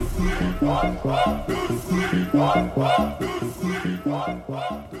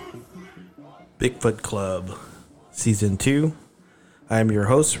Bigfoot Club, Season 2. I am your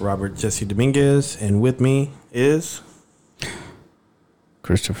host, Robert Jesse Dominguez, and with me is...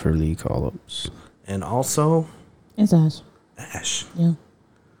 Christopher Lee Collops. And also... It's Ash. Ash. Yeah.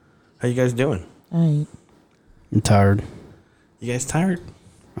 How you guys doing? Alright. I'm tired. You guys tired?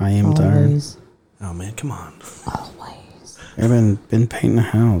 I am Always. tired. Oh, man, come on. Always. I've been painting a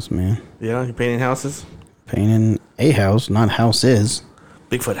house, man. Yeah, you're painting houses? Painting a house, not houses.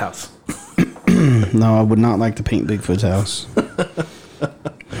 Bigfoot house. No, I would not like to paint Bigfoot's house.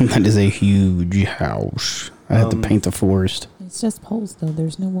 That is a huge house. I had to paint the forest. It's just poles, though.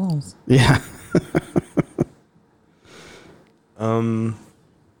 There's no walls. Yeah.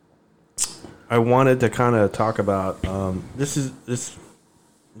 I wanted to kind of talk about this is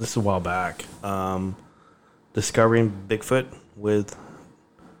a while back. Discovering Bigfoot with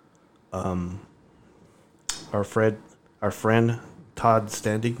our friend Todd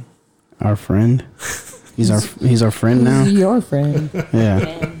Standing. Our friend. He's our friend now. He's your friend.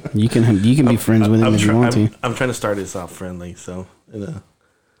 Yeah. You can be friends with him if you want to. I'm trying to start this off friendly, so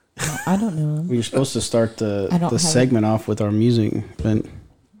I don't know him. We were supposed to start the have segment off with our music, but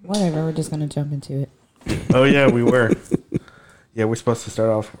Whatever, we're just gonna jump into it. Oh yeah, we were. Yeah, we're supposed to start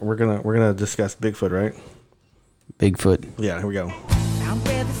off. We're gonna discuss Bigfoot, right? Bigfoot. Yeah, here we go. Down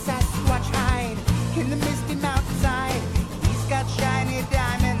where the Sasquatch hide, in the misty mountainside, he's got shiny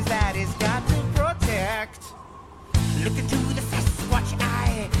diamonds that he's got to protect. Look into the Sasquatch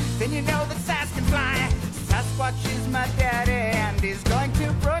eye, then you know that Sas can fly. Sasquatch is my daddy, and he's going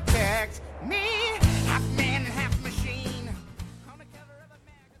to protect me. Half man and half machine. On the cover of a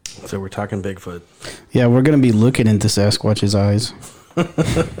magazine. So we're talking Bigfoot. Yeah, we're gonna be looking into Sasquatch's eyes.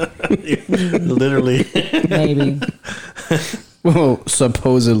 Literally. Maybe. Well,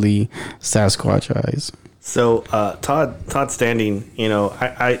 supposedly Sasquatch eyes. So Todd Standing, you know,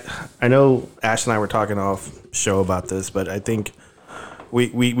 I know Ash and I were talking off show about this, but I think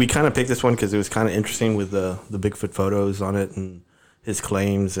we kind of picked this one because it was kind of interesting with the Bigfoot photos on it and his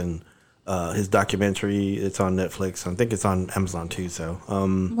claims and his documentary. It's on Netflix. I think it's on Amazon too. So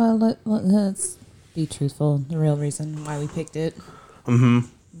Well, let's be truthful. The real reason why we picked it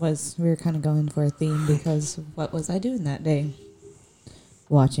was we were kind of going for a theme because what was I doing that day?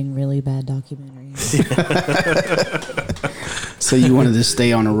 Watching really bad documentaries. So you wanted to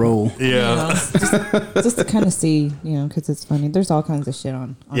stay on a roll. yeah. You know, just to kind of see, you know, because it's funny. There's all kinds of shit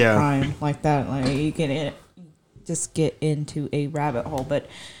on Yeah. Prime like that. Like you can just get into a rabbit hole, but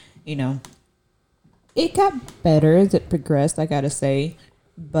you know, it got better as it progressed. I gotta say,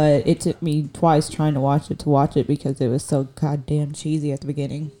 but it took me twice trying to watch it because it was so goddamn cheesy at the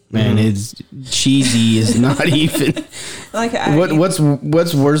beginning. Man, it's cheesy is not even. Like What's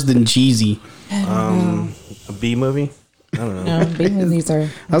worse than cheesy? A B movie. I don't know. no, B movies are.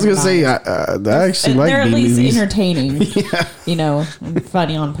 I was gonna say I actually like they're B at least movies. entertaining. You know, and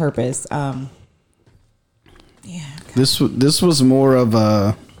funny on purpose. Yeah. This was more of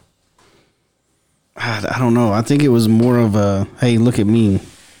a. I don't know. I think it was more of a hey, look at me,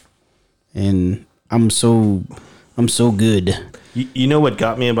 and I'm so good. You know what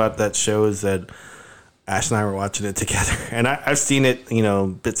got me about that show is that Ash and I were watching it together, and I've seen it, you know,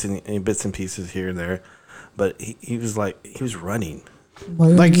 bits and pieces here and there, but he was running. Why are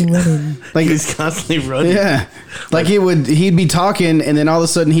Like- you running? Like He was constantly running. yeah, like he'd be talking, and then all of a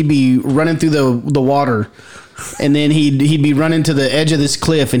sudden he'd be running through the water, and then he'd be running to the edge of this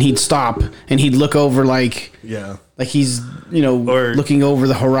cliff, and he'd stop, and he'd look over like he's Or- looking over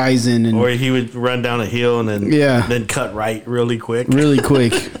the horizon, and Or he would run down a hill and then cut right really quick. really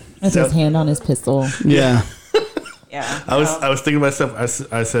quick. With his hand on his pistol. Yeah, Yeah. I was thinking to myself.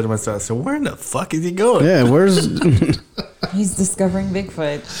 I said to myself, "So where in the fuck is he going?" yeah. Where's He's discovering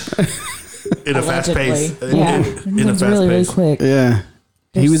Bigfoot. In a fast pace. Yeah. In a It's fast really, really pace. quick. yeah?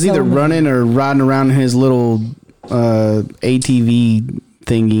 He There's was so either many. running or riding around in his little ATV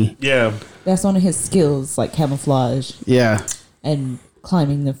thingy. Yeah. That's one of his skills, like camouflage Yeah, and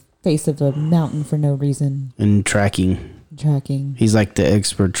climbing the face of a mountain for no reason. and tracking. Tracking. He's like the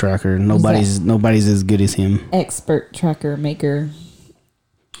expert tracker. Nobody's as good as him. Expert tracker maker.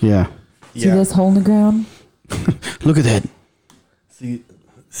 Yeah. See this hole in the ground? Look at that. See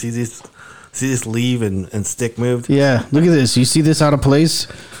this leaf and stick moved. Yeah, look at this. You see this out of place?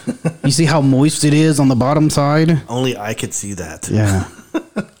 You see how moist it is on the bottom side? Only I could see that. Yeah.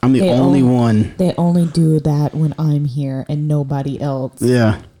 I'm the They only own- one. They only do that when I'm here and nobody else.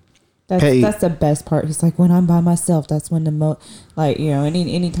 Yeah. That's Hey. that's the best part. He's like, when I'm by myself, that's when the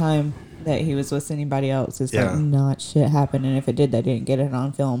anytime that he was with anybody else. It's Yeah. like not shit happened, and if it did, they didn't get it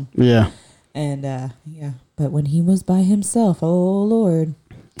on film. Yeah. And yeah, but when he was by himself, oh Lord.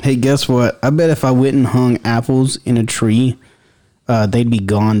 Hey, guess what? I bet if I went and hung apples in a tree, they'd be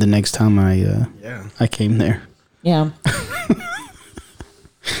gone the next time I came there. Yeah.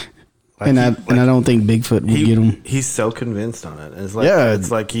 And I don't think Bigfoot would get him. He's so convinced on it. It's like, Yeah. it's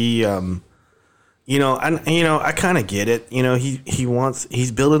like he, I kind of get it.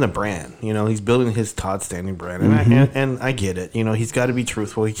 He's building a brand. He's building his Todd Standing brand, and I get it. He's got to be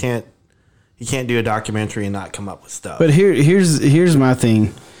truthful. He can't do a documentary and not come up with stuff. But here's my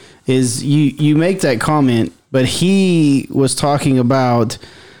thing, is you make that comment, but he was talking about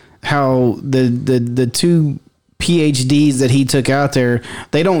how the two PhDs that he took out there,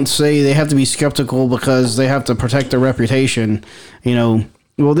 they don't say they have to be skeptical because they have to protect their reputation.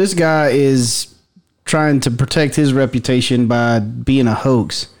 Well, this guy is trying to protect his reputation by being a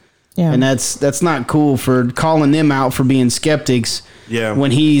hoax. Yeah. And that's not cool for calling them out for being skeptics. Yeah.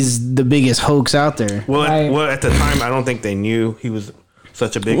 When he's the biggest hoax out there. Well, Right. at the time, I don't think they knew he was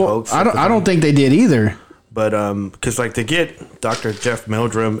such a big hoax. I don't think they did either. But because to get Dr. Jeff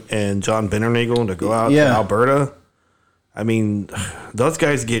Meldrum and John Bennernagel to go out to Yeah. Alberta, I mean, those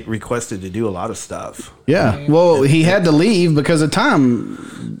guys get requested to do a lot of stuff. Yeah. Well, he had to leave because of time,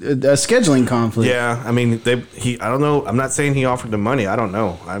 a scheduling conflict. Yeah, I mean, I don't know. I'm not saying he offered them money. I don't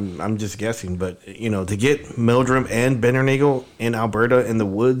know. I'm just guessing. But to get Meldrum and Bennernagel in Alberta in the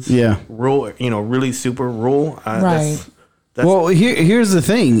woods, Yeah. rural, really super rural. Right. That's, Well, here's the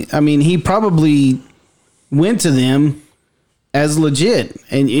thing. I mean, he probably went to them as legit,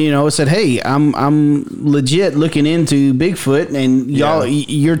 and said, "Hey, I'm legit looking into Bigfoot, and y'all,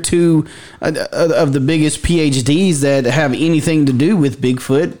 you're two of the biggest PhDs that have anything to do with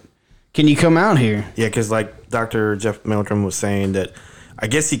Bigfoot. Can you come out here?" Yeah, because Dr. Jeff Meldrum was saying that, I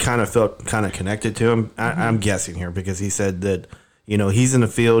guess he kind of felt kind of connected to him. I'm guessing here because he said that he's in the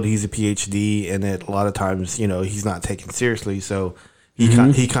field, he's a PhD, and that a lot of times he's not taken seriously. So he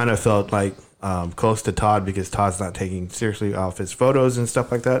kind of felt like close to Todd because Todd's not taking seriously off his photos and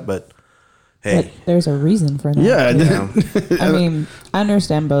stuff like that. But hey, But there's a reason for that. Yeah. I mean, I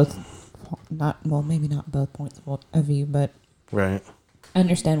understand both. Maybe not both points of view, but right. I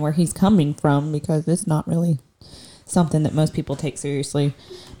understand where he's coming from because it's not really something that most people take seriously.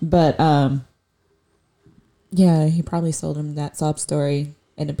 But yeah, he probably sold him that sob story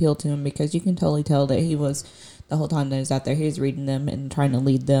and appealed to him because you can totally tell that he was, the whole time that he was out there, he was reading them and trying to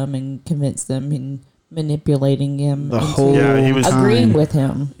lead them and convince them and manipulating him. The into whole he was agreeing time. with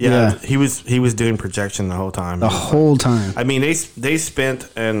him. Yeah, Yeah. he was doing projection the whole time. The whole time. I mean, they spent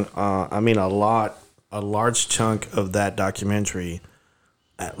a large chunk of that documentary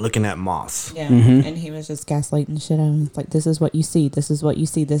looking at moss. Yeah, Mm-hmm. and he was just gaslighting shit out of him. It's like, this is what you see. This is what you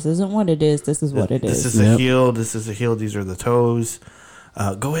see. This isn't what it is. This is what it This is. is a Yep. heel. This is a heel. These are the toes.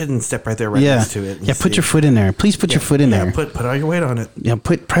 Go ahead and step right there, right Yeah. next to it. and Yeah. Put see. your foot in there. Please put your foot in Yeah, there. put all your weight on it. Yeah.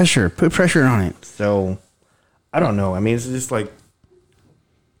 Put pressure on it. So, I don't know. I mean, it's just like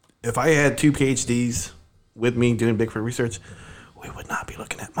if I had two PhDs with me doing Bigfoot research, we would not be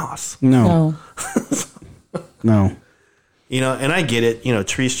looking at moss. No. So, No. And I get it.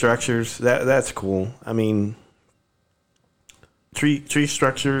 Tree structures. That's cool. I mean, tree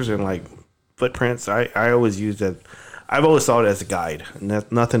structures and footprints. I always use that. I've always thought it as a guide, and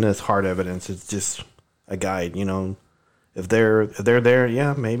nothing is hard evidence. It's just a guide. If they're there,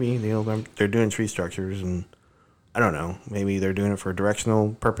 yeah, maybe they're doing tree structures, and I don't know. Maybe they're doing it for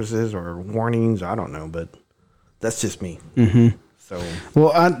directional purposes or warnings. I don't know, but that's just me. Mm-hmm. So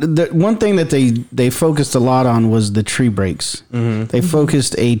Well, the one thing that they focused a lot on was the tree breaks. Mm-hmm. They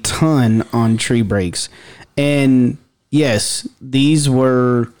focused a ton on tree breaks, and yes, these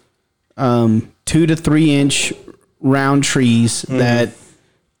were 2 to 3 inch round trees that,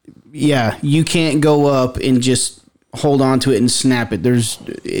 yeah, you can't go up and just hold on to it and snap it.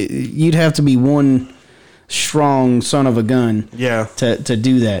 You'd have to be one strong son of a gun, yeah, to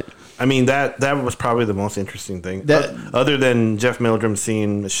do that. I mean that was probably the most interesting thing, That- other than Jeff Meldrum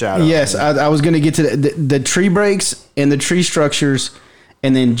seeing the shadow. Yes, I was going to get to the tree breaks and the tree structures,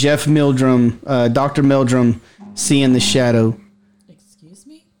 and then Jeff Meldrum, Dr. Meldrum, seeing the shadow. excuse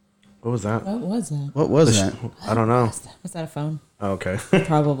me? What was that? What was that? What was that? I don't know. Was that a phone? Oh, okay.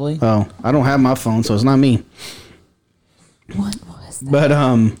 Probably. Oh, I don't have my phone, so it's not me. What was that?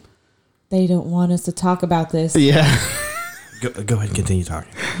 But They don't want us to talk about this. yeah. Go ahead and continue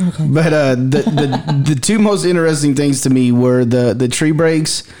talking. Okay. But the two most interesting things to me were the tree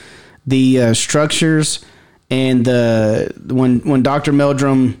breaks, the structures, and when Dr.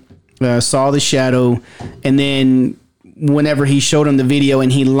 Meldrum saw the shadow, and then whenever he showed him the video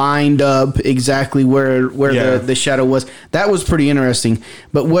and he lined up exactly where the shadow was. That was pretty interesting.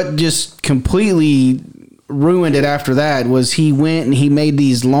 But what just completely ruined it after that was he went and he made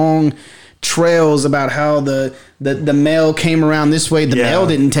these long trails about how the male came around this way. The male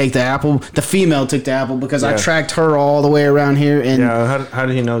didn't take the apple. The female took the apple because I tracked her all the way around here. And how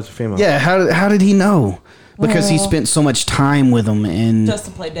did he know it's a female? Yeah, how did he know? Because he spent so much time with them. And just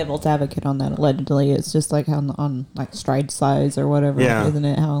to play devil's advocate on that, allegedly, it's just like on like stride size or whatever, isn't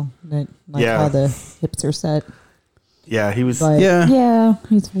it? How how the hips are set. Yeah, he was. But,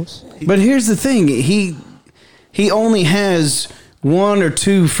 he's bullshit. But here's the thing: he only has 1 or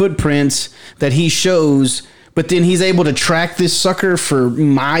 2 footprints that he shows, but then he's able to track this sucker for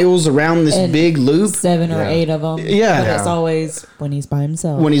miles around this big loop. 7 or 8 of them. Yeah. But it's always when he's by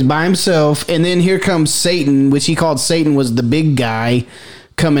himself. When he's by himself. And then here comes Satan, which he called Satan was the big guy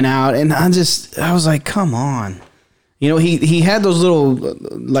coming out. And I was like, come on. You know, he had those little,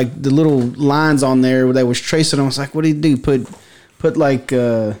 like the little lines on there that was tracing. I was like, what did he do? Put like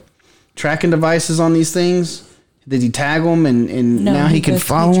tracking devices on these things? Did he tag them and now he can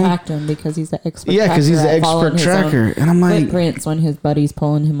follow him? He tracked him because he's the expert. Yeah, because he's the expert tracker. And I'm like, footprints when his buddy's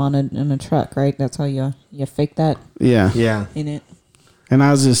pulling him on a truck, right? That's how you fake that. Yeah. In it. And I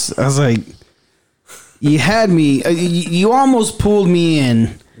was like, you had me. You almost pulled me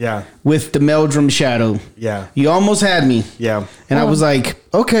in. Yeah. With the Meldrum shadow. Yeah. You almost had me. Yeah. And I was like,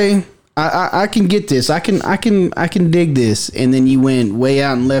 okay, I can get this. I can dig this. And then you went way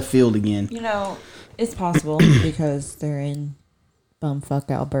out in left field again. You know. It's possible because they're in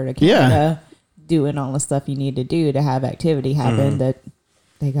bumfuck Alberta, Canada, doing all the stuff you need to do to have activity happen. That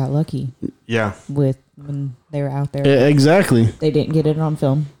they got lucky. Yeah, with when they were out there. Exactly. They didn't get it on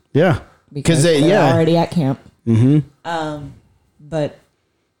film. Yeah, because they're already at camp. Mm-hmm. But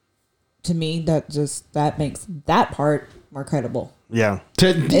to me, that makes that part more credible. Yeah,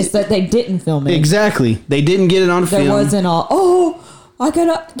 it's that they didn't film it. Exactly. They didn't get it on film. There wasn't I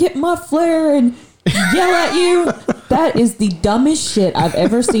gotta get my flare and yell at you. That is the dumbest shit I've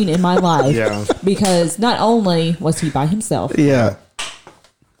ever seen in my life. Yeah. Because not only was he by himself. Yeah.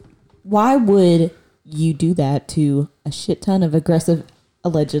 Why would you do that to a shit ton of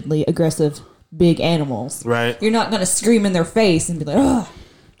allegedly aggressive big animals? Right. You're not gonna scream in their face and be like, ugh.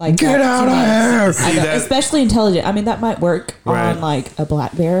 Like, get out of here. Especially intelligent. I mean, that might work on like a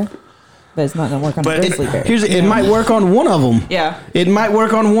black bear. But it's not going to work on a grizzly bear. It might work on one of them. Yeah. It might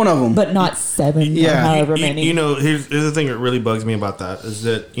work on one of them. But not 7 or however many. You know, here's the thing that really bugs me about that is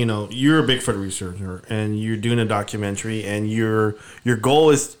that, you know, you're a Bigfoot researcher and you're doing a documentary and your goal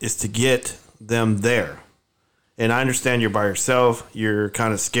is to get them there. And I understand you're by yourself. You're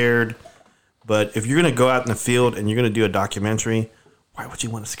kind of scared. But if you're going to go out in the field and you're going to do a documentary, why would you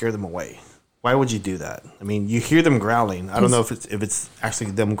want to scare them away? Why would you do that? I mean, you hear them growling. I don't know if it's actually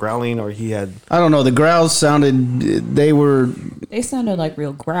them growling or he had. I don't know. The growls sounded. They sounded like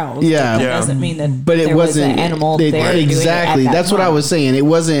real growls. Yeah, that doesn't mean that. But it wasn't an animal there. Exactly. That's what I was saying. It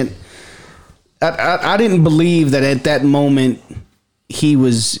wasn't. I didn't believe that at that moment he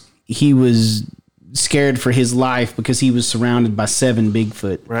was scared for his life because he was surrounded by 7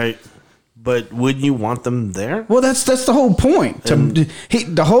 Bigfoot. Right. But wouldn't you want them there? Well, that's the whole point.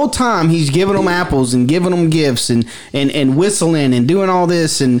 The whole time he's giving them apples and giving them gifts and whistling and doing all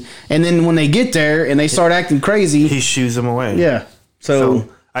this and then when they get there and they start acting crazy, he shoos them away. Yeah. So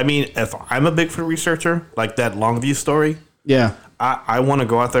I mean, if I'm a Bigfoot researcher, like that Longview story, yeah, I want to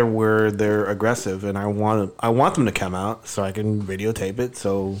go out there where they're aggressive and I want them to come out so I can videotape it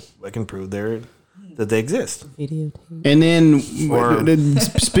so I can prove that they exist. And then,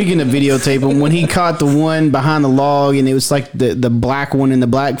 speaking of videotaping, when he caught the one behind the log and it was like the black one in the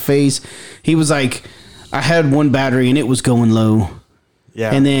black face, he was like, I had one battery and it was going low.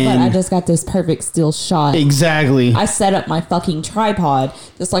 Yeah. And then but I just got this perfect still shot. Exactly. I set up my fucking tripod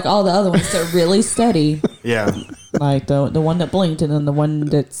just like all the other ones. They're really steady. Yeah. Like the one that blinked and then the one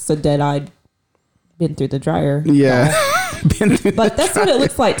that's a dead-eyed been through the dryer. Yeah. But that's what it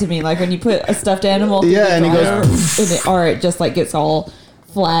looks like to me. Like when you put a stuffed animal through the and dryer, it goes, or it just like gets all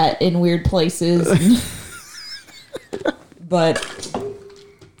flat in weird places. But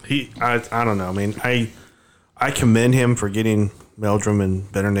I don't know. I mean, I commend him for getting Meldrum and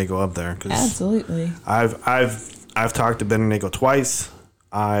Bendernagle up there. Cause absolutely. I've talked to Bendernagle twice.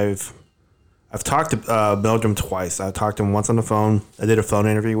 I've talked to Meldrum twice. I talked to him once on the phone. I did a phone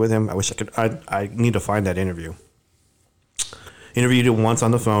interview with him. I wish I could. I need to find that interview. Interviewed him once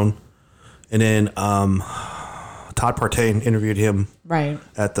on the phone, and then Todd Partain interviewed him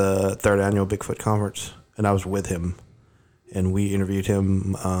at the 3rd annual Bigfoot conference, and I was with him, and we interviewed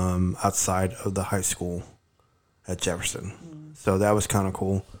him outside of the high school, at Jefferson. So that was kind of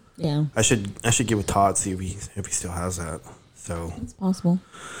cool. Yeah, I should get with Todd, see if he still has that. So it's possible.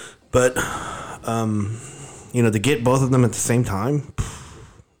 But to get both of them at the same time,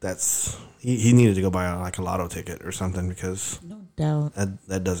 that's he needed to go buy like a lotto ticket or something, because No doubt.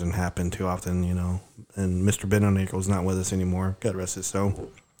 that doesn't happen too often, And Mr. Ben O'Nickel's not with us anymore. God rest his soul.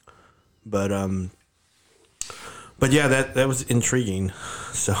 But yeah, that was intriguing.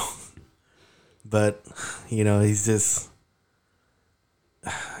 So, but he's just.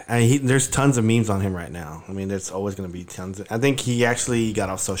 There's tons of memes on him right now. I mean, there's always going to be tons. I think he actually got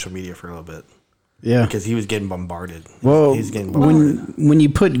off social media for a little bit. Yeah, because he was getting bombarded. Well, he's getting bombarded. when you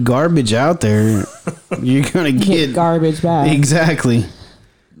put garbage out there, you're gonna get garbage back. Exactly.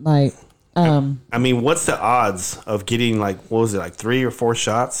 Like, I mean, what's the odds of getting like 3 or 4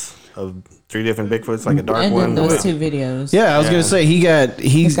 shots of 3 different Bigfoots, like a dark and one? then those 2 videos. Yeah, I was gonna say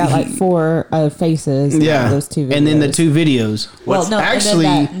he's got like 4 faces. Yeah, those 2 videos. and then the 2 videos. Well, no, actually,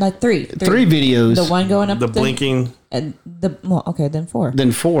 like 3 videos. The one going up the blinking, and then 4.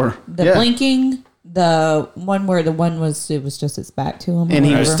 Then 4. The blinking. The one where the one was just its back to him, and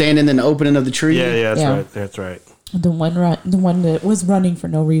he was standing in the opening of the tree. Yeah, that's right. The one that was running for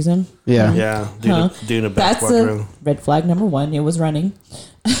no reason. Yeah, doing a That's backflip. red flag number 1. It was running,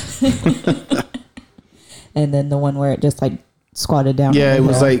 and then the one where it just like squatted down. Yeah, it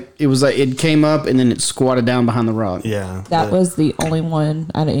was like it came up and then it squatted down behind the rock. Yeah, that was the only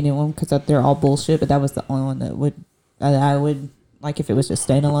one out of anyone, because they're all bullshit. But that was the only one that I would. Like, if it was just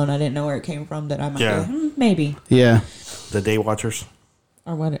standalone, I didn't know where it came from, that I might go, maybe. Yeah. The day watchers.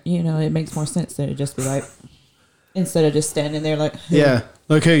 Or what, it makes more sense to just be like, instead of just standing there like. Hey. Yeah.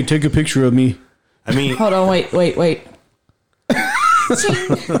 Like, hey, take a picture of me. I mean. Hold on, wait. You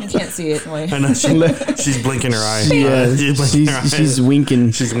can't see it. Wait. I know, she's blinking her eye. Yeah, she's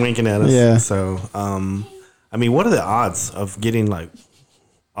winking. She's winking at us. Yeah. So, I mean, what are the odds of getting, like,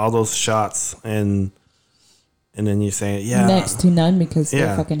 all those shots and then you say, next to none, because they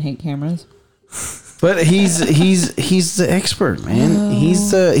fucking hate cameras. But he's the expert, man.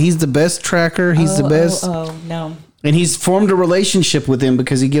 He's the best tracker. He's the best. Oh no! And he's formed a relationship with him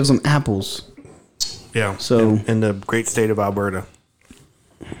because he gives them apples. Yeah. So in the great state of Alberta,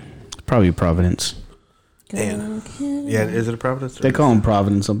 probably Providence. And yeah, is it a Providence? They call him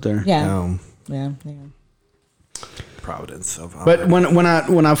Providence up there. Yeah. Yeah. Providence of But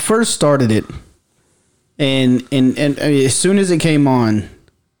when I first started it. And as soon as it came on,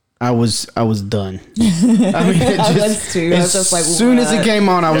 I was done. I mean, as soon as it came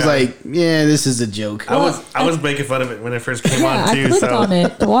on, I was like, "Yeah, this is a joke." I was making fun of it when it first came on too. I clicked on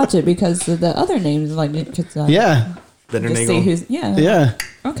it to watch it because the other names Just see who's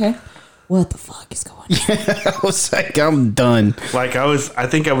okay. What the fuck is going on? I was like, I'm done. Like I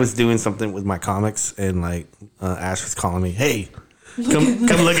think I was doing something with my comics, and like Ash was calling me, "Hey,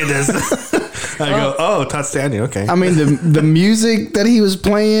 come look at this." I go, "Oh, Todd Stanley, okay." I mean, the music that he was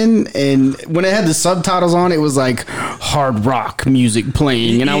playing, and when it had the subtitles on, it was like hard rock music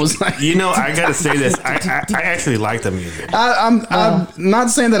playing, and I was like, I gotta say this, I actually like the music. I'm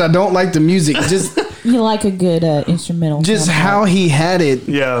not saying that I don't like the music, just you like a good instrumental. Just how he had it.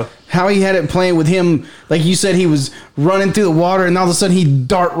 Yeah. How he had it playing with him, like you said, he was running through the water, and all of a sudden he'd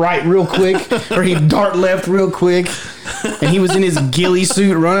dart right real quick, or he'd dart left real quick, and he was in his ghillie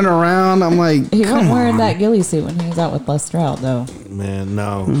suit running around. I'm like, he wasn't wearing that ghillie suit when he was out with Les Stroud, though. Man,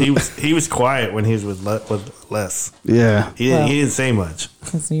 no, he was quiet when he was with Les. Yeah, he didn't say much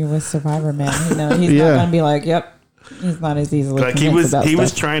because you're with Survivor, man. He's not gonna be like, "Yep." He's not as easily like he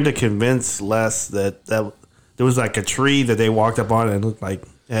was trying to convince Les that there was like a tree that they walked up on and it looked like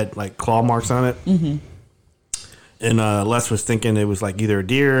it had like claw marks on it. Mm-hmm. And Les was thinking it was like either a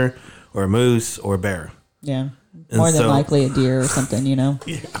deer or a moose or a bear. Yeah, more than likely a deer or something, Yeah.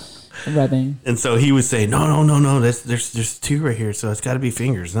 Rubbing. And so he was saying, no. There's 2 right here, so it's got to be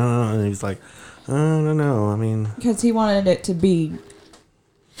fingers. No. And he's like, no. I mean, because he wanted it to be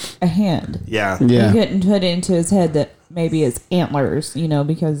a hand. Yeah. He couldn't put it into his head that maybe it's antlers,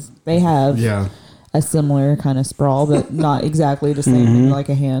 because they have a similar kind of sprawl, but not exactly the same like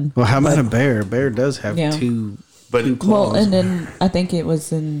a hand. Well, how about a bear? A bear does have 2 claws. Well, and then I think it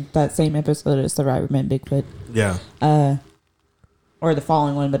was in that same episode of Survivor Man Bigfoot. Yeah. Or the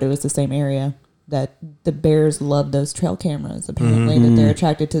following one, but it was the same area. That the bears love those trail cameras, apparently, that they're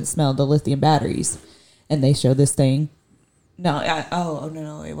attracted to the smell of the lithium batteries. And they show this thing. No,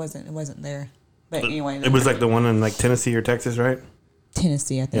 no, it wasn't there. But anyway. It was like the one in like Tennessee or Texas, right?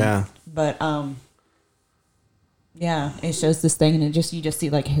 Tennessee, I think. Yeah. But, yeah, it shows this thing, and you just see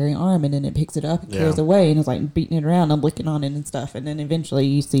like a hairy arm, and then it picks it up and carries away, and it's like beating it around and licking on it and stuff, and then eventually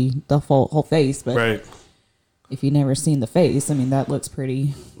you see the whole face. But right. if you never seen the face, I mean, that looks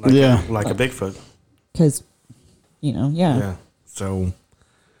pretty. Like Yeah. like a Bigfoot. Because, Yeah. So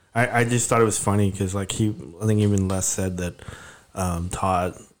I just thought it was funny because like I think even Les said that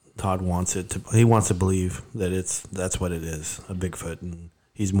Todd wants he wants to believe that that's what it is, a Bigfoot, and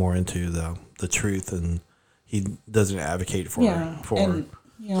he's more into the truth, and he doesn't advocate for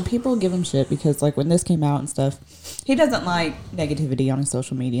and people give him shit because like when this came out and stuff, he doesn't like negativity on his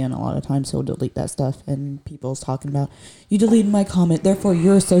social media, and a lot of times he'll delete that stuff, and people's talking about, you deleted my comment, therefore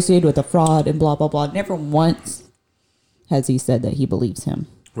you're associated with a fraud and blah blah blah. Never once has he said that he believes him.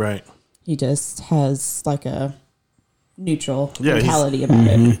 Right. He just has like a neutral Yeah, mentality about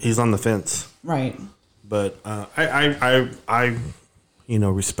it. He's on the fence. Right. But I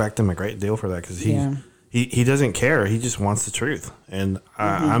respect him a great deal for that because he doesn't care. He just wants the truth, and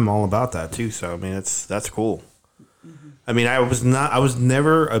I'm all about that too. So I mean, that's cool. I mean, I was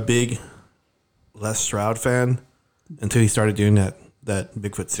never a big Les Stroud fan until he started doing that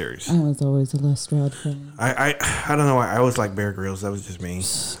Bigfoot series. I was always a Les Stroud fan. I don't know. I always like Bear Grylls. That was just me.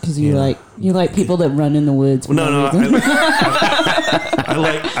 Because you like people that run in the woods. For No. reason.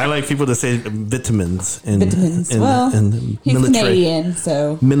 I like people that say vitamins. Vitamins. Well, he's Canadian,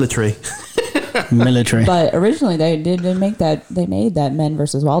 so military. Military. But originally they made that Men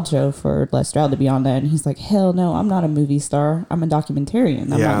vs. Wild show for Les Stroud to be on that, and he's like, hell no, I'm not a movie star. I'm a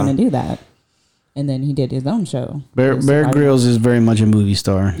documentarian. I'm not going to do that. And then he did his own show. Bear Grylls is very much a movie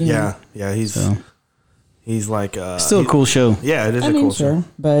star. Yeah. He's like still a cool show. Yeah, it is a cool show.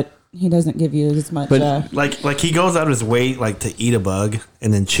 But he doesn't give you as much. But like he goes out of his way like to eat a bug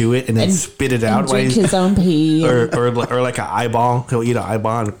and then chew it and then spit it out. And drink his own pee. or like an eyeball. He'll eat an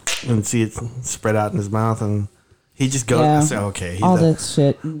eyeball and see it spread out in his mouth, and he just goes. Yeah. I say, okay, he's all this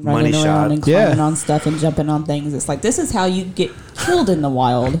shit, running around and climbing on stuff and jumping on things. It's like, this is how you get killed in the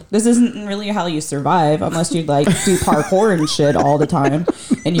wild. This isn't really how you survive unless you like do parkour and shit all the time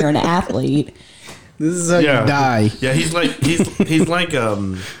and you're an athlete. This is how you die. Yeah, he's like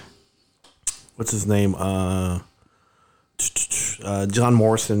what's his name? John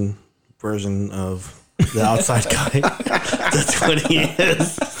Morrison version of the outside guy. That's what he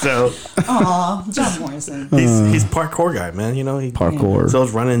is. So, John Morrison. He's parkour guy, man. You know, Parkour. So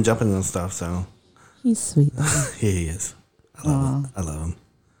he's running, jumping and stuff. So he's sweet. He is. I love him.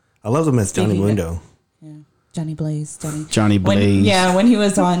 I love him as Johnny Mundo. Yeah, Johnny Blaze. Johnny Blaze. When he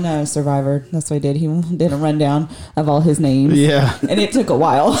was on Survivor, that's what he did. He did a rundown of all his names. Yeah, and it took a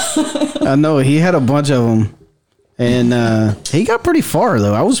while. I know he had a bunch of them. And he got pretty far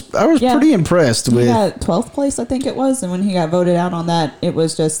though. I was pretty impressed with. He got 12th place, I think it was, and when he got voted out on that, it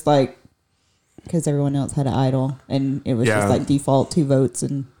was just like because everyone else had an idol, and it was just like default 2 votes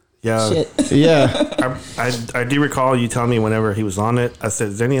and shit. Yeah, I do recall you telling me whenever he was on it. I said,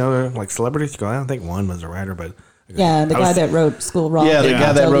 "Is there any other like celebrities?" You go, I don't think one was a writer, but the guy that wrote School Rock. Yeah, the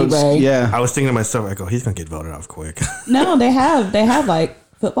guy that wrote. Yeah, I was thinking to myself, I go, he's gonna get voted off quick. No, they have like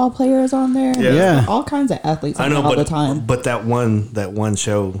football players on there. Yeah. All kinds of athletes on there all the time. But that one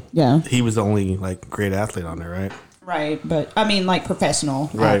show, he was the only like great athlete on there, right? Right, but I mean like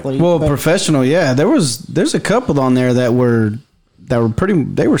professional athlete. Well, professional, yeah. There's a couple on there that were pretty.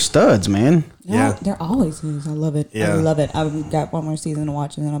 They were studs, man. Yeah, they're always news. I love it. Yeah. I love it. I've got one more season to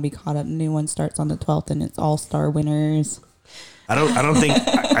watch, and then I'll be caught up. The new one starts on the 12th, and it's all-star winners. I don't think.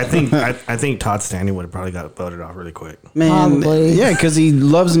 I think Todd Stanley would have probably got voted off really quick. Man, probably. Yeah, because he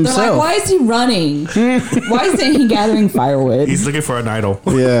loves They're himself. like, why is he running? Why isn't he gathering firewood? He's looking for an idol.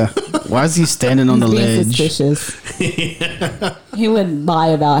 Yeah. Why is he standing on the being ledge? Suspicious. He would lie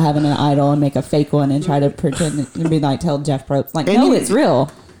about having an idol and make a fake one and try to pretend and be like, tell Jeff Probst, like, no, it's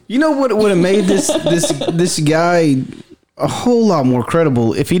real. You know what would have made this guy a whole lot more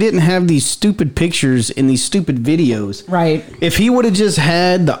credible if he didn't have these stupid pictures and these stupid videos. Right. If he would have just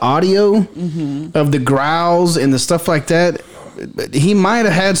had the audio of the growls and the stuff like that, he might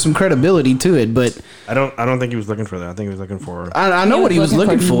have had some credibility to it. But I don't think he was looking for that. I think he was looking for. I know what he was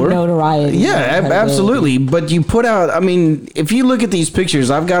looking for. Notoriety. Yeah, absolutely. But you put out. I mean, if you look at these pictures,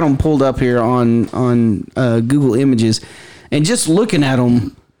 I've got them pulled up here on Google Images, and just looking at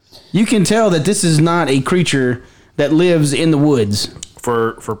them, you can tell that this is not a creature that lives in the woods.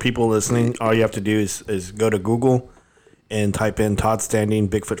 For people listening, all you have to do is go to Google and type in Todd Standing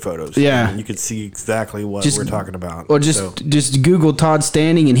Bigfoot photos. Yeah. And you can see exactly what we're talking about. Or just Google Todd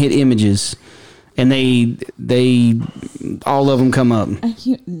Standing and hit images, and they all of them come up. I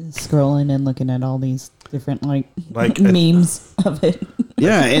keep scrolling and looking at all these different like memes of it.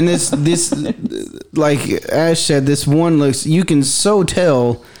 Yeah, and this like Ash said, this one looks. You can so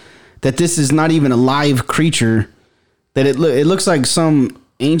tell that this is not even a live creature. That it looks like some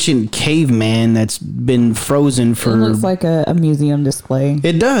ancient caveman that's been frozen for. It looks like a museum display.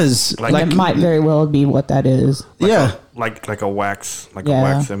 It does. Like it might very well be what that is. Yeah. Like a wax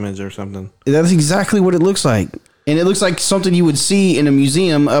image or something. That's exactly what it looks like. And it looks like something you would see in a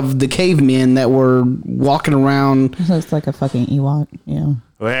museum of the cavemen that were walking around. It looks like a fucking Ewok, yeah.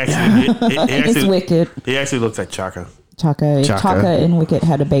 Well, actually, it's Wicket. He actually looks like Chaka. Chaka and Wicket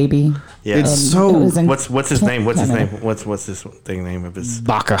had a baby. Yeah. It's so... What's his name? What's his name? What's this thing name of his...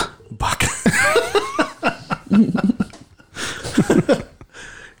 Baka.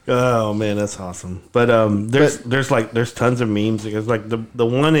 Oh man, that's awesome. But there's tons of memes. It's like the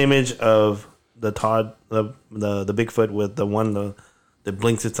one image of the Todd the Bigfoot with the one that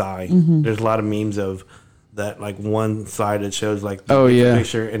blinks its eye. Mm-hmm. There's a lot of memes of that, like one side that shows like the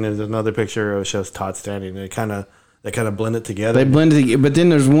picture, and there's another picture that shows Todd standing. And they kind of blend it together. They blend it together, but then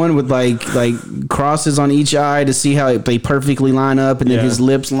there's one with like crosses on each eye to see how they perfectly line up, and then his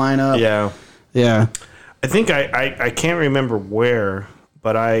lips line up. Yeah. I think I can't remember where,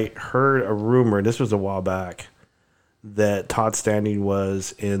 but I heard a rumor. This was a while back, that Todd Standing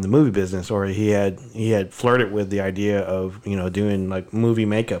was in the movie business, or he had flirted with the idea of doing like movie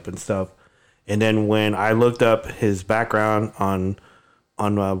makeup and stuff. And then when I looked up his background on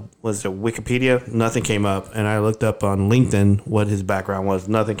was it Wikipedia, nothing came up, and I looked up on LinkedIn what his background was,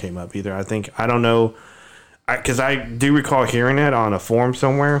 nothing came up either. I don't know, because I do recall hearing that on a forum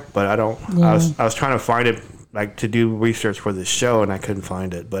somewhere, but I don't. Yeah. I was trying to find it, like to do research for this show, and I couldn't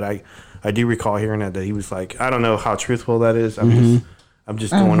find it. But I do recall hearing that he was like, I don't know how truthful that is. I'm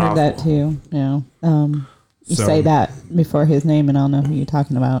just going off. I heard that too. Yeah. You say that before his name, and I don't know who you're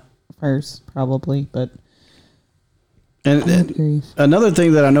talking about first, probably, but. And another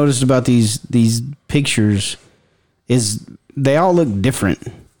thing that I noticed about these pictures is they all look different.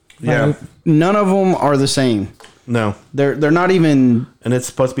 Yeah. Right? None of them are the same. No. They're not even... And it's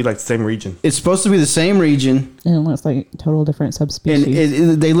supposed to be like the same region. It's supposed to be the same region. And it looks like total different subspecies.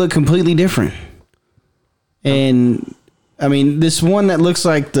 And they look completely different. And, I mean, this one that looks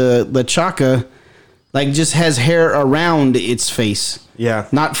like the Chaka, like, just has hair around its face. Yeah.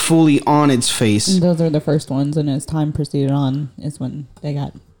 Not fully on its face. And those are the first ones, and as time proceeded on is when they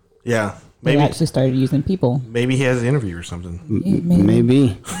got... Yeah. Maybe they actually started using people. Maybe he has an interview or something.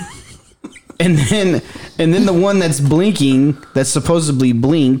 Maybe. And then the one that's blinking, that's supposedly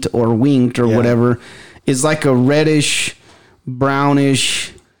blinked or winked or whatever, is like a reddish,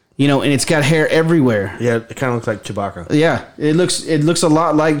 brownish, and it's got hair everywhere. Yeah, it kind of looks like Chewbacca. Yeah, it looks a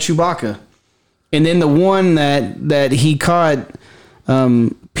lot like Chewbacca. And then the one that he caught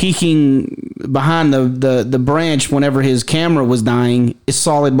peeking behind the branch whenever his camera was dying is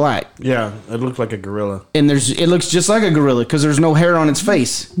solid black. Yeah, it looks like a gorilla. And it looks just like a gorilla because there's no hair on its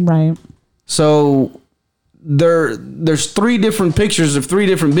face. Right. So there's 3 different pictures of 3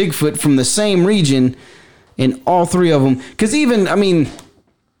 different Bigfoot from the same region, and all 3 of them. Because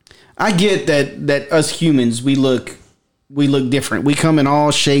I get that us humans, we look different. We come in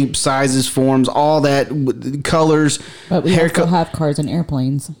all shapes, sizes, forms, all that, colors. But we also have cars and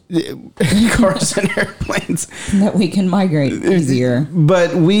airplanes. Cars and airplanes. That we can migrate easier.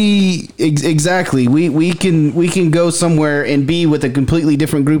 But exactly. We can go somewhere and be with a completely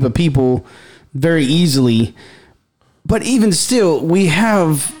different group of people very easily. But even still, we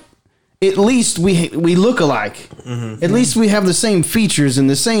have... At least we look alike. Mm-hmm. At least we have the same features and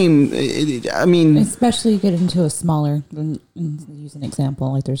the same. I mean, especially you get into a smaller. Use an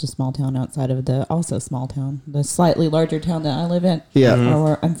example, like there's a small town outside of the slightly larger town that I live in. Yeah, or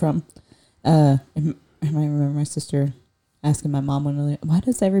where I'm from. I remember my sister asking my mom why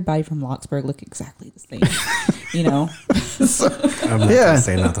does everybody from Locksburg look exactly the same? I'm not gonna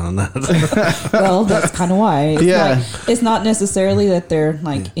say nothing on that. Well, that's kind of why. It's not necessarily that they're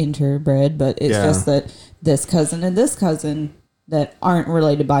like interbred, but it's just that this cousin and this cousin that aren't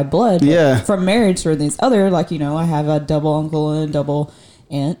related by blood, from marriage, or these other, I have a double uncle and a double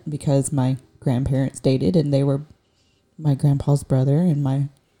aunt because my grandparents dated and they were my grandpa's brother and my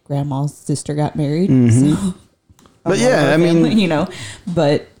grandma's sister got married. Mm-hmm. So, but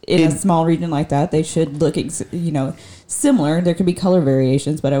but in a small region like that, they should look, similar. There could be color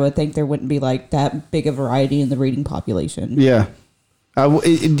variations, but I would think there wouldn't be like that big a variety in the breeding population. Yeah.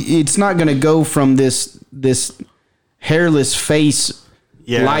 It's not going to go from this hairless face,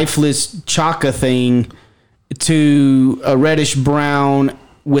 lifeless Chaka thing to a reddish brown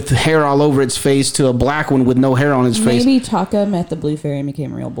with hair all over its face to a black one with no hair on its face. Maybe Chaka met the blue fairy and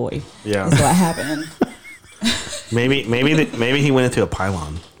became a real boy. Yeah. That's what happened. Maybe he went into a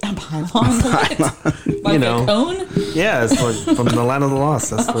pylon. A pylon? Like a cone? Yeah, it's like from the Land of the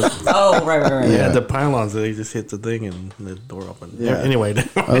Lost. That's what. Oh, right. Yeah, the pylons. They just hit the thing and the door opened. Yeah. Anyway.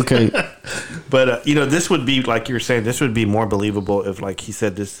 Okay. But this would be like you were saying. This would be more believable if, like he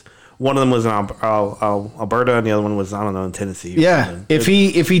said, this one of them was in Alberta and the other one was, I don't know, in Tennessee. Yeah, something.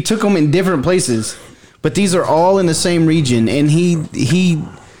 if he took them in different places, but these are all in the same region, and he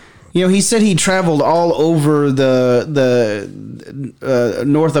said he traveled all over the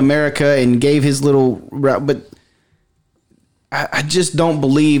North America and gave his little route, but I just don't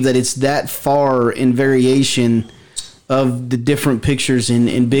believe that it's that far in variation of the different pictures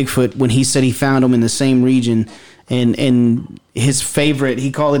in Bigfoot when he said he found them in the same region. And his favorite,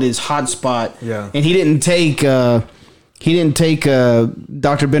 he called it his hot spot. Yeah. And he didn't take Dr.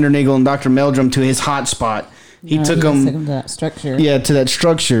 Bindernagel and Dr. Meldrum to his hot spot. He took them to that structure. Yeah, to that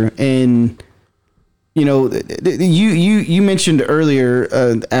structure. And you mentioned earlier,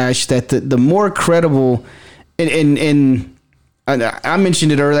 Ash, that the more credible and I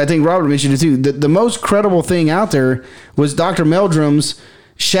mentioned it earlier. I think Robert mentioned it too. The most credible thing out there was Dr. Meldrum's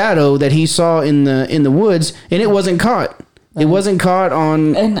shadow that he saw in the woods, and it wasn't caught. It wasn't caught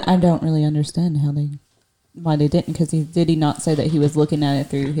on. And I don't really understand why they didn't, because did he not say that he was looking at it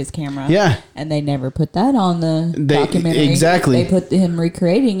through his camera? Yeah. And they never put that on the documentary. Exactly. They put him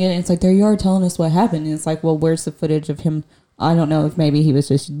recreating it, and it's like, there you are telling us what happened. And it's like, well, where's the footage of him? I don't know if maybe he was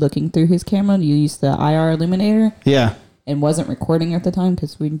just looking through his camera. You used the IR illuminator. Yeah. And wasn't recording at the time,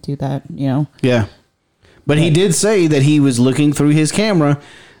 because we do that, Yeah. But he did say that he was looking through his camera,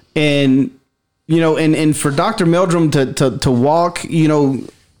 and and for Dr. Meldrum to walk,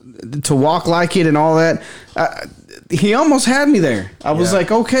 to walk like it and all that, he almost had me there. I was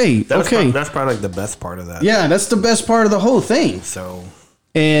like, okay. That's probably like the best part of that. Yeah, that's the best part of the whole thing. So,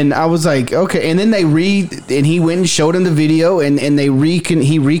 and I was like, okay. And then he went and showed him the video, and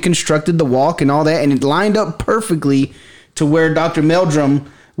he reconstructed the walk and all that, and it lined up perfectly to where Dr.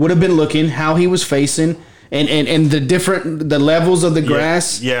 Meldrum would have been looking, how he was facing. And the levels of the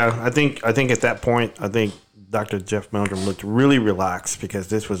grass. Yeah, I think at that point, I think Dr. Jeff Meldrum looked really relaxed because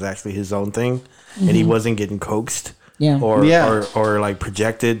this was actually his own thing, and he wasn't getting coaxed. Yeah. Or like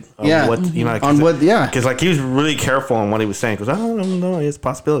projected. What because like he was really careful on what he was saying, because I don't know, it's a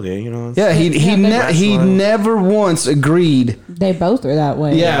possibility. Yeah, he never once agreed. They both are that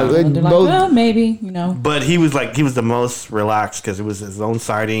way. Yeah, they're both, like, well, maybe But he was the most relaxed because it was his own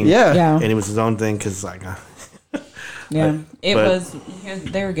sighting. Yeah. And it was his own thing because like.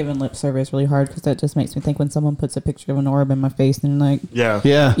 They were giving lip service really hard, because that just makes me think when someone puts a picture of an orb in my face and like,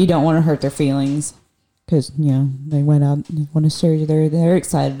 yeah, you don't want to hurt their feelings, because they went out and want to share you. They're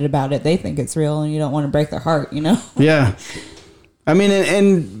excited about it. They think it's real, and you don't want to break their heart. Yeah, I mean,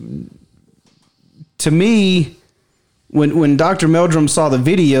 and to me, when Dr. Meldrum saw the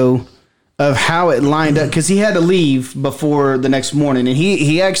video of how it lined up, because he had to leave before the next morning, and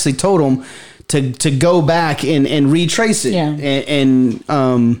he actually told him to go back and retrace it. Yeah. And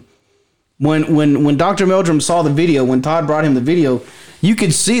when Dr. Meldrum saw the video, when Todd brought him the video, you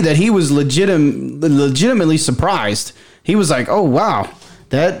could see that he was legitimately surprised. He was like, "Oh wow,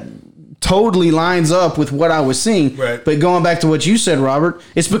 that totally lines up with what I was seeing." Right. But going back to what you said, Robert,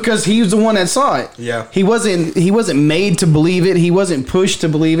 it's because he was the one that saw it. Yeah. He wasn't made to believe it. He wasn't pushed to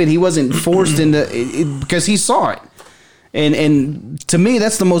believe it. He wasn't forced into it because he saw it. And to me,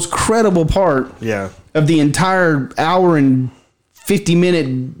 that's the most credible part of the entire hour and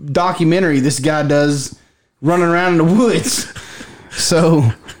 50-minute documentary this guy does running around in the woods.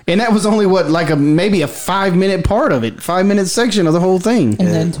 So, and that was only maybe a 5-minute part of it, 5-minute section of the whole thing. And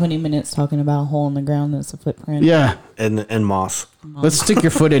then 20 minutes talking about a hole in the ground that's a footprint. Yeah. And moss. Let's stick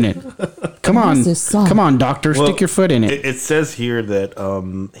your foot in it. Come on, doctor, stick your foot in it. It says here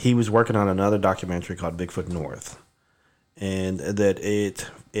that he was working on another documentary called Bigfoot North. And that it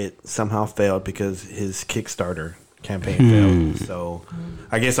somehow failed because his Kickstarter campaign failed. So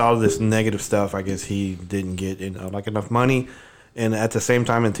I guess all of this negative stuff, I guess he didn't get enough money. And at the same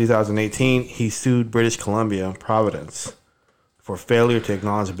time, in 2018, he sued British Columbia Providence for failure to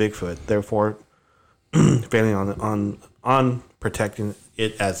acknowledge Bigfoot, therefore failing on protecting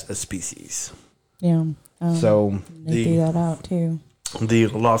it as a species. Yeah. So they threw that out too. The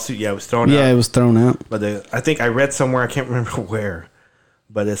lawsuit, it was thrown out. Yeah, it was thrown out. But I think I read somewhere, I can't remember where,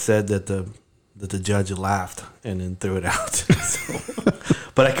 but it said that the judge laughed and then threw it out. So,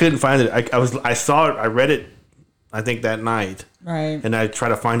 but I couldn't find it. I saw it. I read it, I think that night. Right. And I tried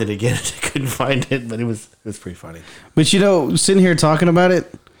to find it again. I couldn't find it, but it was pretty funny. But sitting here talking about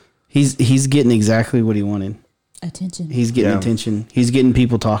it, he's getting exactly what he wanted. Attention. He's getting attention. He's getting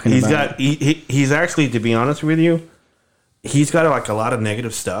people talking about it. He's actually, to be honest with you, he's got like a lot of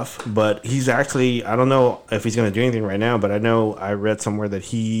negative stuff, but he's actually, I don't know if he's going to do anything right now, but I know I read somewhere that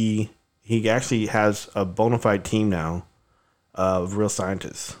he actually has a bona fide team now of real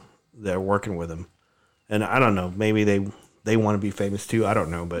scientists that are working with him. And I don't know, maybe they want to be famous too. I don't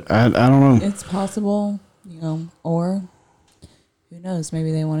know, but I don't know. It's possible, or who knows?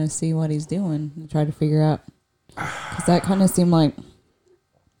 Maybe they want to see what he's doing and try to figure out. Because that kind of seemed like,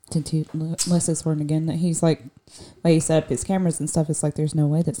 to unless this word again, that he's like, he set up his cameras and stuff. It's like there's no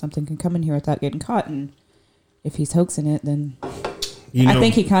way that something can come in here without getting caught. And if he's hoaxing it, then I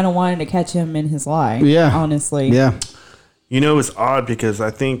think he kind of wanted to catch him in his lie. Yeah, honestly. Yeah. It's odd because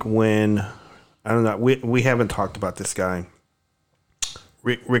I think when, I don't know, we haven't talked about this guy,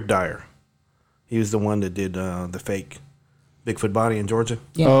 Rick Dyer. He was the one that did the fake Bigfoot body in Georgia.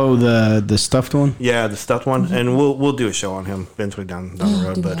 Yeah. Oh, the stuffed one? Yeah, the stuffed one. Mm-hmm. And we'll do a show on him eventually down the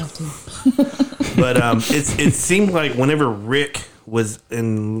road. But it seemed like whenever Rick was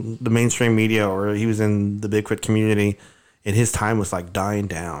in the mainstream media or he was in the Bigfoot community and his time was like dying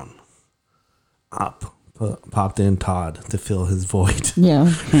down, popped in Todd to fill his void. Yeah.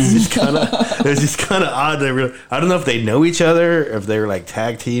 It was just kind of odd. I don't know if they know each other, if they were like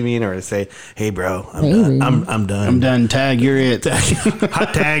tag teaming or say, hey bro, I'm done. I'm done. Tag, you're it.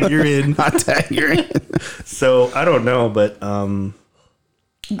 Hot tag, you're in. Hot tag, you're in. So I don't know, but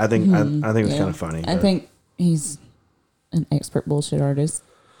I think I think it's kind of funny. I think he's an expert bullshit artist.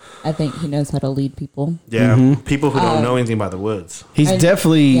 I think he knows how to lead people. Yeah. People who don't know anything about the woods. He's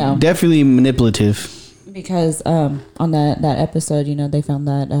definitely manipulative. Because on that episode, they found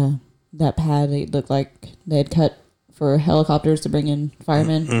that pad. It looked like they had cut for helicopters to bring in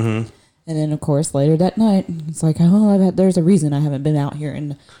firemen. Mm-hmm. And then, of course, later that night, it's like, there's a reason I haven't been out here.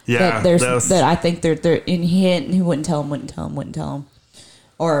 And that I think they're in hint. He wouldn't tell him.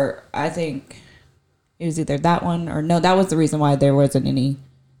 Or I think it was either that one or no, that was the reason why there wasn't anybody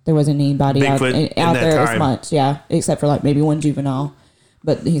Bigfoot out there time. as much. Yeah, except for like maybe one juvenile.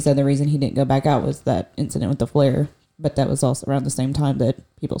 But he said the reason he didn't go back out was that incident with the flare. But that was also around the same time that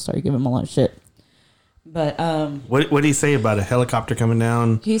people started giving him a lot of shit. But what did he say about a helicopter coming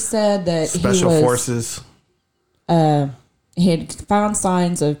down? He said that special forces. He had found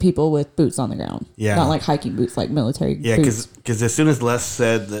signs of people with boots on the ground. Yeah, not like hiking boots, like military. Yeah, boots. because as soon as Les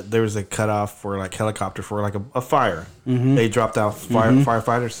said that there was a cutoff for like helicopter for like a fire, they dropped out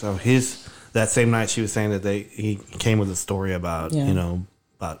firefighters. So that same night she was saying that he came with a story about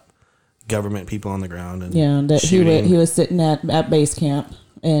about government people on the ground and that he was sitting at base camp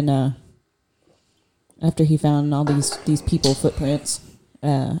and after he found all these people footprints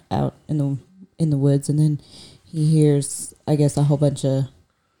out in the woods, and then he hears I guess a whole bunch of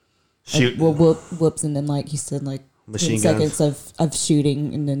whoops, and then like he said like machine 10 seconds of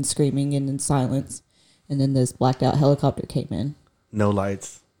shooting and then screaming and then silence, and then this blacked out helicopter came in. No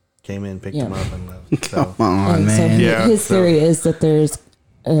lights. Came in, picked him up, and left. So. Come on, man. So his theory is that there's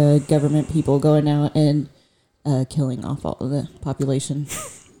government people going out and killing off all of the population.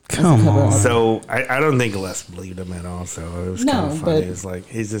 Come on. So I don't think Les believed him at all. So it was kind of funny. It's like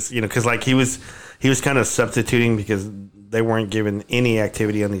he's just because like he was kind of substituting because they weren't given any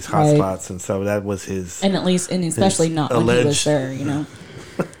activity on these hot spots, and so that was his. And especially not when he was there,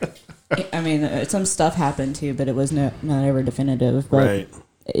 I mean, some stuff happened too, but it was not ever definitive. But right.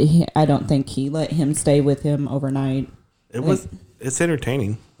 I don't think he let him stay with him overnight. It's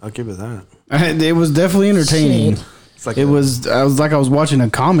entertaining. I'll give it that. It was definitely entertaining. It's like I was watching a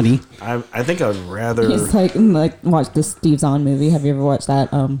comedy. I think I would rather. It's like watch the Steve Zahn movie. Have you ever watched that?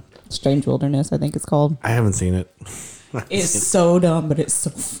 Strange Wilderness, I think it's called. I haven't seen it. It's so dumb, but it's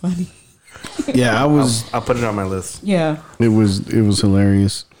so funny. Yeah, I'll put it on my list. Yeah, it was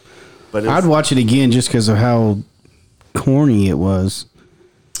hilarious. But I'd watch it again just because of how corny it was.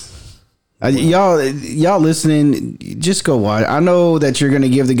 Y'all listening, just go watch. I know that you're going to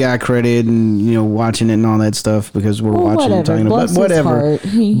give the guy credit and watching it and all that stuff because we're watching and talking about whatever.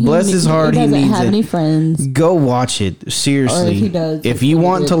 Bless his heart. He doesn't needs have it. any friends. Go watch it seriously. Or if he does, if you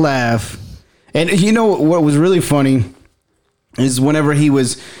want to laugh, and what was really funny is whenever he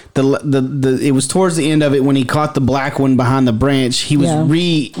was it was towards the end of it when he caught the black one behind the branch. He was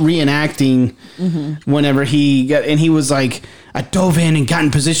reenacting whenever he got, and he was like, I dove in and got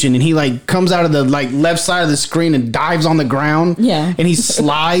in position, and he like comes out of the like left side of the screen and dives on the ground. Yeah, and he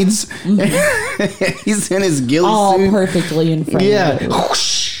slides. He's in his ghillie all suit, perfectly in front. Yeah. of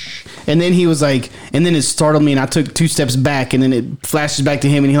it. And then he was like, and then it startled me, and I took 2 steps back, and then it flashes back to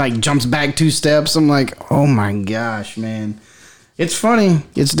him, and he like jumps back 2 steps. I'm like, oh my gosh, man. It's funny.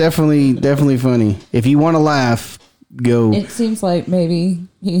 It's definitely funny. If you want to laugh, go. It seems like maybe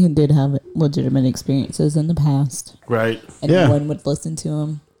he did have legitimate experiences in the past. Right. And no one would listen to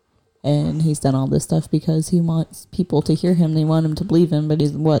him. And he's done all this stuff because he wants people to hear him. They want him to believe him, but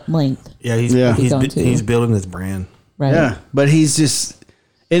he's what length? Yeah, he's building his brand. Right. Yeah, but he's just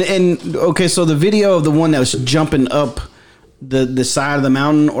and okay. So the video of the one that was jumping up the side of the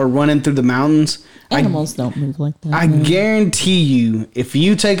mountain or running through the mountains. Animals don't move like that. I guarantee you, if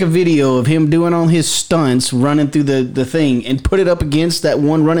you take a video of him doing all his stunts, running through the thing, and put it up against that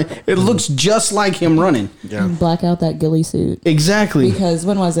one running, it looks just like him running. Yeah. Black out that ghillie suit. Exactly. Because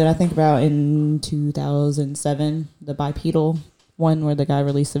when was it? I think about in 2007, the bipedal one where the guy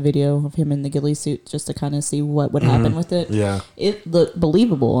released a video of him in the ghillie suit just to kind of see what would happen with it. Yeah. It looked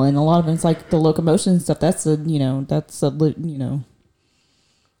believable. And a lot of it's like the locomotion stuff.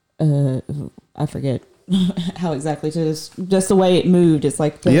 I forget how exactly it is. Just the way it moved. It's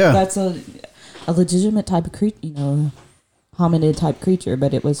like that's a legitimate type of creature, hominid type creature,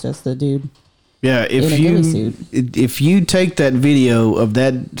 but it was just a dude. Yeah, if you take that video of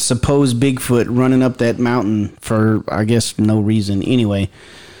that supposed Bigfoot running up that mountain for, I guess, no reason anyway,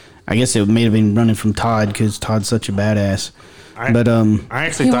 I guess it may have been running from Todd because Todd's such a badass. I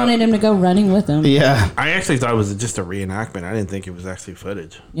actually wanted him to go running with him. Yeah, I actually thought it was just a reenactment. I didn't think it was actually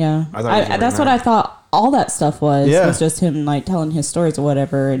footage. Yeah, that's what I thought. All that stuff was just him like telling his stories or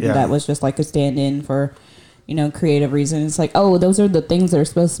whatever, and that was just like a stand-in for, creative reasons. It's like, oh, those are the things that are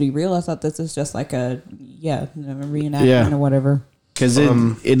supposed to be real. I thought this is just like a reenactment or whatever. Because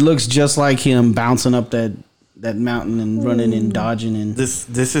it looks just like him bouncing up that mountain and running and dodging and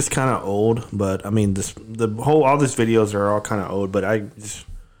this is kind of old, but I mean all these videos are all kind of old, but I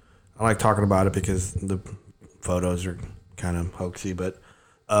like talking about it because the photos are kind of hoaxy. But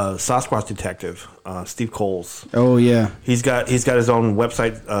Sasquatch Detective, Steve Coles. Oh yeah, he's got his own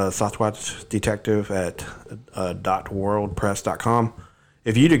website, Sasquatch Detective at .worldpress.com.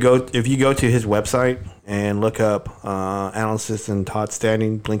 If you go to his website and look up analysis and Todd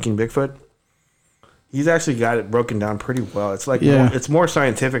Standing Blinking Bigfoot, he's actually got it broken down pretty well. It's like it's more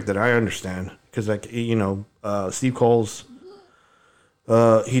scientific than I understand because Steve Coles,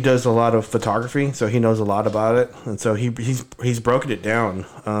 he does a lot of photography, so he knows a lot about it, and so he's broken it down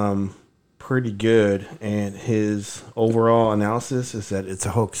pretty good. And his overall analysis is that it's a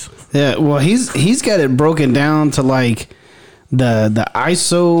hoax. Yeah, well, he's got it broken down to like the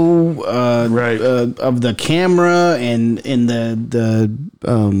ISO of the camera and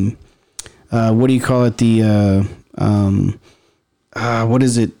the what do you call it? What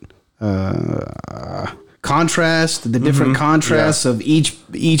is it? Contrast, the different contrasts of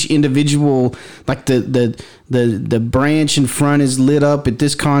each individual, like the branch in front is lit up at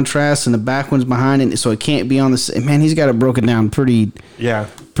this contrast and the back one's behind it, so it can't be on the same. Man, he's got it broken down pretty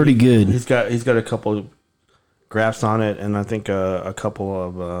good. He's got a couple graphs on it, and I think a couple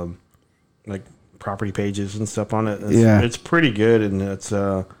of like property pages and stuff on it. It's pretty good, and it's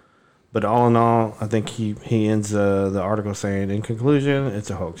but all in all, I think he ends the article saying, in conclusion, it's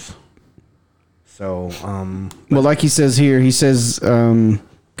a hoax. So, well, like he says here, he says,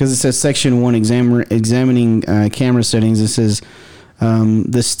 because it says section 1, examining camera settings, it says,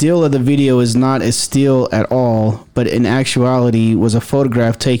 the still of the video is not a still at all, but in actuality was a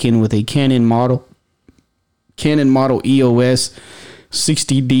photograph taken with a Canon model EOS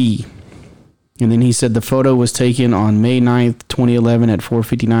 60D. And then he said the photo was taken on May 9th, 2011 at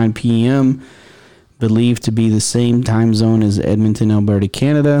 4:59 p.m., believed to be the same time zone as Edmonton, Alberta,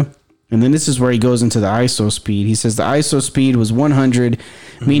 Canada. And then this is where he goes into the ISO speed. He says the ISO speed was 100,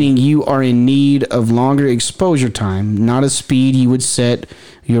 meaning you are in need of longer exposure time, not a speed you would set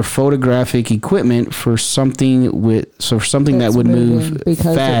your photographic equipment for something that would move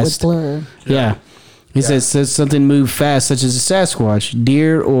because fast. It would blur. Yeah. He says something move fast, such as a Sasquatch,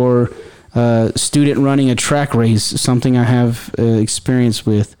 deer, or student running a track race, something I have experience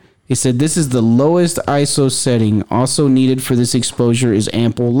with. He said, this is the lowest ISO setting. Also needed for this exposure is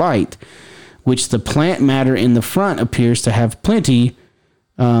ample light, which the plant matter in the front appears to have plenty,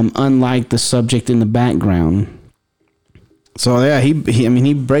 unlike the subject in the background. So yeah, he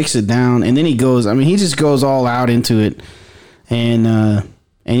breaks it down, and then he just goes all out into it. And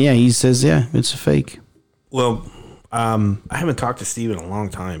yeah, he says, yeah, it's a fake. Well, I haven't talked to Steve in a long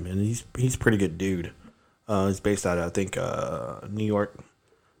time, and he's a pretty good dude. He's based out of, I think, New York,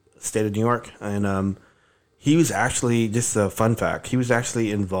 state of New York. And he was actually, just a fun fact, he was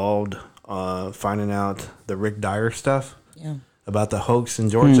actually involved finding out the Rick Dyer stuff about the hoax in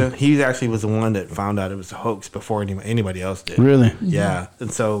Georgia. He actually was the one that found out it was a hoax before anybody else did. Really? Yeah.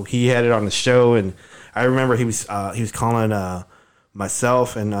 And so he had it on the show, and I remember he was calling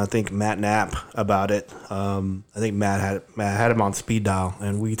myself and I think Matt Knapp about it. I think Matt had him on speed dial,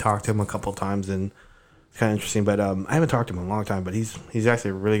 and we talked to him a couple of times, and it's kind of interesting. But I haven't talked to him in a long time. But he's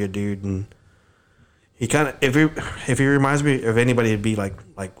actually a really good dude, and he kind of if he reminds me of anybody, it'd be like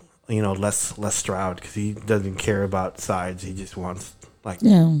Les Stroud, because he doesn't care about sides. He just wants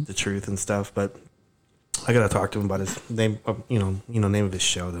the truth and stuff. But I gotta talk to him about his name. Name of his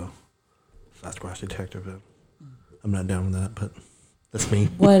show though, Sasquatch Detective. I'm not down with that, but that's me.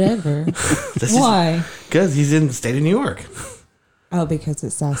 Whatever. Why? Because he's in the state of New York. Oh, because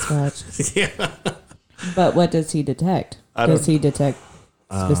it's Sasquatch. Yeah. But what does he detect? Does he detect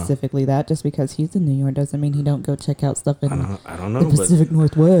specifically that? Just because he's in New York doesn't mean he don't go check out stuff in I don't know, the Pacific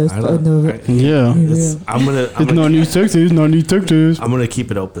Northwest. Yeah. I'm gonna It's not New Texas, not New Texas. I'm gonna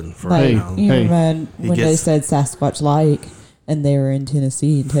keep it open for like, right now. When they said Sasquatch like, and they were in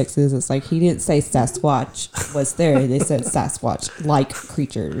Tennessee and Texas, it's like he didn't say Sasquatch was there. They said Sasquatch like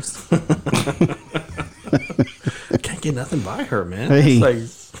creatures. I can't get nothing by her, man. Hey.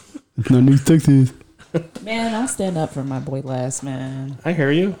 It's not New Texas. Man, I'll stand up for my boy Les, man. I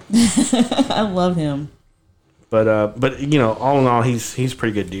hear you. I love him. But all in all, he's a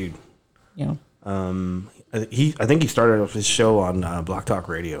pretty good dude. Yeah. I think he started off his show on Block Talk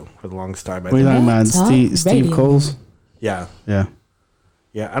Radio for the longest time. What are you talking about? Steve Coles? Yeah. Yeah.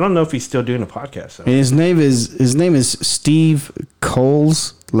 Yeah. I don't know if he's still doing a podcast though. And his name is Steve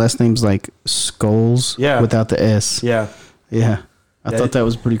Coles. Last name's like Scholes. Yeah. Without the S. Yeah. Yeah. I thought that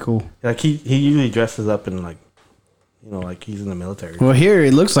was pretty cool. Like he usually dresses up in like he's in the military. Well, here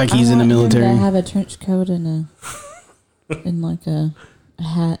it looks like he's in the military. I have a trench coat and like a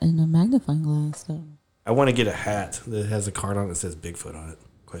hat and a magnifying glass. So. I want to get a hat that has a card on it that says Bigfoot on it?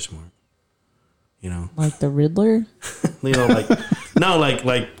 Question mark. Like the Riddler. Like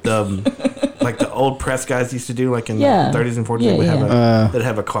the old press guys used to do, like in the 30s and 40s. They would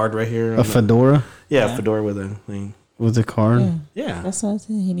have a card right here. A fedora. Yeah, a fedora with a thing. With a card. Yeah. That's what I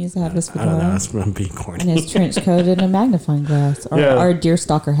said. He needs to have his fedora. I don't know. That's being corny. And his trench coat and a magnifying glass, or a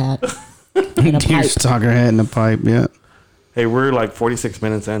deerstalker hat. And a deerstalker hat and a pipe. Yeah. Hey, we're like 46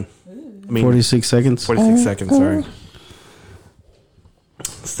 minutes in. 46 seconds. 46 seconds. Sorry.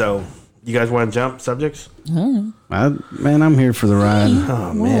 So, you guys want to jump subjects? Man, I'm here for the ride.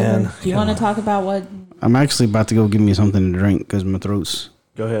 Oh man. Do you want to talk about what? I'm actually about to go get me something to drink because my throat's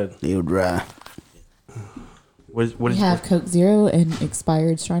go ahead. a little dry. We have Coke Zero and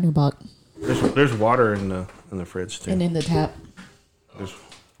expired Shriner Bock. There's water in the fridge too. And in the tap. There's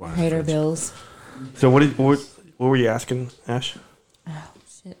water. Hater bills. So what were you asking, Ash? Oh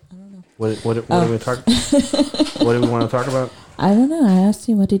shit, I don't know. What do we talk? What do we want to talk about? I don't know. I asked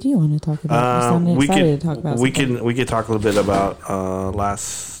you, what did you want to talk about? You sounded excited to talk about something. We could talk a little bit about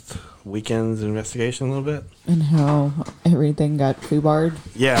last weekend's investigation a little bit. And how everything got foobarred.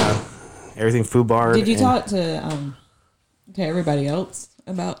 Yeah. Everything foobarred. Did you talk to everybody else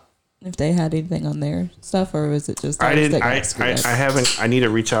about if they had anything on their stuff, or was it just I didn't. I haven't. I need to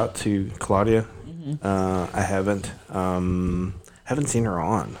reach out to Claudia. Mm-hmm. I haven't. Haven't seen her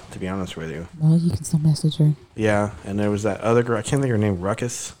on, to be honest with you. Well, you can still message her. Yeah, and there was that other girl. I can't think of her name.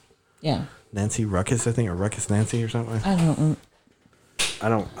 Ruckus. Yeah. Nancy Ruckus, I think, or Ruckus Nancy or something. I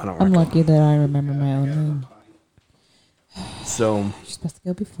don't. I'm lucky that I remember my own name. So you're supposed to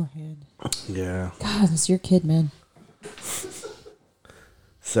go beforehand. Yeah. God, this is your kid, man.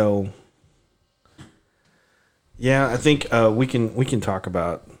 So, yeah, I think we can talk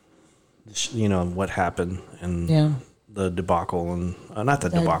about what happened and the debacle and not the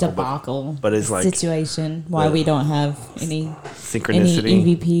debacle, but it's like situation why we don't have any synchronicity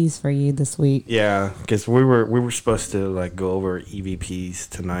any EVPs for you this week. Yeah, because we were supposed to like go over EVPs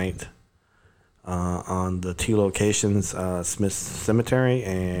tonight. On the two locations, Smith Cemetery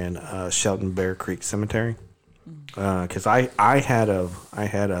and Shelton Bear Creek Cemetery, because I had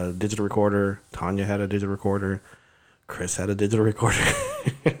a digital recorder, Tanya had a digital recorder, Chris had a digital recorder.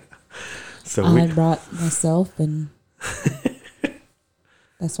 So I brought myself, and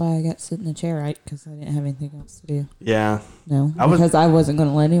that's why I got to sit in the chair, right? Because I didn't have anything else to do. Yeah. No, because I wasn't going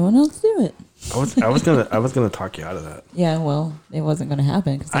to let anyone else do it. I was gonna talk you out of that. Yeah, well, it wasn't going to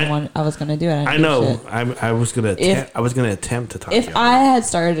happen because I was going to do it. I know. I was gonna attempt to talk. If you I had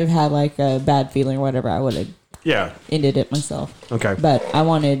started to have like a bad feeling or whatever, I would have ended it myself. Okay. But I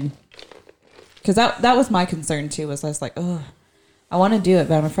wanted, because that was my concern too. Was I was like, oh, I want to do it,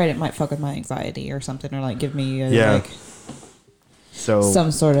 but I'm afraid it might fuck with my anxiety or something, or like give me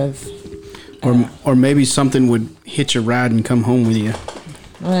some sort of, or maybe something would hitch a ride and come home with you.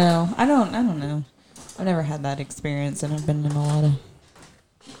 Well, I don't know. I've never had that experience, and I've been in a lot of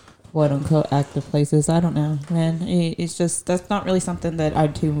quote unquote active places. I don't know, man. It's just that's not really something that I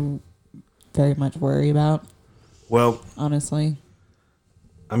too very much worry about. Well, honestly,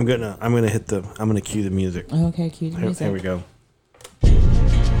 I'm gonna cue the music. Okay, cue the music. Here we go.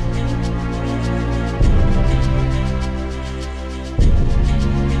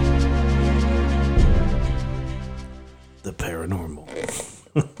 The paranormal.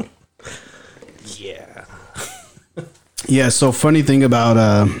 Yeah. Yeah. So funny thing about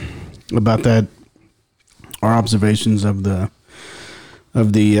that, our observations of the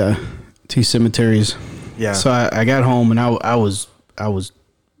two cemeteries. Yeah. So I got home and I was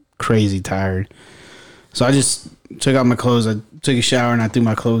crazy tired. So I just took out my clothes. I took a shower and I threw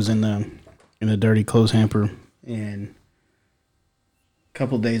my clothes in a dirty clothes hamper. And a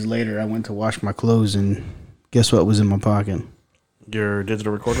couple days later, I went to wash my clothes and guess what was in my pocket? Your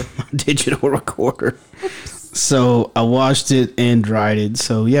digital recorder? Digital recorder. So I washed it and dried it.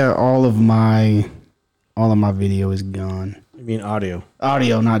 So yeah, all of my video is gone. You mean audio?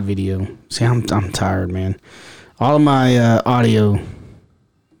 Audio, not video. See, I'm tired, man. All of my audio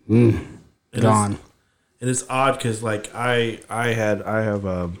gone. It is odd because like I have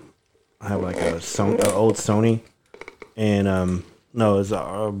like a old Sony and no, it's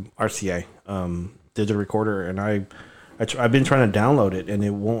a RCA digital recorder, and I've been trying to download it and it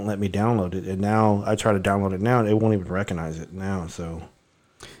won't let me download it, and now I try to download it now and it won't even recognize it now. So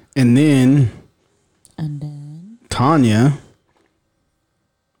and then Tanya,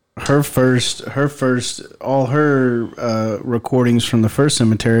 her first all her recordings from the first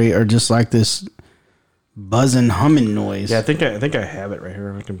cemetery are just like this buzzing, humming noise. Yeah, I think I have it right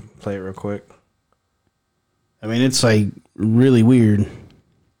here. I can play it real quick. I mean, it's like really weird.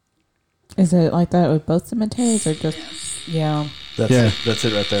 Is it like that with both cemeteries or just That's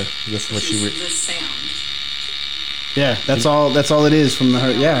it right there. That's what she Yeah, that's all it is from the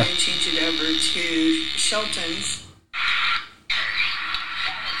her. Yeah. Change it over to Shelton's.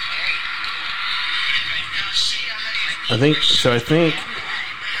 I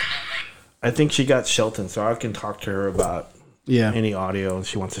think she got Shelton, so I can talk to her about any audio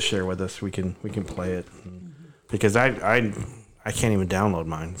she wants to share with us. We can play it because I can't even download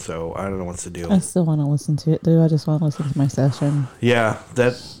mine, so I don't know what's the deal. I still want to listen to it, though. I just want to listen to my session. Yeah,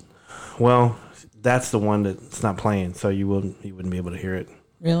 that's the one that's not playing, so you wouldn't be able to hear it.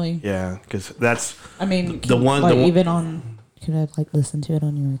 Really? Yeah, because that's. I mean, the one. Even on. Could I listen to it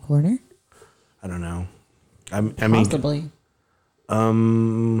on your recorder? I don't know. I mean, possibly.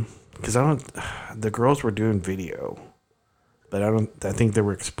 Because I don't. The girls were doing video, but I think they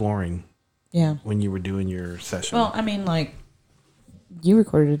were exploring. Yeah. When you were doing your session. Well, I mean, you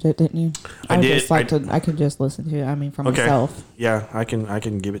recorded it, didn't you? I did. I could just listen to it. I mean, for myself. Yeah, I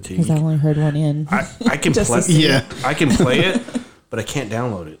can give it to you. Because I only heard one in. I can play. Yeah, I can play it, but I can't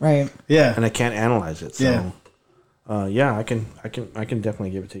download it. Right. Yeah. And I can't analyze it. So, I can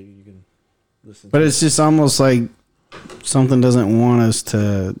definitely give it to you. You can listen. But it's just almost like something doesn't want us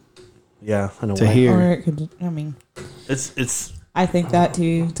to. Yeah, in a to way. hear. Or it could. I mean. It's. I think that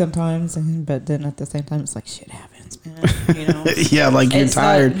too sometimes, but then at the same time, it's like shit happens, man. You know. Yeah, like you're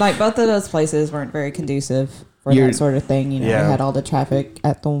tired. Like both of those places weren't very conducive for that sort of thing. You know, Yeah. we had all the traffic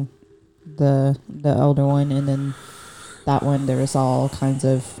at the older one, and then that one there was all kinds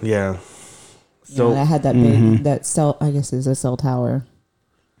of So I had that big that cell. I guess is a cell tower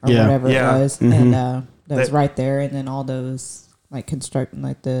or whatever it was, and that was right there, and then all those constructing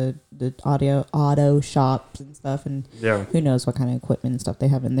the auto shops and stuff, and who knows what kind of equipment and stuff they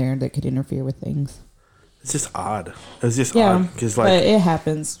have in there that could interfere with things. It's just odd. It's just odd because but it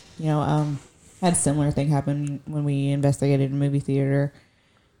happens. You know, had a similar thing happen when we investigated a movie theater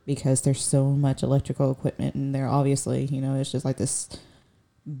because there's so much electrical equipment in there. Obviously, you know, it's just like this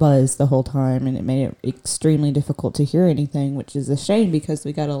buzz the whole time, and it made it extremely difficult to hear anything, which is a shame because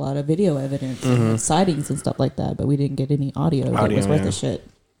we got a lot of video evidence and sightings and stuff like that, but we didn't get any audio that was worth a shit.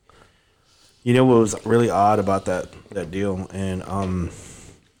 You know what was really odd about that deal, and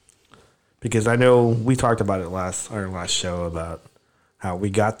because I know we talked about it our last show about how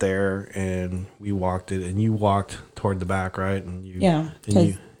we got there and we walked it, and you walked toward the back, right? And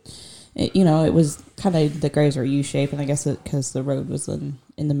because it was kind of the graves were U-shaped, and I guess because the road was in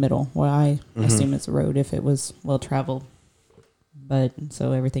the middle. Well, I assume it's a road if it was well traveled, but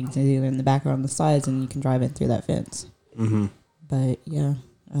so everything's either in the back or on the sides, and you can drive in through that fence. Mm-hmm. But yeah,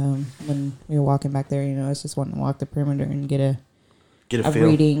 when we were walking back there, I was just wanting to walk the perimeter and get a feel.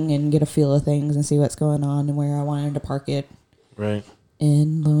 Reading and get a feel of things and see what's going on and where I wanted to park it. Right.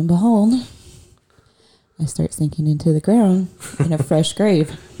 And lo and behold, I start sinking into the ground in a fresh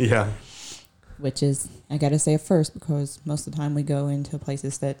grave. Yeah. which is, I gotta say it first, because most of the time we go into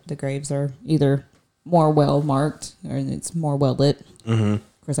places that the graves are either more well marked or it's more well lit. Mm-hmm.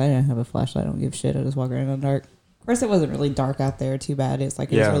 Of course, I didn't have a flashlight. I don't give a shit. I just walk around in the dark. Of course, it wasn't really dark out there too bad. It's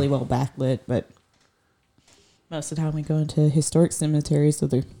like it was really well backlit, but most of the time we go into historic cemeteries, so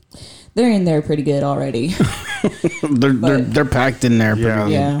they're in there pretty good already. they're packed in there.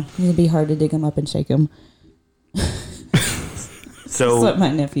 Yeah, it'd be hard to dig them up and shake them. So That's what my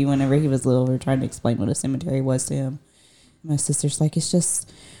nephew, whenever he was little, we were trying to explain what a cemetery was to him. My sister's like, it's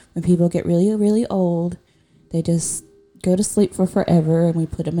just when people get really, really old, they just go to sleep for forever, and we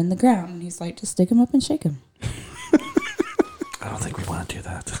put them in the ground. And he's like, just stick them up and shake them. I don't think we want to do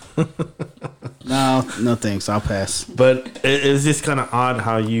that. No thanks. I'll pass. But it's just kind of odd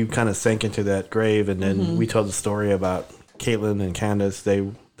how you kind of sank into that grave, and then we told the story about Caitlin and Candace.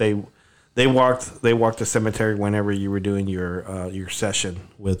 They walked the cemetery whenever you were doing your session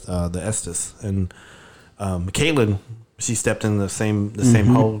with the Estes, and Caitlin, she stepped in the same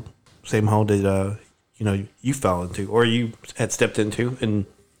hole that you fell into, or you had stepped into, and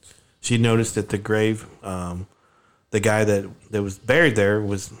she noticed that the grave, the guy that was buried there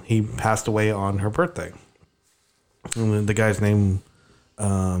he passed away on her birthday. And the guy's name,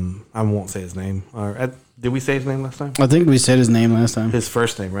 I won't say his name. Did we say his name last time? I think we said his name last time. His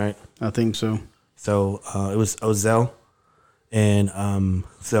first name, right? I think so. So it was Ozell, and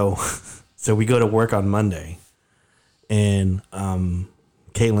so we go to work on Monday, and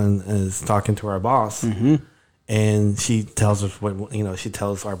Caitlin is talking to our boss, and she tells us she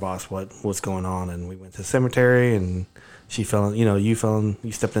tells our boss what's going on, and we went to the cemetery, and she fell,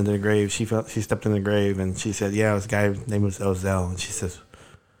 you stepped into the grave. She stepped in the grave, and she said, yeah, this guy name was Ozell, and she says,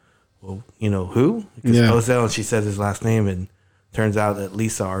 well, who? Because Ozell, and she says his last name, and turns out that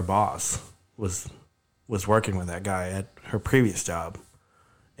Lisa, our boss, was working with that guy at her previous job,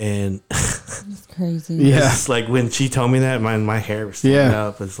 and It's crazy. Yeah. it's like when she told me that, my hair was standing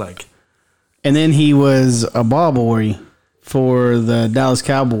up. It's like, And then he was a ball boy for the Dallas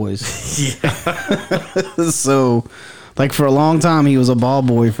Cowboys. So, like, for a long time, he was a ball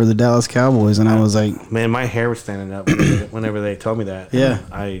boy for the Dallas Cowboys, and I was like, man, my hair was standing up whenever they told me that. Yeah.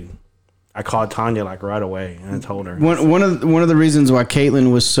 I called Tanya like right away, and I told her. one of the reasons why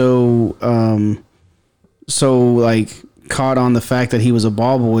Caitlin was so caught on the fact that he was a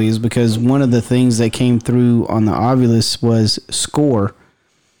ball boy is because one of the things that came through on the Ovilus was SCORE,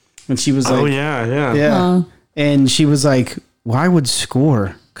 and she was like, oh yeah. And she was like, why would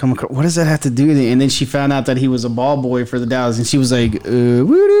SCORE come across? What does that have to do with it? And then she found out that he was a ball boy for the Dallas, and she was like,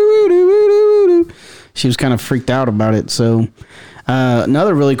 she was kind of freaked out about it. So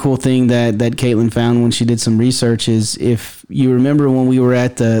another really cool thing that Caitlin found when she did some research is, if you remember when we were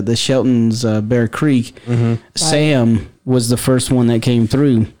at the Shelton's Bear Creek, Sam was the first one that came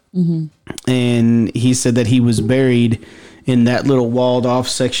through, and he said that he was buried in that little walled off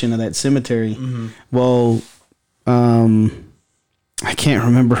section of that cemetery. Well, I can't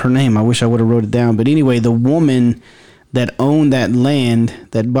remember her name. I wish I would have wrote it down. But anyway, the woman that owned that land,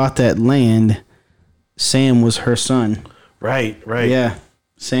 that bought that land, Sam was her son. Right. Yeah.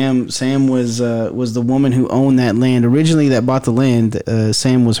 Sam was the woman who owned that land originally, that bought the land.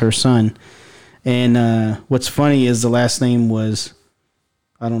 Sam was her son. And what's funny is the last name was,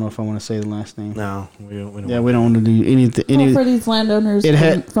 I don't know if I want to say the last name. No, we don't. Yeah, we don't want to do anything. For these landowners,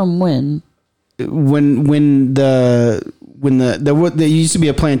 from when? When there used to be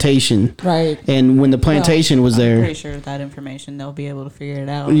a plantation, Right. And when the plantation was there, I'm pretty sure that information they'll be able to figure it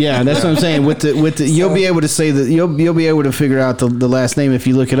out. yeah, that's what I'm saying. With the you'll be able to say that you'll be able to figure out the last name if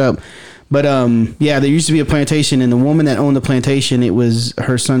you look it up. But yeah, there used to be a plantation, and the woman that owned the plantation, it was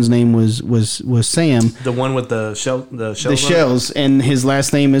her son's name was Sam. The one with the shells, and his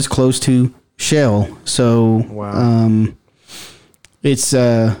last name is close to Shell. So wow.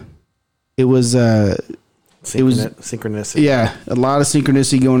 It was synchronicity. Yeah, a lot of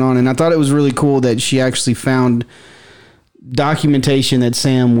synchronicity going on, and I thought it was really cool that she actually found documentation that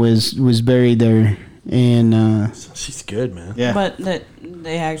Sam was buried there, and she's good, man. Yeah, but that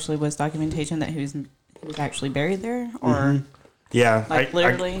they actually was documentation that he was actually buried there, or yeah, like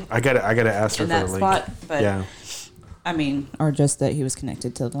literally. I gotta ask her in for that the spot, link. but yeah. I mean, or just that he was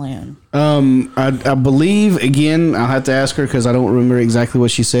connected to the land. I believe, again, I'll have to ask her because I don't remember exactly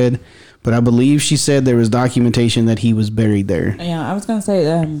what she said, but I believe she said there was documentation that he was buried there. Yeah, I was gonna say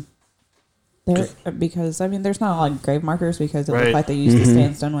there, because I mean, there's not a lot of grave markers because it looked like they used the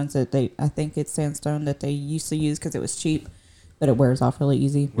sandstone ones that I think it's sandstone that they used to use because it was cheap, but it wears off really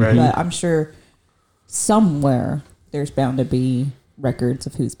easy. Right. But I'm sure somewhere there's bound to be records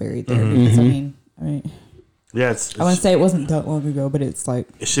of who's buried there. Because, I mean. Yeah, I want to say it wasn't that long ago, but it's like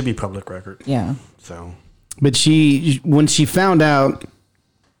it should be public record. yeah. So, But when she found out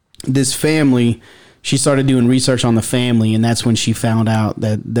this family, she started doing research on the family, and that's when she found out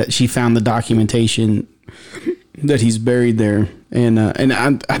that she found the documentation that he's buried there. And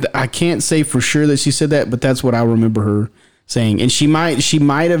I can't say for sure that she said that, but that's what I remember her saying. And she might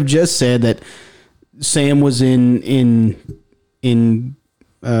have just said that Sam was in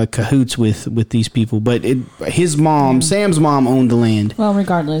cahoots with these people, but Sam's mom owned the land. Well,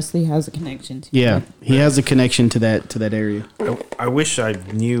 regardless, he has a connection to Yeah, he has a connection to that area. I wish I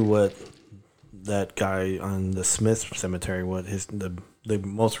knew what that guy on the Smith Cemetery, what the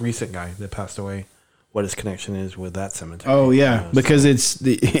most recent guy that passed away, what his connection is with that cemetery. Oh yeah, because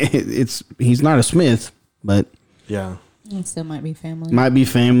he's not a Smith, but yeah, It still might be family. might be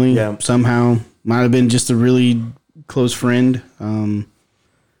family. Yeah. Somehow might have been just a really close friend,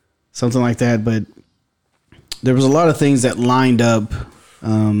 something like that. But there was a lot of things that lined up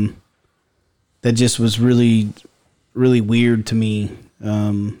that just was really, really weird to me.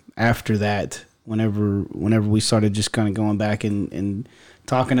 After that, whenever we started just kind of going back and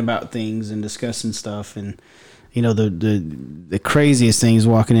talking about things and discussing stuff, and the craziest thing is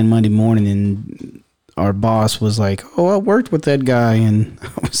walking in Monday morning and our boss was like, "Oh, I worked with that guy," and I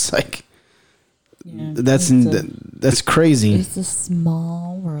was like, Yeah, "That's crazy." It's a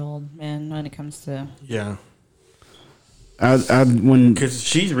small world, man. When it comes to yeah. When Because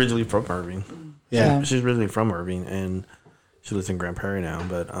she's originally from Irving. yeah. She's originally from Irving, and she lives in Grand Prairie now.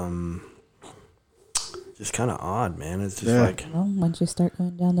 But just kind of odd, man. It's just like well, once you start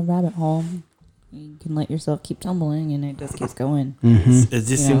going down the rabbit hole, you can let yourself keep tumbling, and it just keeps going. it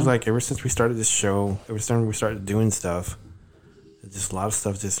just seems Yeah. like ever since we started this show, ever since we started doing stuff, it's just a lot of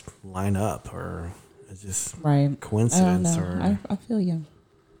stuff just line up, or it's just Right? I don't coincidence, know. or I feel you.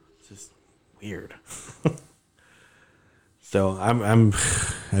 it's just weird. So I'm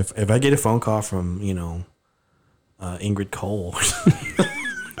if I get a phone call from Ingrid Cole,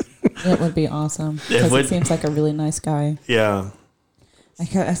 It would be awesome It because would. it seems like a really nice guy. yeah,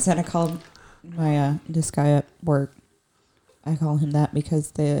 I called my this guy at work. I call him that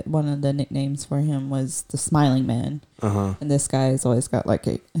because one of the nicknames for him was the Smiling Man, and this guy has always got like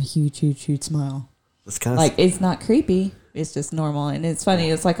a huge smile. it's kind of Like it's not creepy; it's just normal, and it's funny.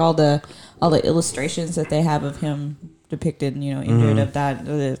 It's like all the illustrations that they have of him depicted, Ingrid of that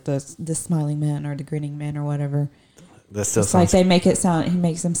the Smiling Man or the Grinning Man or whatever. that still It's like sounds they make it sound. He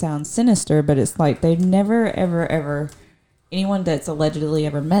makes them sound sinister, but it's like they've never, ever anyone that's allegedly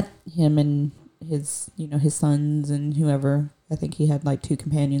ever met him and his, his sons and whoever. I think he had like 2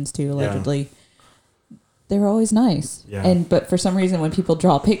 companions too, allegedly. They were always nice, Yeah. but for some reason, when people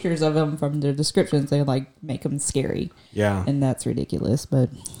draw pictures of them from their descriptions, they like make them scary, yeah. and that's ridiculous. But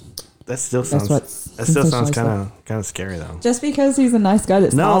That still that's sounds what's that still sounds sensationalized. kind of scary though. Just because he's a nice guy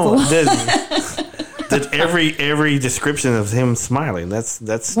that smiles a No, lot. that every description of him smiling, that's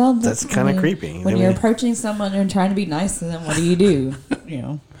kind of creepy. When you're approaching someone and trying to be nice to them, what do?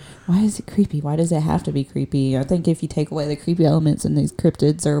 Why is it creepy? Why does it have to be creepy? I think if you take away the creepy elements in these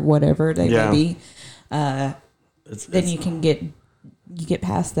cryptids or whatever they may be, then you can get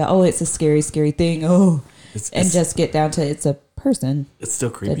past that. Oh, it's a scary thing. Oh, and just get down to it's a person. it's still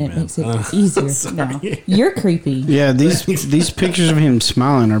creepy, Then it man. makes it easier. No, you're creepy, Yeah, these pictures of him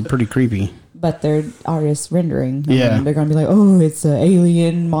smiling are pretty creepy. but they're artist rendering. I Yeah. mean, they're gonna be like, oh, it's an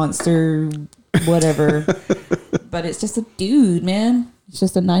alien monster, whatever. But it's just a dude, man. It's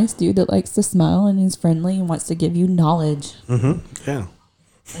just a nice dude that likes to smile and is friendly and wants to give you knowledge Yeah.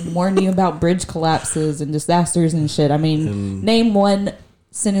 and warn you about bridge collapses and disasters and shit. I mean, name one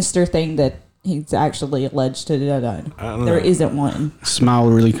sinister thing that he's actually alleged to have done. I don't There know. isn't one. Smile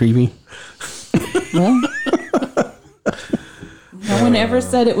really creepy. Well, no one ever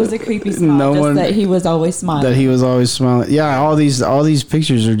said it was a creepy smile. No just one- that he was always smiling. That he was always smiling. Yeah, all these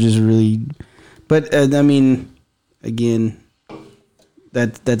pictures are just really. But I mean, again,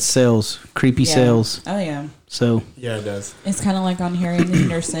 that sells. Creepy Yeah. sells. Oh yeah. So Yeah, it does. It's kind of like on Harry and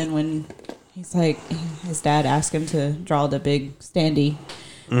Henderson when he's like, his dad asked him to draw the big standee,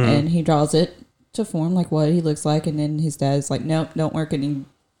 and he draws it to form like what he looks like, and then his dad's like, nope, don't work, and he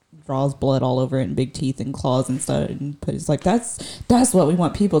draws blood all over it and big teeth and claws and stuff, and it's like that's what we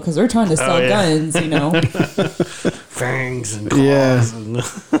want people because they're trying to sell guns, Fangs and claws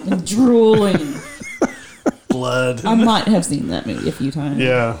Yeah. and drooling. blood. I might have seen that movie a few times.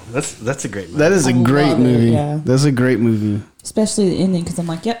 Yeah, that's a great movie. that is a I great love it, movie. yeah. That's a great movie. Especially the ending because I'm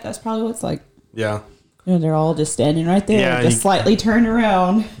like, yep, that's probably what it's like. Yeah. They're all just standing right there, Yeah, just you- slightly turned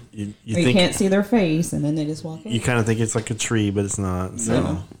around. You You think can't see their face, and then they just walk in. you kind of think it's like a tree, but it's not.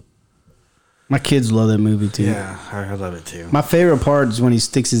 So My kids love that movie too. Yeah, I love it too. My favorite part is when he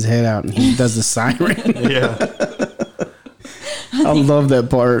sticks his head out and he does the siren. Yeah. I love that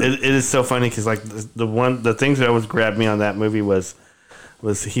part. It is so funny because like the things that always grabbed me on that movie was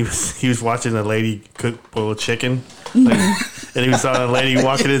he was watching a lady boil chicken, like, and he saw a lady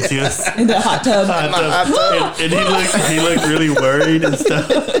walking into In the hot tub. and he looked really worried and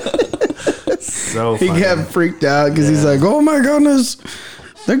stuff. So He funny. got freaked out because he's like, "Oh my goodness,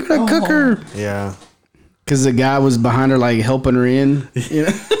 they're gonna cook her." Yeah. Because the guy was behind her, like helping her in. You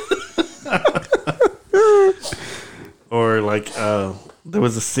know? Or like there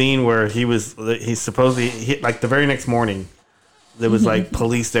was a scene where he supposedly like the very next morning there was like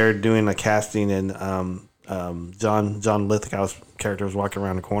police there doing a casting, and John Lithgow's character was walking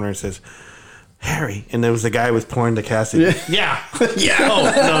around the corner and says, "Harry," and there was a guy who was pouring the casting. Yeah.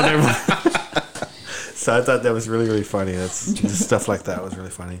 Oh no, never mind. So I thought that was really, really funny. That's just stuff like that was really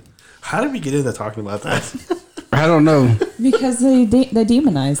funny. How did we get into talking about that? I don't know. Because they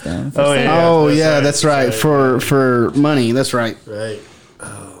demonized them. Oh yeah. That's right. For money. That's right. Right.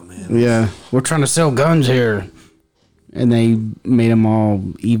 Oh man. Yeah, we're trying to sell guns here, and they made them all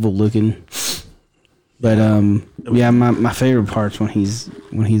evil looking. But yeah, my favorite part's when he's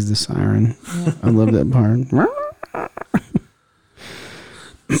the siren. Yeah. I love that part.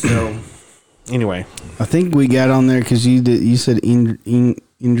 So anyway, I think we got on there because you said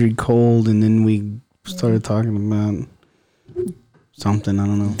Indrid Cold, and then we started talking about something. I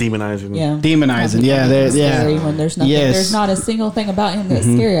don't know. demonizing. Yeah. Demonizing. Yeah, Scary when there's nothing. Yes. There's not a single thing about him that's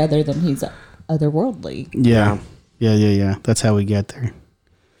scary other than he's otherworldly. Yeah. That's how we got there.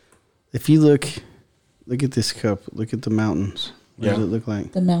 If you look at this cup. Look at the mountains. What does it look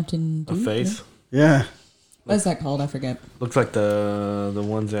like? The Mountain A Dew. face. Yeah. What is that called? I forget. Looks like the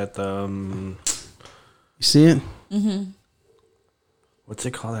ones at the You see it? what's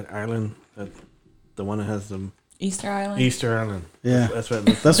it called, that island? The one that has the Easter Island. Easter Island. Yeah. That's what it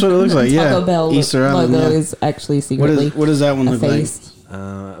looks That's what it looks like. Yeah. Taco Bell Easter Island. logo Yeah. is actually secretly What does that one a look like? face.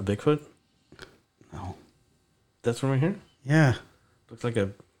 a Bigfoot. No. That's one right here. Yeah. Looks like a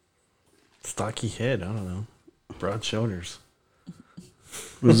stocky head. I don't know. Broad shoulders.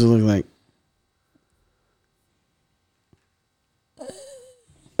 What does it look like?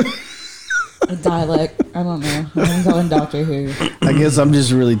 A dialect. I don't know. I'm going Doctor Who. I guess I'm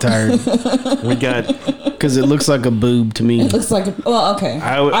just really tired We got. because it looks like a boob to me. It looks like okay.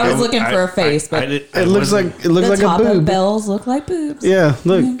 I was looking for a face, but It looks like the a Taco boob. Bells look like boobs. Yeah,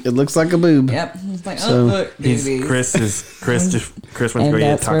 look, it looks like a boob. Yep. It's like, So, look, Chris went to and go get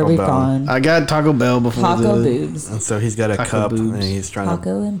that's where Taco we've Bell, gone. I got Taco Bell before Taco the boobs. and so he's got a Taco cup, boobs. and he's trying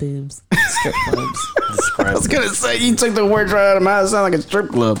Taco and boobs. Strip clubs. to describe. I was gonna say you took the words right out of my mouth. It sounds like a strip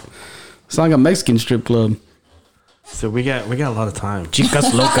club. It's like a Mexican strip club. So we got a lot of time.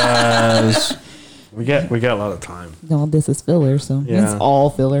 Chicas locas. We got a lot of time. No, this is filler, so Yeah. it's all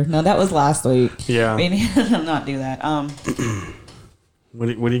filler. No, that was last week. Yeah. Maybe not do that. What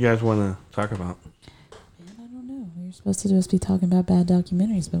do you guys want to talk about? I don't know. We were supposed to just be talking about bad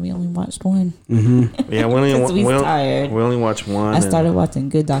documentaries, but we only watched one. Yeah, we only 'Cause we tired. we only watched one. I and- started watching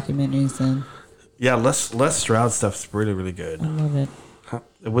good documentaries, and Yeah, Les Stroud stuff's really, really good. I love it.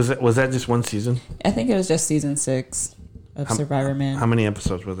 Was that just one season? I think it was just season 6 of Survivor Man. How many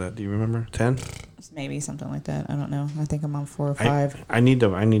episodes was that? Do you remember? 10? Maybe something like that. I don't know. I think I'm on 4 or 5. I need to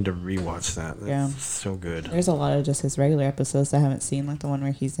rewatch that. That's Yeah. so good. There's a lot of just his regular episodes I haven't seen, like the one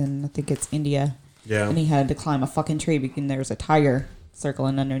where he's in, I think it's India, Yeah, and he had to climb a fucking tree because there's a tiger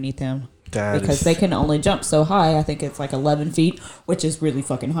circling underneath him. that Because is, they can only jump so high. I think it's like 11 feet, which is really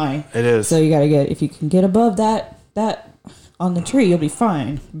fucking high. it is. So you got to if you can get above that on the tree, you'll be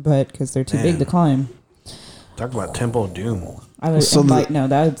fine. But because they're too big to climb. Talk about Temple of Doom. I would So no,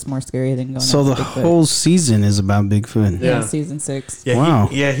 that's more scary than going. So the after Bigfoot. whole season is about Bigfoot. yeah, season 6. Yeah, Wow.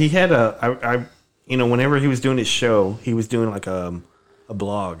 he had I whenever he was doing his show, he was doing like a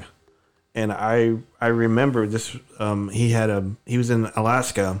blog, and I remember this. He was in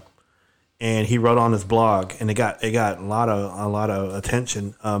Alaska, and he wrote on his blog, and it got a lot of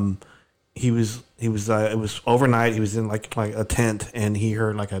attention. It was overnight. He was in like a tent, and he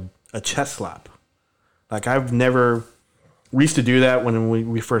heard like a chest slap. Like we used to do that when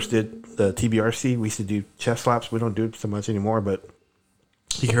we first did the TBRC. We used to do chest slaps. We don't do it so much anymore, but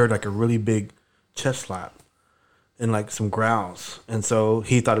he heard like a really big chest slap and like some growls. And so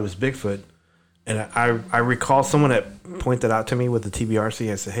he thought it was Bigfoot. And I recall someone that pointed out to me with the TBRC.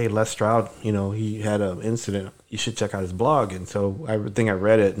 I said, "Hey, Les Stroud, he had an incident. You should check out his blog." And so I think I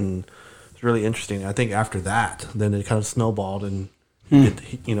read it, and it's really interesting. I think after that, then it kind of snowballed, and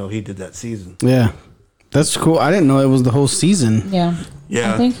he did that season. Yeah. That's cool. I didn't know it was the whole season. Yeah.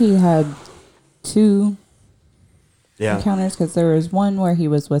 Yeah. I think he had 2 Yeah. encounters, because there was one where he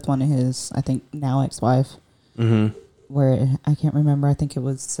was with one of his, I think, now ex-wife, where I can't remember. I think it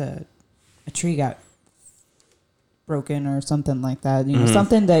was a tree got broken or something like that. You know,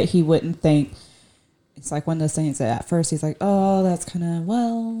 something that he wouldn't think. It's like one of those things that at first he's like, oh, that's kind of,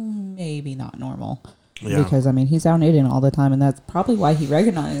 well, maybe not normal. Yeah. Because, I mean, he's out knitting all the time, and that's probably why he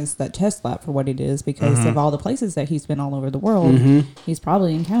recognized that chest flap for what it is, because of all the places that he's been all over the world. He's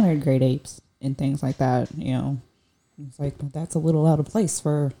probably encountered great apes and things like that, you know. It's like, well, that's a little out of place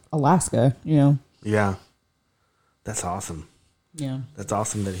for Alaska, you know. Yeah. That's awesome. Yeah. That's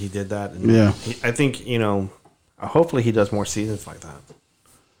awesome that he did that. And Yeah. I think, you know, hopefully he does more seasons like that.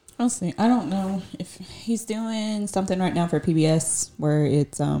 I'll see. I don't know if he's doing something right now for PBS where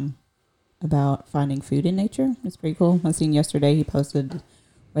it's about finding food in nature. It's pretty cool. I seen yesterday he posted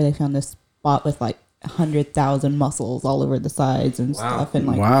where they found this spot with like 100,000 mussels all over the sides and stuff, and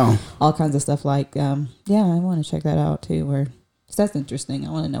like all kinds of stuff. Like, yeah, I want to check that out too. Where that's interesting.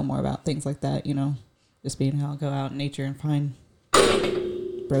 I want to know more about things like that. You know, just being able to go out in nature and find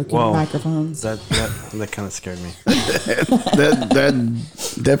broken microphones. That kind of scared me. that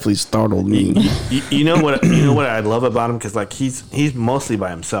definitely startled me. You know what I love about him, because like he's mostly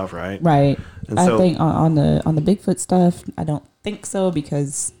by himself, right? Right. And I so, think on the Bigfoot stuff, I don't think so,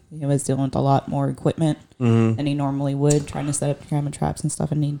 because he was dealing with a lot more equipment than he normally would, trying to set up camera traps and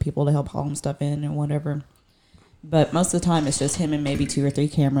stuff, and need people to help haul him stuff in and whatever. But most of the time, it's just him and maybe 2 or 3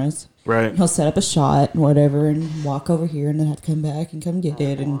 cameras. right. He'll set up a shot and whatever, and walk over here, and then have to come back and come get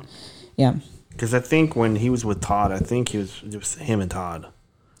it, and yeah. Because I think when he was with Todd, I think it was him and Todd.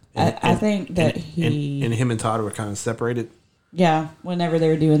 I think that and him and Todd were kind of separated. Yeah, whenever they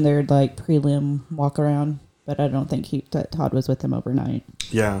were doing their like prelim walk around, but I don't think that Todd was with him overnight.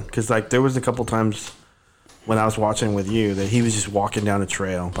 Yeah, because like there was a couple times when I was watching with you that he was just walking down a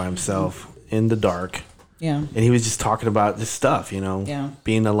trail by himself in the dark. Yeah, and he was just talking about this stuff, you know,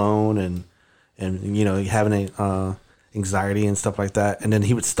 being alone and you know, having anxiety and stuff like that. And then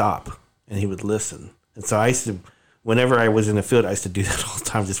he would stop and he would listen. And so I used to, whenever I was in the field, I used to do that all the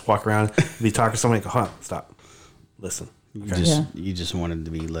time. Just walk around, be talking to somebody, go, hold on, stop, listen. Okay. You just wanted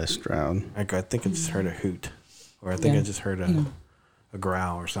to be less drowned. I think I just heard a hoot, or I think I just heard a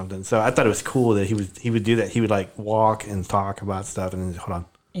growl or something. So I thought it was cool that he would do that. He would like walk and talk about stuff, and then hold on.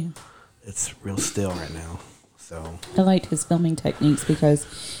 Yeah. It's real still right now. So I liked his filming techniques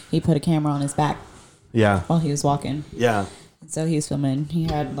because he put a camera on his back. Yeah. While he was walking. Yeah. And so he was filming. He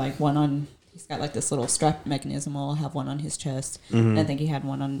had like one on. He's got like this little strap mechanism. I'll have one on his chest. And I think he had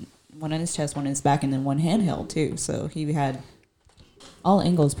one on his chest, one on his back, and then one handheld too. So he had all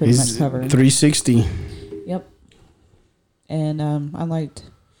angles pretty much covered. 360. Yep. And I liked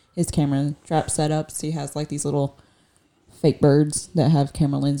his camera trap setups. He has like these little fake birds that have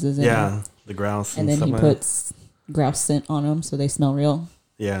camera lenses in them. The grouse. And then he puts grouse scent on them so they smell real.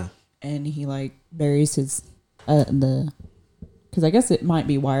 Yeah. And he like buries his because I guess it might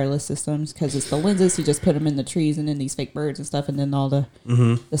be wireless systems, because it's the lenses. He just put them in the trees and in these fake birds and stuff, and then all the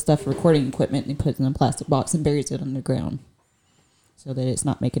stuff recording equipment, and he puts it in a plastic box and buries it underground so that it's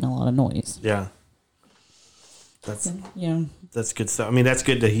not making a lot of noise. Yeah. That's good stuff. I mean, that's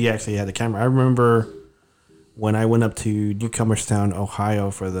good that he actually had a camera. I remember when I went up to Newcomerstown,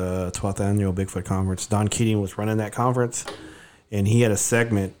 Ohio for the 12th annual Bigfoot conference, Don Keating was running that conference, and he had a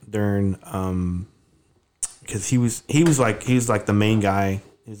segment during because he was like the main guy.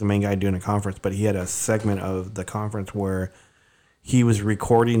 He was the main guy doing the conference, but he had a segment of the conference where he was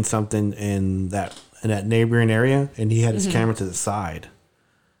recording something in that neighboring area, and he had his camera to the side.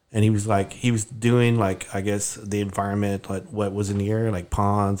 And he was doing like, I guess, the environment, like what was in the area, like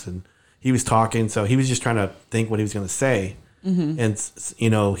ponds, and he was talking. So he was just trying to think what he was going to say. And, you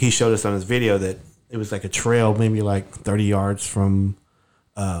know, he showed us on his video that it was like a trail, maybe like 30 yards from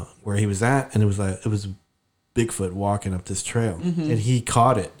where he was at. And it was Bigfoot walking up this trail. And he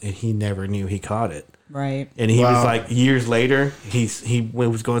caught it, and he never knew he caught it. Right. And he was like, years later, he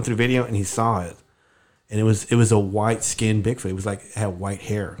was going through video and he saw it. And it was a white skinned Bigfoot. It was like, it had white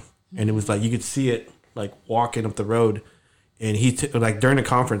hair. And it was like, you could see it like walking up the road. And like during the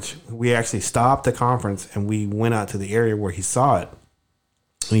conference, we actually stopped the conference and we went out to the area where he saw it.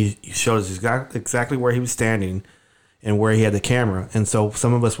 And he showed us exactly where he was standing and where he had the camera. And so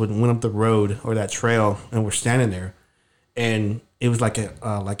some of us went up the road or that trail and we're standing there. And it was like an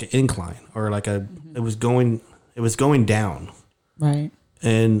incline, or like it was going down. Right.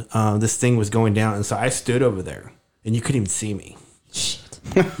 And this thing was going down, and so I stood over there, and you couldn't even see me. Shit.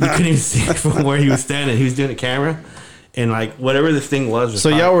 You couldn't even see me from where he was standing. He was doing a camera, and like whatever this thing was so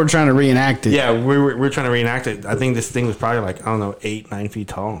y'all were trying to reenact it. Yeah, we were trying to reenact it. I think this thing was probably like, I don't know, 8-9 feet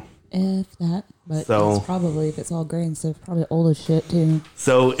tall. If that, but So- it's probably, if it's all gray and stuff, probably old as shit too.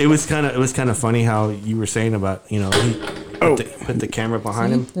 So it was kind of funny how you were saying about he put the camera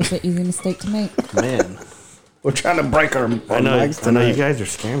behind him. That's an easy mistake to make. Man, We're trying to break our I know mics I know you tonight. guys are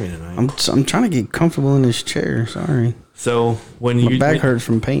scaring me tonight. I'm trying to get comfortable in this chair. Sorry, So when my you back hurts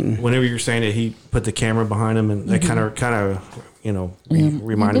from painting. whenever you're saying that he put the camera behind him, and that kind of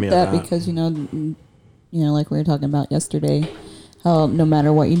reminded me did of that that. because like we were talking about yesterday, how no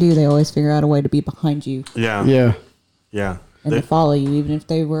matter what you do, they always figure out a way to be behind you Yeah, Yeah, and They- to follow you. Even if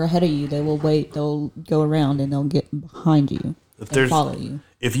they were ahead of you, they will wait. They'll go around and they'll get behind you and there's- follow you.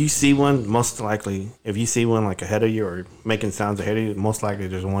 If you see one, most likely, if you see one like ahead of you or making sounds ahead of you, most likely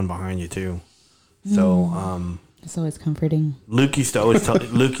there's one behind you too. So, It's always comforting. Luke used to always tell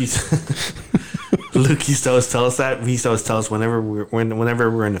Luke used to always tell us that. He used to always tell us whenever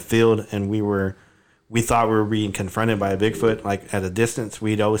we're in the field and we thought we were being confronted by a Bigfoot, like at a distance,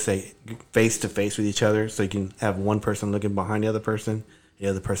 we'd always say face to face with each other, so you can have one person looking behind the other person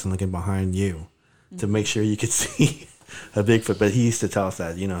looking behind you, to make sure you could see a Bigfoot. But he used to tell us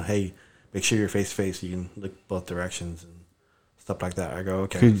that, hey, make sure you're face to face, so you can look both directions and stuff like that. I go,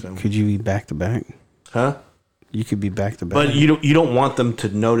 okay. could you be back to back? Huh? You could be back to back. But you don't want them to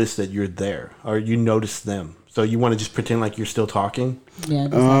notice that you're there, or you notice them. So you want to just pretend like you're still talking. Yeah.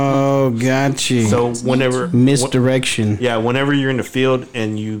 just Oh, got you. So whenever Misdirection. whenever you're in the field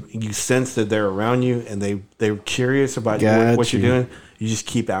and you sense that they're around you and they're curious about what you're Got you. doing, you just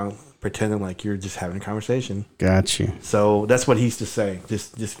keep out pretending like you're just having a conversation. Got you. So that's what he used to say.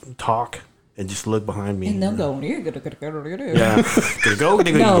 Just talk and just look behind me. and they'll go. Yeah. Gonna go.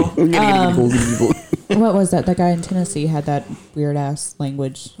 No. What was that? That guy in Tennessee had that weird ass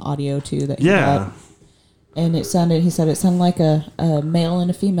language audio too. That he Yeah. got. And he said it sounded like a male and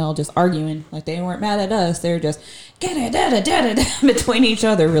a female just arguing. Like they weren't mad at us. They were just between each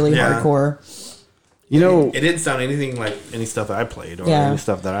other, really Yeah. hardcore. It didn't sound anything like any stuff that I played or any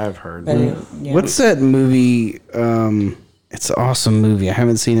stuff that I've heard. But What's that movie? It's an awesome movie. I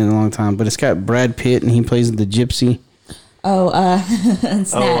haven't seen it in a long time, but it's got Brad Pitt and he plays the gypsy.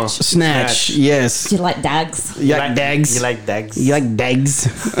 Snatch. Snatch. Yes. Do you like dogs? You like dags? You like dags? You like dags?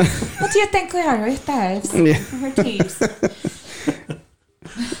 What do you think we are with dogs? We're thieves.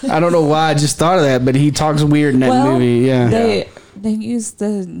 I don't know why I just thought of that, but he talks weird in that movie. Yeah. They use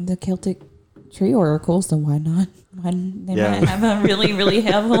the Celtic tree oracle, so why not? They Yeah. might have a really really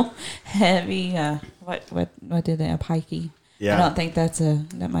heavy what did they, a pikey? Yeah. I don't think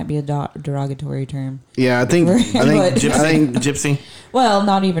that might be a derogatory term. Yeah, I think Gypsy. Well,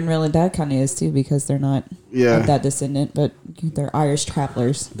 not even really. That kind of is too, because they're not Yeah. of that descendant, but they're Irish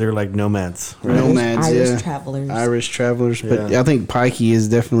travelers. They're like nomads, right? Nomads, Irish yeah. travelers. Irish travelers, but Yeah. I think pikey is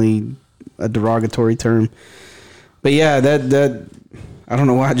definitely a derogatory term. But yeah, that I don't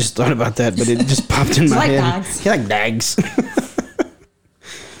know why I just thought about that, but it just popped in my like head. dogs. You like dags?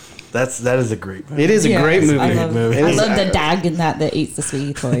 That is a great movie. It is a Yes, great movie. I love, movie. I It is- love the dog in that eats the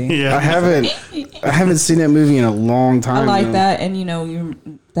sweetie toy. Yeah. I haven't seen that movie in a long I time. like though. that, and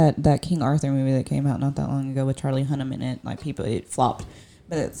that King Arthur movie that came out not that long ago with Charlie Hunnam in it. Like it flopped,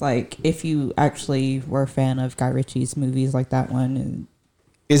 but it's like if you actually were a fan of Guy Ritchie's movies, like that one, and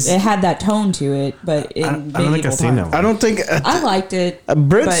Is it had that tone to it. But in I don't think medieval I've seen that times. one. I don't think I liked it.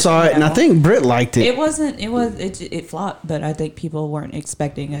 Britt but, saw it, and I know, think Britt liked it. it flopped. But I think people weren't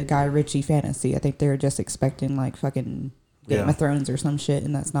expecting a Guy Ritchie fantasy. I think they were just expecting like fucking Game Yeah. of Thrones or some shit,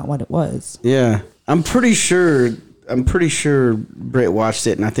 and that's not what it was. Yeah, I'm pretty sure Britt watched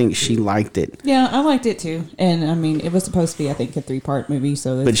it, and I think she liked it. Yeah, I liked it too. And I mean, it was supposed to be, I think, a 3-part movie,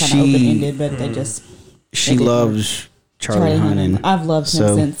 so But it's kind of she- open ended. But they just She They did loves Charlie Hunnam. I've loved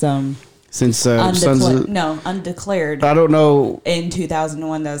So, him since since Sons of, Undeclared I don't know. in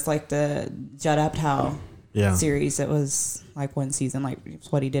 2001. That was like the Judd Apatow Yeah. series. It was like one season, like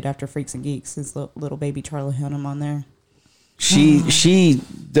it's what he did after Freaks and Geeks. His little baby Charlie Hunnam on there.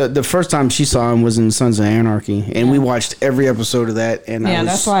 The first time she saw him was in Sons of Anarchy, and we watched every episode of that. And Yeah,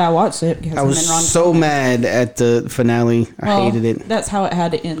 that's why I watched it. Because I was him and Ron so Perlman- mad at the finale. I hated it. That's how it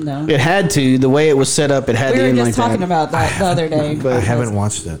had to end, though. It had to. The way it was set up, it had We to were end just like talking that. about that the other day. I haven't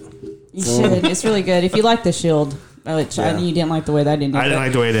watched it. You should. It's really good. If you like The Shield, which I knew you didn't like the way that ended. I didn't but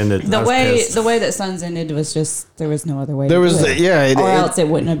like the way it ended. I the was way pissed. the way that Sons ended was just there was no other way. There to was do it. it or else it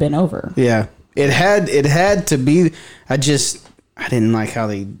wouldn't have been over. Yeah, it had to be. I didn't like how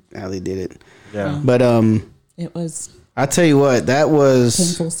they did it. Yeah. But It was I tell you what, that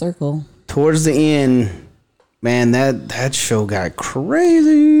was full circle. towards the end. Man, that show got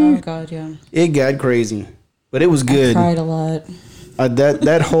crazy. Oh God, yeah. It got crazy, but it was I good. cried a lot.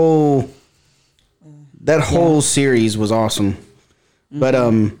 That whole series was awesome. But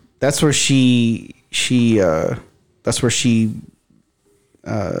that's where she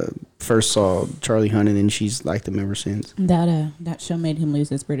first saw Charlie Hunnam, and she's liked him ever since. That show made him lose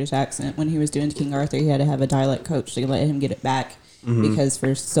his British accent. When he was doing King Arthur, he had to have a dialect coach to let him get it back because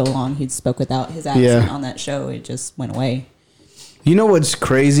for so long he'd spoke without his accent on that show. It just went away. You know what's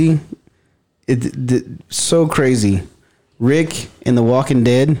crazy? So crazy. Rick in The Walking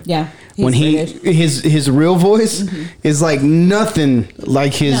Dead. Yeah. When his real voice is like nothing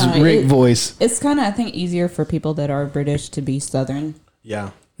like his Rick voice. It's kind of, I think, easier for people that are British to be Southern. Yeah.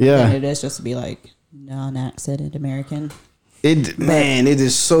 Than it is just to be like non-accented American. It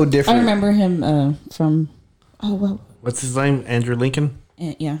is so different. I remember him from What's his name? Andrew Lincoln?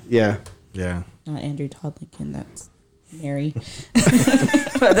 Yeah. Yeah. Yeah. Not Andrew Todd Lincoln. That's Mary.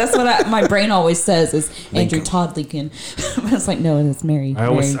 But that's what my brain always says is Andrew Todd Lincoln. But it's like, no, it's Mary. I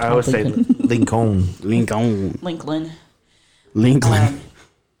always say Lincoln. Lincoln.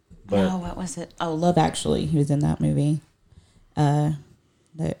 But What was it? Oh, Love Actually. He was in that movie.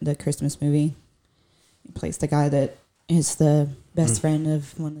 The Christmas movie. He plays the guy that is the best friend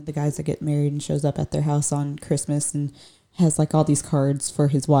of one of the guys that get married and shows up at their house on Christmas and has like all these cards for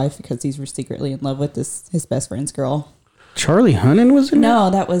his wife because he's secretly in love with his best friend's girl. Charlie Hunnam was in it? No,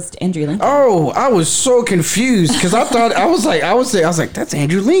 that was Andrew Lincoln. Oh, I was so confused because I thought I was like that's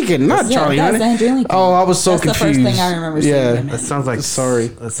Andrew Lincoln, not Charlie Hunnam. That's Andrew Lincoln. Oh, I was so that's confused. The first thing I remember seeing him in. that sounds like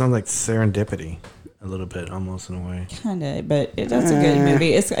serendipity, a little bit, almost in a way. Kind of, but that's a good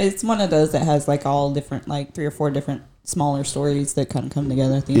movie. It's one of those that has like all different, like 3 or 4 different smaller stories that kind of come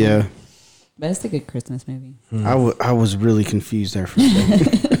together at the end. But it's a good Christmas movie. I was really confused there for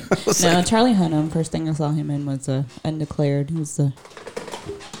a second. Charlie Hunnam, first thing I saw him in was Undeclared. It was a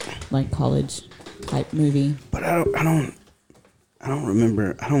like college type movie. But I don't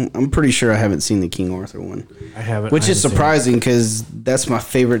remember. I'm pretty sure I haven't seen the King Arthur one. I haven't. Which is surprising because that's my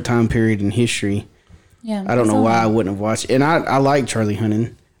favorite time period in history. Yeah. I don't know why I wouldn't have watched it. And I like Charlie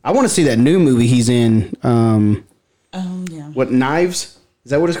Hunnam. I want to see that new movie he's in. What, Knives?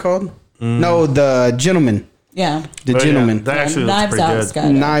 Is that what it's called? No, The Gentleman. Yeah. The Gentleman. Yeah, that actually looks Knives pretty Out. good.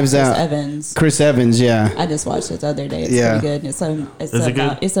 Got Knives Chris Out. Evans. Chris Evans, yeah. I just watched it the other day. It's pretty good. It's it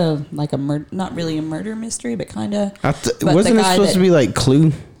good? It's a like a not really a murder mystery, but kind of. Wasn't it supposed to be like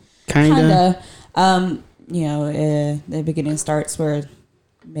Clue? Kind of. The beginning starts where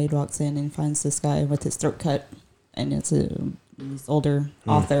maid walks in and finds this guy with his throat cut, and it's this older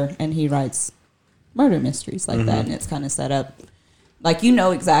author, and he writes murder mysteries like that, and it's kind of set up like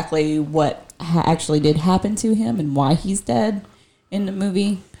exactly what actually did happen to him and why he's dead in the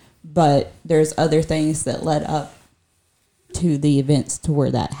movie, but there's other things that led up to the events to where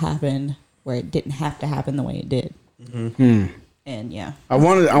that happened, where it didn't have to happen the way it did. And yeah, I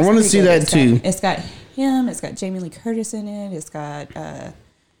want to see that too. It's got him. It's got Jamie Lee Curtis in it. It's got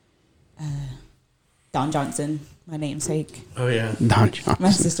Don Johnson, my namesake. Oh yeah, Don Johnson.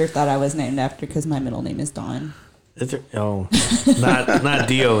 My sister thought I was named after because my middle name is Dawn. Is there? Oh, not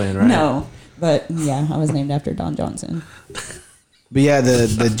D-O-N, right? No, but yeah, I was named after Don Johnson. But yeah,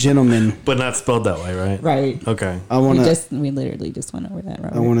 the Gentleman. But not spelled that way, right? Right. Okay. We literally just went over that.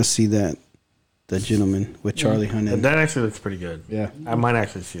 Robert. I want to see that. The Gentleman with Charlie Hunnam. That actually looks pretty good. Yeah. I might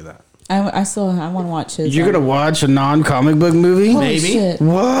actually see that. I want to watch his. You're gonna watch a non-comic book movie? Holy Maybe. shit.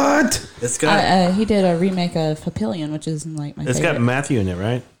 What? It's got. He did a remake of Papillion, which is like my favorite. It's got Matthew in it,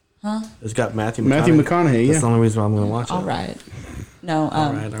 right? Huh? It's got Matthew McConaughey. Yeah. That's the only reason why I'm gonna watch it. All right. No,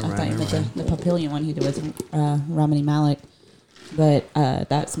 I thought you meant the Papillion one he did with Romany Malek. But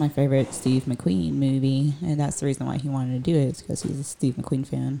that's my favorite Steve McQueen movie, and that's the reason why he wanted to do it, is because he's a Steve McQueen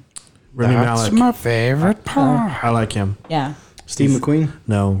fan. Remy That's Malek. my favorite part. I like him. Yeah. Steve McQueen?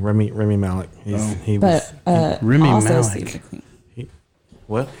 No, Remy Malek. He was. But Remy also Malek. Steve McQueen.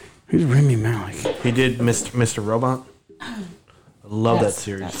 What? Who's Remy Malek? He did Mr. Robot. I love that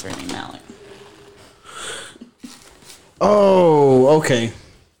series. That's Remy Malek. Oh, okay.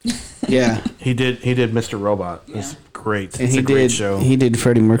 Yeah. He did Mr. Robot. It's great. And It's a great show. He did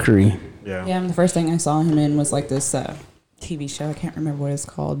Freddie Mercury. Yeah. Yeah, and the first thing I saw him in was like this TV show. I can't remember what it's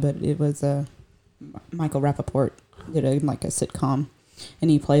called, but it was Michael Rappaport did a sitcom,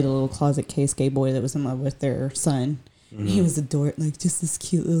 and he played a little closet case gay boy that was in love with their son. Mm-hmm. He was just this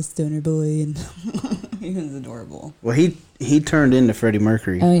cute little stoner boy, and he was adorable. Well, he turned into Freddie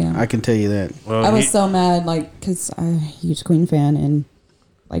Mercury. Oh yeah, I can tell you that. Well, I was so mad, because I'm a huge Queen fan, and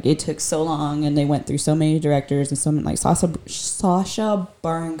it took so long, and they went through so many directors, and so many, Sacha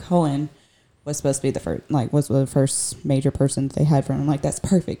Baron Cohen was supposed to be the first, was the first major person that they had for him. I'm like, that's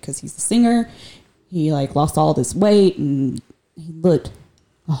perfect, because he's the singer. He lost all this weight, and he looked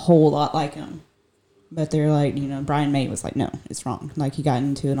a whole lot like him. But they're like, Brian May was like, no, it's wrong. Like, he got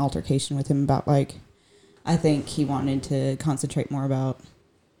into an altercation with him about, like, I think he wanted to concentrate more about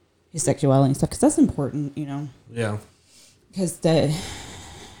his sexuality and stuff, because that's important, Yeah. Because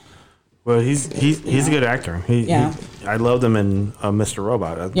Well, he's a good actor. I loved him in Mr.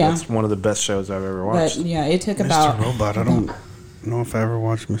 Robot. That's one of the best shows I've ever watched. But yeah, it took Mr. about Robot. I don't know if I ever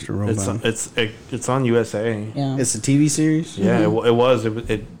watched Mr. Robot. It's on USA. Yeah. It's a TV series. Yeah, it was.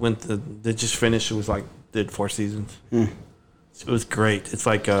 It went. It just finished. It was like did 4 seasons. It was great. It's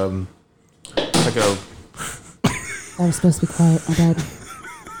like a. I was supposed to be quiet. My bad.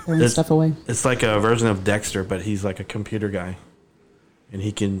 Throwing stuff away. It's like a version of Dexter, but he's like a computer guy, and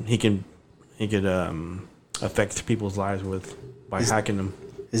he could affect people's lives by hacking them.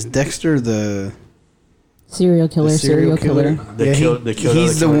 Is Dexter the Serial killer. Serial killer.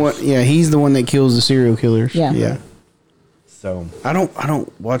 He's the one. Yeah, he's the one that kills the serial killers. Yeah. Yeah. So I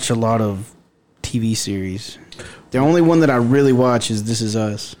don't watch a lot of TV series. The only one that I really watch is This Is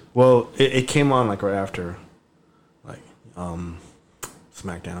Us. Well, it came on like right after, like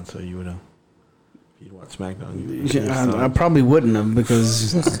SmackDown. So you would have, if you'd watch SmackDown. I probably wouldn't have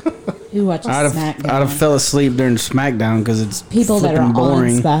because Who watches SmackDown? I'd have fell asleep during SmackDown because it's people that are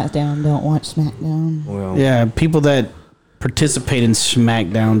boring. on SmackDown don't watch SmackDown. Well, yeah, people that participate in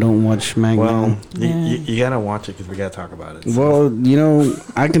SmackDown don't watch SmackDown. Well, you gotta watch it because we gotta talk about it. Well,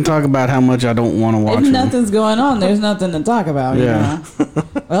 I can talk about how much I don't want to watch If it. nothing's going on, there's nothing to talk about. Yeah.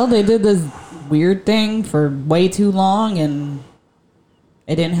 Well, they did this weird thing for way too long, and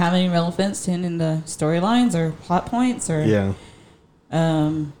it didn't have any relevance to any of the storylines or plot points, or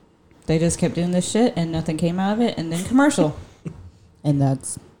they just kept doing this shit and nothing came out of it, and then commercial, and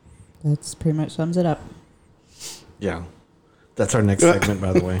that's pretty much sums it up. Yeah. That's our next segment,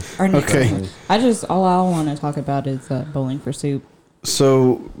 by the way. Our next Okay. segment. All I want to talk about is Bowling for Soup.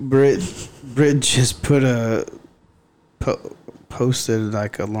 So Britt just posted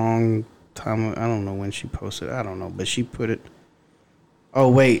like a long time. I don't know when she posted. I don't know, but she put it. Oh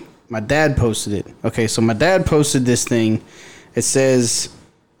wait, my dad posted it. Okay, so my dad posted this thing. It says,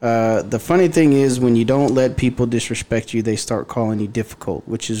 "The funny thing is, when you don't let people disrespect you, they start calling you difficult,"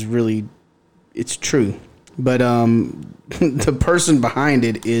 which is really, it's true. But the person behind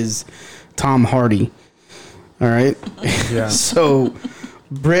it is Tom Hardy. All right. Yeah. So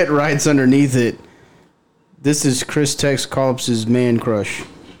Britt writes underneath it, "This is Chris Tex Collins' man crush."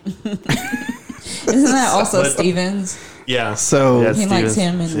 Isn't that also Stevens? Yeah. So Yeah, He likes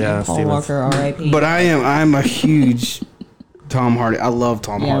Stevens. him and Paul Stevens. Walker, R.I.P. but I'm a huge Tom Hardy. I love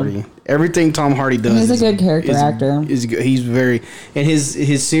Tom Yeah. Hardy. Everything Tom Hardy does. He's a is- good character actor. Is good. He's very, and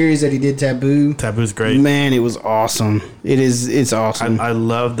his series that he did, Taboo. Taboo's great. Man, it was awesome. It's awesome. I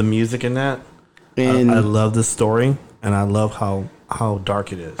love the music in that. And I love the story, and I love how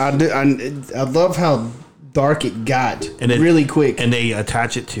dark it is. I love how dark it got And really quick. And they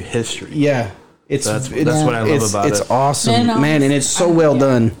attach it to history. Yeah, that's what I love about it. It's awesome, Man, man, and it's so well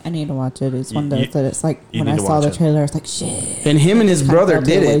done. I need to watch it. It's one of those You- that it's like you when need I to saw watch the it. trailer, I was like, shit. And him and his Kinda brother fell to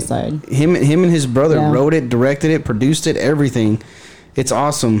the did it. wayside. Him and his brother Yeah. wrote it, directed it, produced it, everything. It's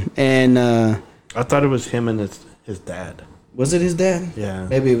awesome. And I thought it was him and his dad. was it his dad? Yeah.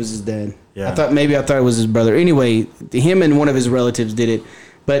 Maybe it was his dad. Yeah. I thought it was his brother. Anyway, him and one of his relatives did it.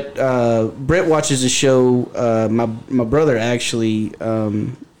 But Brett watches a show. My brother actually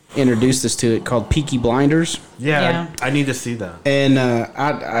introduced us to it, called Peaky Blinders, Yeah. Yeah. I need to see that. and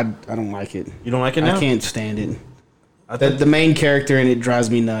I don't like it. You don't like it now? I can't stand it. I The, thought, the main character in it drives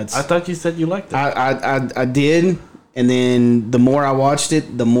me nuts. I thought you said you liked it. I did, and then the more I watched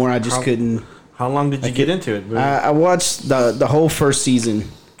it, the more I just How- couldn't. How long did you get into it? I watched the whole first season.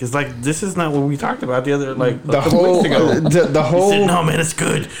 Because like this is not what we talked about the other like The a couple whole weeks ago. the You whole. said, no man, it's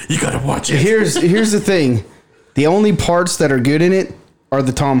good. You gotta watch it. Here's the thing, the only parts that are good in it are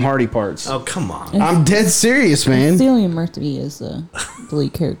the Tom Hardy parts. Oh come on. I'm dead serious, man. Cillian Murphy is the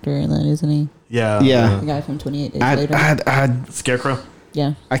lead character in that, isn't he? Yeah. Yeah. The guy from 28 Days Later. I Scarecrow.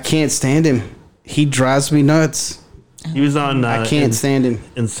 Yeah. I can't stand him. He drives me nuts. He was on. I can't stand him.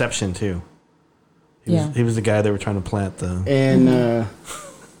 Inception too. Yeah. He was the guy they were trying to plant the. And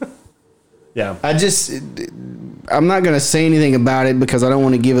Yeah. I'm not gonna say anything about it because I don't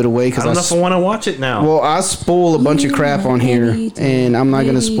want to give it away. I Because don't know if I want to watch it now. well, I spoil a bunch of crap on here, and I'm not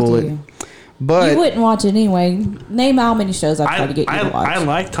gonna spoil it. You But wouldn't watch it anyway. Name how many shows I've tried to get you to watch. I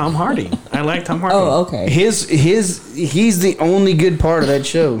like Tom Hardy. I like Tom Hardy. Oh, okay. he's the only good part of that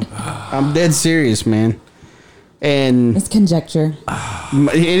show. I'm dead serious, man. And It's conjecture.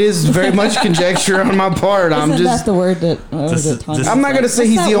 it is very much conjecture on my part. I'm Isn't just that the word that? This is- Tanya this- I'm not gonna say What's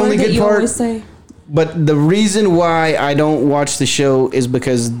he's that the only word that good you part. always say? But the reason why I don't watch the show is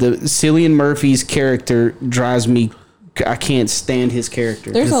because the Cillian Murphy's character drives me. I can't stand his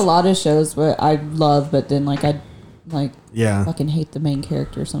character. There's a lot of shows where I love, but then like I Yeah. fucking hate the main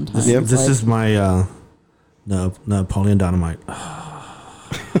character sometimes. Yep. This Like, is my Napoleon Dynamite.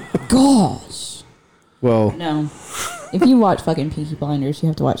 gosh. Well, No. If you watch fucking Peaky Blinders, you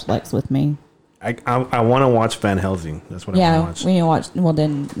have to watch Lex with me. I want to watch Van Helsing. That's what I Yeah, want to watch. we need to watch. Well,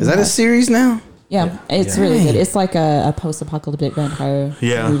 then is that a series now? Yeah, it's Yeah. really good. It's like a post-apocalyptic vampire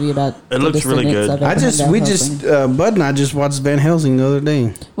Yeah. movie about. It looks really descendants good. of Abraham Van Helsing. Bud and I just watched Van Helsing the other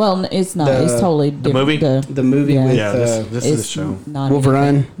day. Well, it's not. The- It's totally different. movie? The movie Yeah. with Yeah, this is It's a show. not Wolverine?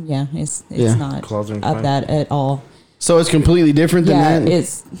 anything. Yeah, it's Yeah. not Closet of that at all. so it's completely different than Yeah, that.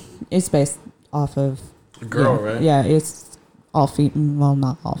 it's based off of Girl, yeah, right? Yeah, it's all female. Well,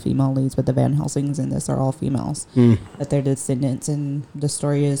 not all female leads, but the Van Helsings in this are all females. Hmm. But they're descendants, and the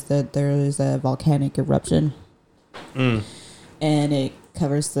story is that there is a volcanic eruption, and it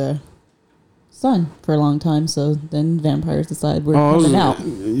covers the sun for a long time. So then vampires decide we're coming out.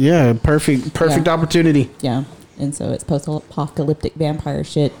 Yeah, perfect Yeah. opportunity. Yeah, and so it's post-apocalyptic vampire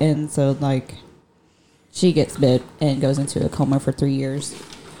shit, and so like she gets bit and goes into a coma for 3 years,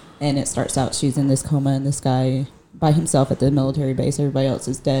 and it starts out she's in this coma, and this guy by himself at the military base, everybody else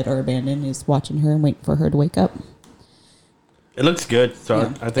is dead or abandoned, is watching her and waiting for her to wake up. It looks good. So Yeah.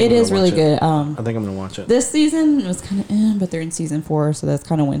 I think it I'm is gonna really watch it. good. I think I'm gonna watch it. This season was kind of, but they're in season 4, so that's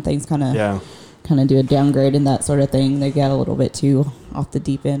kind of when things kind of Yeah. do a downgrade and that sort of thing. They get a little bit too off the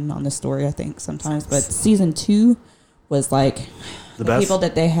deep end on the story, I think, sometimes. But season 2 was like The the best. people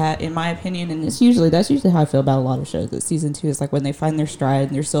that they had, in my opinion, and that's usually how I feel about a lot of shows. That season 2 is like when they find their stride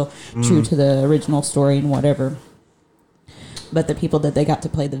and they're still true to the original story and whatever. But the people that they got to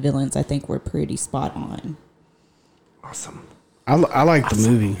play the villains, I think, were pretty spot on. Awesome. I like the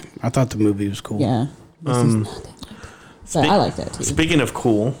movie. I thought the movie was cool. Yeah, this is nothing like that. But I like that too. Speaking of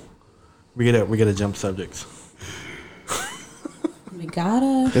cool, we gotta jump subjects. We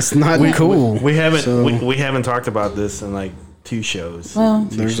gotta. It's not cool. We haven't So- we haven't talked about this in like 2 shows. Well,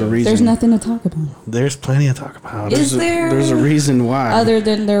 There's a reason. there's nothing to talk about. There's plenty to talk about. Is there? There's a reason why. Other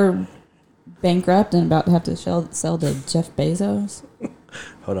than they're bankrupt and about to have to sell to Jeff Bezos.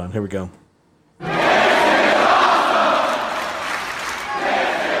 Hold on, here we go.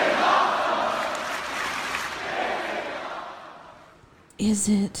 Is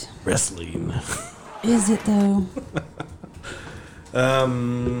it? Wrestling. Is it though?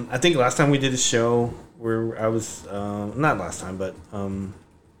 I think last time we did a show where I was not last time, but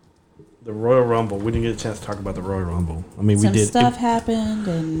the Royal Rumble. We didn't get a chance to talk about the Royal Rumble. I mean, Some we did. stuff happened,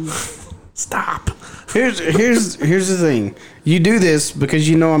 and Stop. Here's the thing. You do this because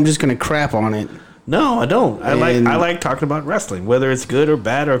you know I'm just gonna crap on it. No, I don't. I And- like talking about wrestling, whether it's good or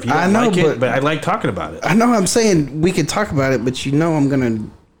bad, or if you I don't know, like it. but- But I like talking about it. I know I'm saying we could talk about it, but you know I'm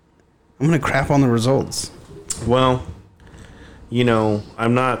gonna crap on the results. Well,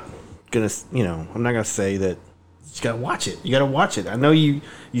 I'm not gonna say that. You gotta watch it. You gotta watch it. I know you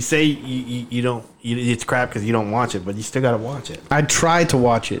say you don't. It's crap because you don't watch it, but you still gotta watch it. I try to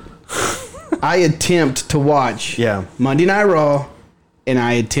watch it. I attempt to watch Yeah. Monday Night Raw, and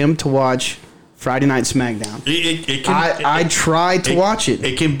I attempt to watch Friday Night SmackDown. It can, I try to watch it.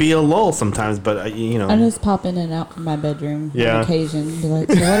 It can be a lull sometimes, but I just pop in and out from my bedroom Yeah. on occasion. Be like,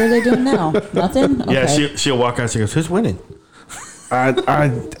 so what are they doing now? Nothing. Okay. yeah, she'll walk out. She goes, "Who's winning?"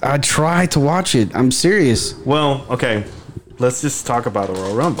 I try to watch it. I'm serious. Well, okay, let's just talk about the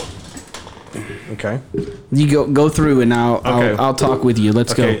Royal Rumble. Okay. You go through and Okay. I'll talk with you.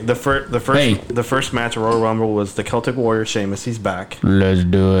 Let's Okay. go. The first match of Royal Rumble was the Celtic Warrior Sheamus. He's back. Let's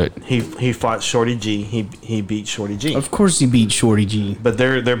do it. He fought Shorty G. He beat Shorty G. Of course, he beat Shorty G. But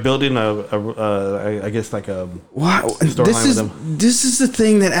they're building I guess like a Wow, Storyline this is the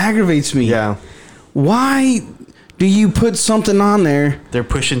thing that aggravates me. yeah. Why do you put something on there? They're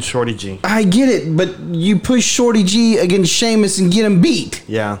pushing Shorty G. I get it, but you push Shorty G against Sheamus and get him beat.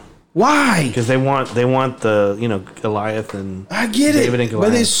 Yeah. Why? Because they want the Goliath and I get David and it, but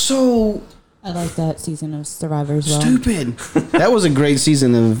Goliath. it's so I like that season of Survivor as well. stupid. That was a great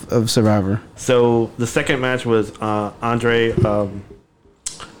season of Survivor. So the second match was Andre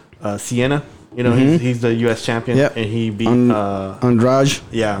Siena. He's the U.S. champion, Yep. and he beat Andrade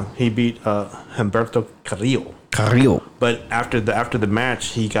he beat Humberto Carrillo. But after the match,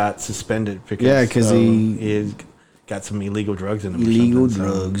 he got suspended because Yeah, 'cause he got some illegal drugs in him. or Illegal something,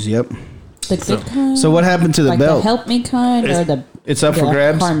 so- drugs. Yep. The good kind. So what happened to the like belt? the help me kind or the It's up for the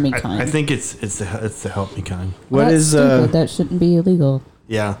grabs? harm me kind. I think it's the help me kind. What That's is stupid. That shouldn't be illegal.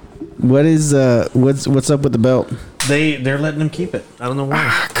 Yeah. what's up with the belt? They're letting him keep it. I don't know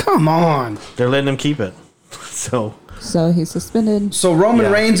why. Come on. They're letting him keep it. So he's suspended. So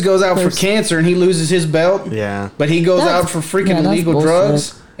Roman Reigns goes out for cancer and he loses his belt. yeah, But he goes That's- out for freaking that's illegal bullshit.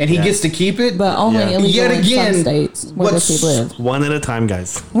 drugs and he gets to keep it. But only Yeah. illegal Yet in again, some states. Where does he live? one at a time,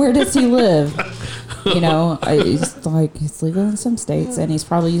 guys. Where does he live? It's legal in some states, and he's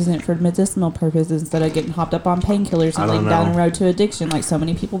probably using it for medicinal purposes instead of getting hopped up on painkillers I and don't leading down know. the road to addiction like so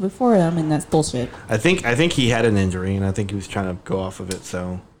many people before him, and that's bullshit. I think he had an injury, and I think he was trying to go off of it.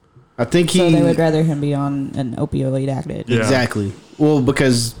 So I think So they would rather him be on an opioid addict. Yeah. Exactly. Well,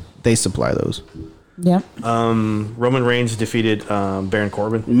 because they supply those. Yep. Roman Reigns defeated Baron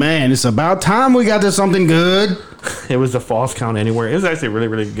Corbin. Man, it's about time we got to something good. It was a false count anywhere. It was actually a really,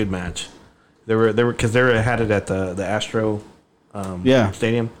 really good match. They were because they had it at the Astro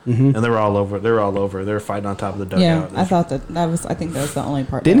stadium, and they were all over. They were fighting on top of the dugout. Yeah, I thought that was. I think that was the only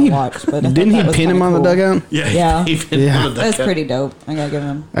part Didn't that he? I watched. But I thought Didn't he that was pin him kinda on the cool. dugout? Yeah. he pinned Yeah. him on the That's dugout. pretty dope. I gotta give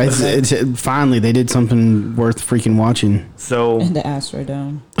him Finally, they did something worth freaking watching. So in the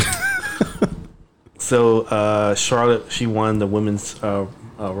Astrodome. Charlotte, she won the women's Royal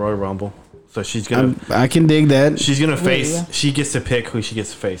Rumble. So she's gonna I can dig that. face. Ooh. She gets to pick who she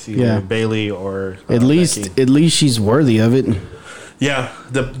gets to face, either Yeah. Bailey or At least she's worthy of it. Yeah.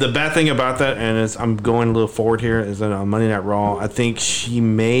 The bad thing about that, and I'm going a little forward here, is that on Monday Night Raw, I think she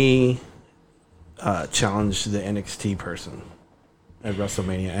may challenge the NXT person at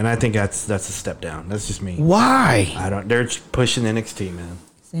WrestleMania, and I think that's a step down. That's just me. Why? They're pushing NXT, man.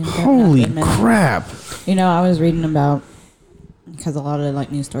 Same thing, Holy nothing, man. crap! I was reading about because a lot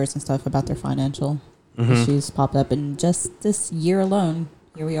of news stories and stuff about their financial issues popped up, and just this year alone,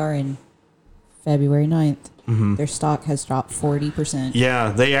 here we are in February 9th, their stock has dropped 40%.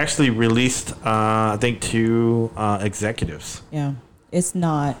 Yeah, they actually released, I think, 2 executives. Yeah, it's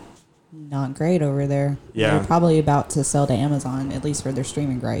not great over there. Yeah. They're probably about to sell to Amazon, at least for their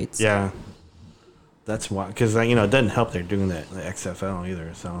streaming rights. Yeah. That's why, because it doesn't help they're doing the XFL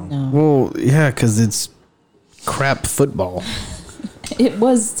either. So No. Well, yeah, because it's crap football. It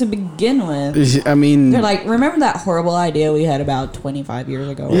was to begin with. I mean, They're like, remember that horrible idea we had about 25 years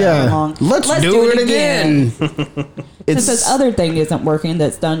ago? or yeah, however long? let's do it again. Since this other thing isn't working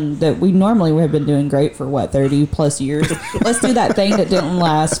that we normally have been doing great for 30 plus years. Let's do that thing that didn't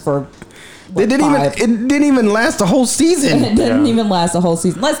last for It didn't even last a whole season. It didn't even last a whole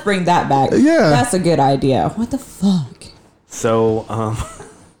season. Let's bring that back. Yeah. That's a good idea. What the fuck? So,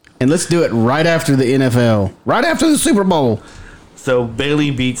 And let's do it right after the NFL, right after the Super Bowl. so Bailey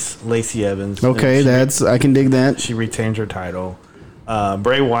beats Lacey Evans. Okay, and I can dig that. she retains her title.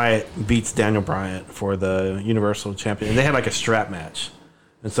 Bray Wyatt beats Daniel Bryan for the Universal Champion. And they had like a strap match.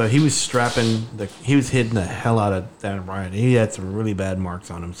 And so he was hitting the hell out of Daniel Bryan. He had some really bad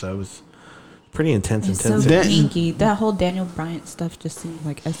marks on him. So it was pretty intense. It's so Dan- kinky. That whole Daniel Bryant stuff just seems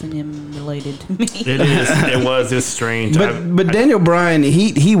like S&M related to me. It is. It was strange. But Daniel Bryan,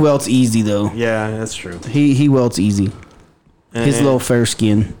 he welts easy though. Yeah, that's true. He welts easy. His And- little fair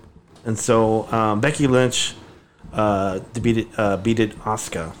skin. And so Becky Lynch beated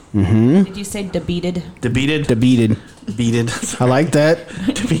Asuka. Did you say debeated? Debeated. Beated. I like that.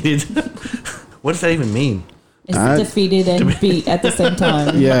 Defeated. What does that even mean? It's I- defeated and beat at the same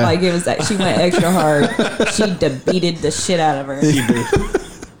time. Yeah. Like it was that she went extra hard. She debeated the shit out of her.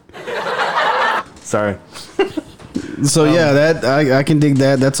 Sorry. So yeah, that I can dig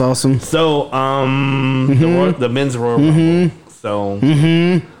that. That's awesome. So the men's Royal Rumble. So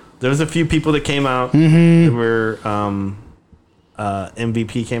there was a few people that came out. That were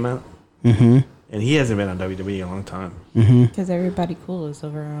MVP came out. And he hasn't been on WWE in a long time. Because everybody cool is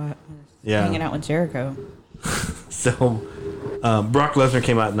over Yeah. hanging out with Jericho. So Brock Lesnar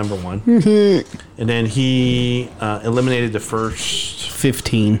came out at number 1. And then he eliminated the first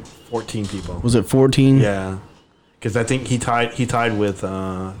 15. 14 people. Was it 14? Yeah. Because I think he tied with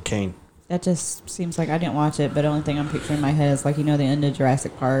Kane. That just seems like I didn't watch it, but the only thing I'm picturing in my head is the end of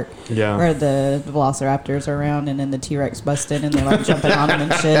Jurassic Park, Yeah. where the Velociraptors are around and then the T-Rex bust in and they're like jumping on them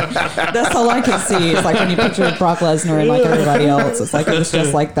and shit. That's all I can see. It's like when you picture Brock Lesnar and like everybody else, it's like it's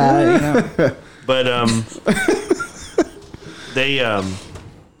just like that, But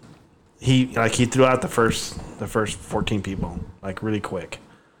he threw out the first 14 people like really quick.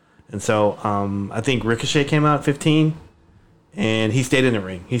 And so I think Ricochet came out at 15. And he stayed in the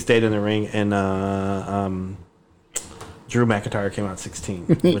ring. And Drew McIntyre came out 16,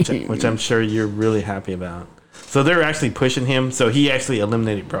 which I'm sure you're really happy about. So they're actually pushing him. So he actually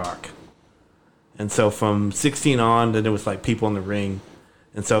eliminated Brock. And so from 16 on, then it was like people in the ring.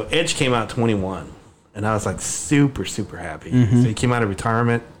 And so Edge came out 21. And I was like super, super happy. So he came out of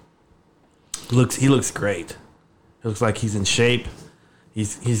retirement. He looks great. He looks like he's in shape.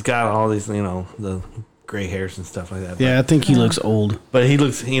 He's got all these, the gray hairs and stuff like that. Yeah, I think he looks old. But he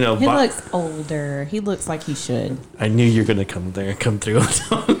looks, He looks older. He looks like he should. I knew you were gonna come through.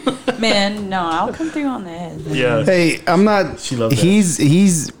 Man, no, I'll come through on that. Yeah. Hey, I'm not. She loves that.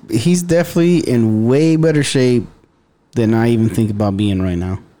 He's definitely in way better shape than I even think about being right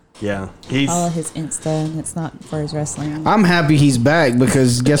now. Yeah. Follow his Insta, and it's not for his wrestling. I'm happy he's back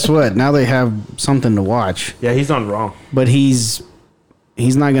because guess what? Now they have something to watch. Yeah, he's on Raw. But he's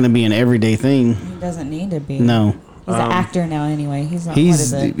not going to be an everyday thing. He doesn't need to be. No. He's an actor now anyway. He's not.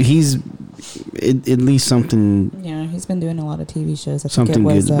 He's what is it? he's at least something Yeah, he's been doing a lot of TV shows. I something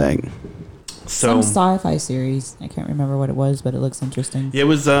think it was good's back. So some sci-fi series. I can't remember what it was, but it looks interesting. it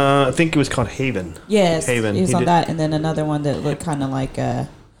was. I think it was called Haven. Yes, Haven. he was He on did- that, and then another one that looked kind of like Him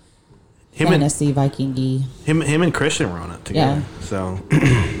fantasy Viking-y. Him and Christian were on it together. Yeah. So,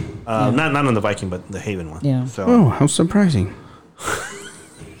 not on the Viking, but the Haven one. Yeah. So Oh, how surprising!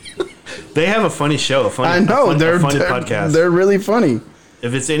 they have a funny show. I know they're they're funny podcast. They're really funny.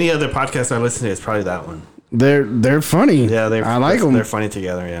 If it's any other podcast I listen to, it's probably that one. They're funny. Yeah, I like them. They're funny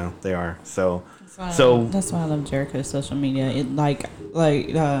together. Yeah, they are. So That's why I love Jericho's social media. It I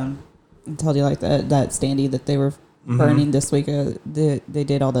told you like that standee that they were burning this week. They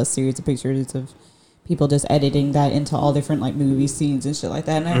did all that series of pictures of people just editing that into all different like movie scenes and shit like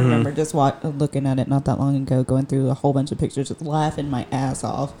that. And I remember just looking at it not that long ago, going through a whole bunch of pictures, just laughing my ass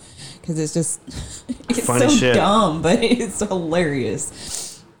off because it's just it's Funny so shit. dumb, but it's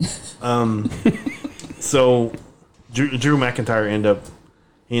hilarious. So Drew McIntyre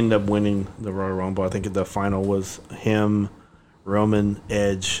ended up winning the Royal Rumble. I think the final was him, Roman,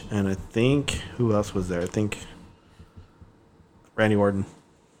 Edge, and I think who else was there? I think Randy Orton.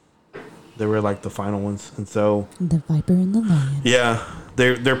 They were like the final ones, and so The Viper and the Lion. yeah,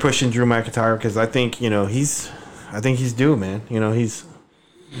 they're pushing Drew McIntyre because I think he's due, man.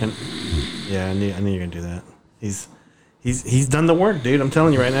 And yeah, I knew you were gonna do that. He's done the work, dude. I'm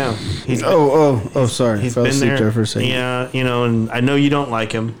telling you right now. Sorry. He's Fell been asleep there for a second. Yeah, and I know you don't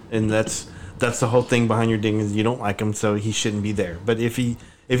like him, and that's the whole thing behind your ding is you don't like him, so he shouldn't be there. But if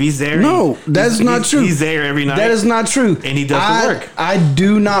he's there, No, that's not true. He's there every night. That is not true. And he does the work. I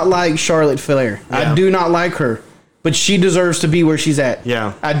do not like Charlotte Flair. Yeah. I do not like her. But she deserves to be where she's at.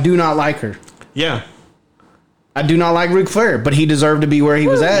 Yeah. I do not like her. Yeah, I do not like Ric Flair, but he deserved to be where he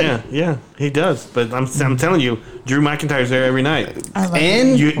was at. yeah, he does. But I'm telling you, Drew McIntyre's there every night.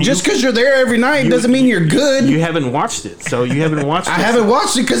 And You- just because you're there every night doesn't mean you're good. You haven't watched it, so you haven't watched it. I haven't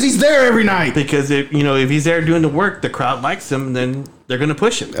watched it because he's there every night. Because if he's there doing the work, the crowd likes him, then they're gonna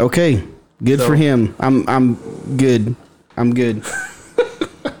push him. Okay, good So- for him. I'm good. I'm good.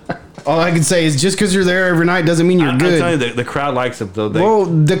 All I can say is just because you're there every night doesn't mean you're I'm good. telling you, the crowd likes him, so Well,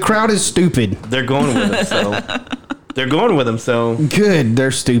 the crowd is stupid. they're going with him. So they're going with him. So Good, they're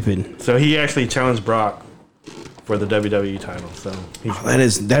stupid. he actually challenged Brock for the WWE title. So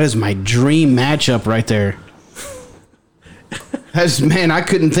That is my dream matchup right there. I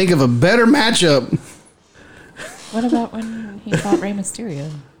couldn't think of a better matchup. What about when he fought Rey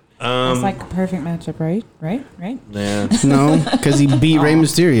Mysterio? It's like a perfect matchup, right? Right? yeah, No, because he beat Rey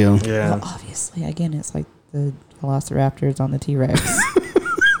Mysterio. yeah. Well, obviously, again, it's like the Velociraptors on the T-Rex.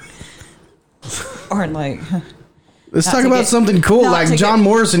 Or like, Let's Not talk to about get- something cool, not like to John get-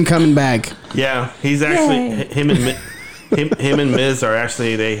 Morrison coming back. Yeah, he's actually Yay. him and Miz are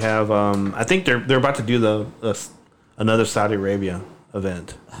actually they have I think they're about to do another Saudi Arabia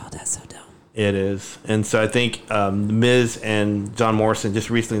event. oh, that's so dumb. It is, and so I think Miz and John Morrison just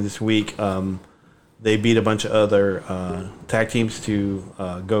recently this week they beat a bunch of other tag teams to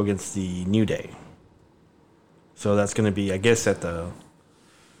go against the New Day. So that's going to be, I guess, at the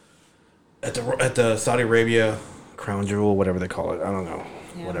Saudi Arabia Crown Jewel, whatever they call it. I don't know,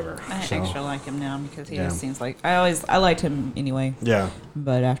 whatever. I So, extra like him now because he Yeah. just seems like I liked him anyway. yeah,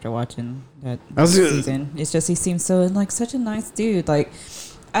 But after watching that was gonna- season, it's just he seems so like such a nice dude. Like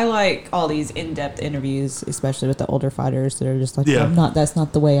I like all these in-depth interviews, especially with the older fighters that are just like, Yeah. that's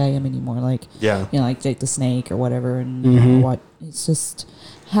not the way I am anymore. Like, yeah, like Jake the Snake or whatever. And you know, what it's just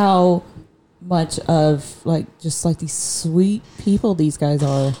how much of like just like these sweet people these guys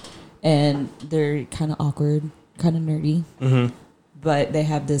are, and they're kind of awkward, kind of nerdy. Mm-hmm. But they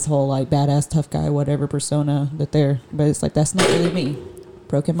have this whole like badass tough guy whatever persona that they're, but it's like that's not really me.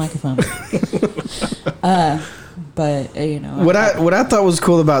 Broken microphone. But you know What I thought was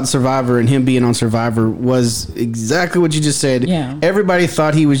cool about Survivor and him being on Survivor was exactly what you just said. Yeah. Everybody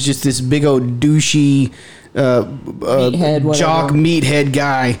thought he was just this big old douchey Meathead, whatever. jock meathead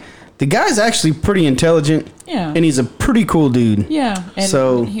guy. The guy's actually pretty intelligent. Yeah. And he's a pretty cool dude. Yeah, and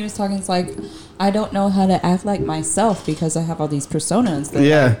So- when he was talking, it's like I don't know how to act like myself because I have all these personas that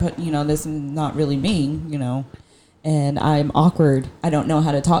Yeah. but this is not really me, and I'm awkward. I don't know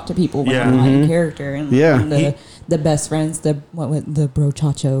how to talk to people when I'm not in character. And Yeah. and the best friends, the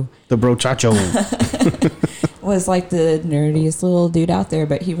brochacho The brochacho. was like the nerdiest little dude out there,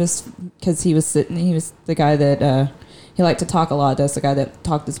 but he was the guy that he liked to talk a lot. That's the guy that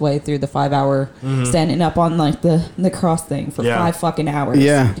talked his way through the 5 hour standing up on like the cross thing for 5 fucking hours.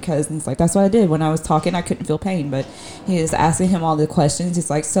 Yeah. Because it's like, that's what I did when I was talking. I couldn't feel pain, but he was asking him all the questions. He's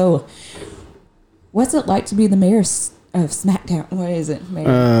like, so what's it like to be the mayor of SmackDown? What is it?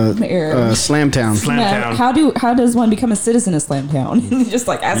 Mayor. Slamtown. Slamtown. How does one become a citizen of Slamtown? Just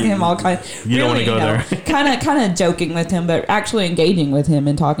like asking him all kinds. You don't wanna go there. Kind of joking with him, but actually engaging with him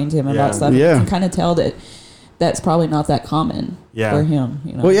and talking to him about stuff. Yeah. You can kind of tell that that's probably not that common for him.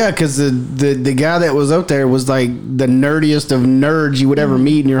 Well, yeah, because the guy that was out there was like the nerdiest of nerds you would ever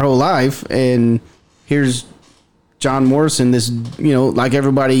meet in your whole life, and here's John Morrison, this like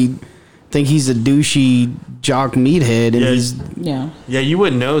everybody think he's a douchey jock meathead, and he's you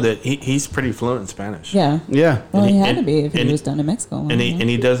wouldn't know that he's pretty fluent in Spanish. Yeah. Well, And he he- had to be if he and- was done in Mexico. And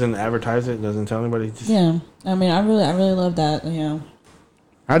he doesn't advertise it, doesn't tell anybody. Just, yeah. I mean, I really love that.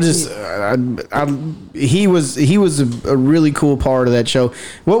 I just he was a really cool part of that show.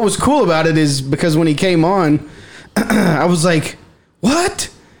 What was cool about it is because when he came on, I was like, what?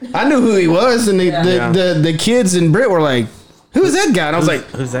 I knew who he was, and the kids in Brit were like, who is that guy? And I was like,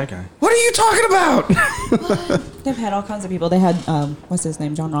 who's that guy? what are you talking about? They've had all kinds of people. They had what's his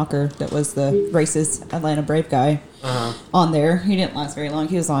name, John Rocker, that was the racist Atlanta Brave guy on there. He didn't last very long.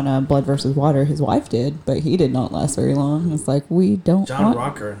 He was on Blood versus Water. His wife did, but he did not last very long. It's like, we don't John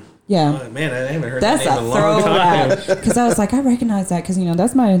Rocker. Yeah. Oh, man, I haven't heard That's that a name in a long time. throwback. Because I was like, I recognize that because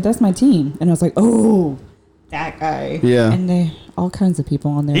that's my team, and I was like, oh, that guy. Yeah. And they all kinds of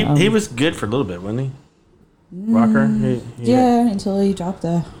people on there. He was good for a little bit, wasn't he? Rocker. Yeah, until he dropped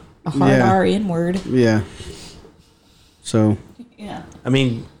a hard R in word. Yeah. So Yeah. I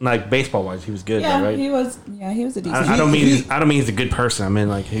mean, like baseball wise, he was good, Yeah, though, right? he was a decent. I don't mean he's a good person. I mean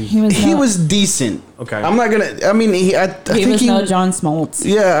like he was decent. Okay. I'm not gonna. I mean, I think was no John Smoltz.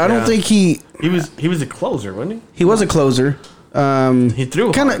 Yeah, I don't think he was a closer, wasn't he? He was a closer. He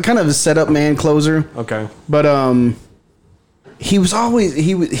threw kind of a setup man closer. Okay. But he was always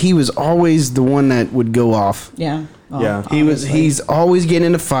the one that would go off. Yeah. Well, Yeah. He's always getting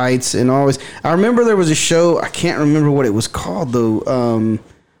into fights and always. I remember there was a show, I can't remember what it was called though.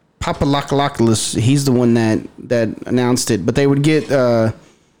 Papalakalopoulous, he's the one that announced it, but they would get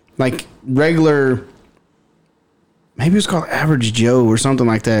like regular, maybe it was called Average Joe or something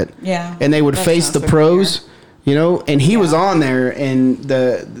like that. Yeah. And they would That face the sounds pros, and he was on there, and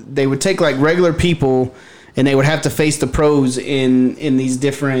they would take like regular people and they would have to face the pros in these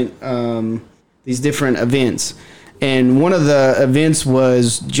different events. And one of the events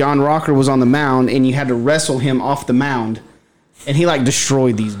was John Rocker was on the mound, and you had to wrestle him off the mound. And he like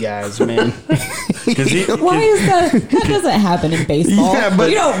destroyed these guys, man. Why is that? That doesn't happen in baseball. Yeah, but-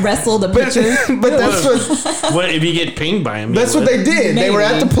 you don't wrestle the pitcher. But that's what What if you get pinged by him? that's what they did. They were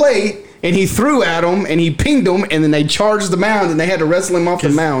at the plate, and he threw at him, and he pinged them, and then they charged the mound, and they had to wrestle him off the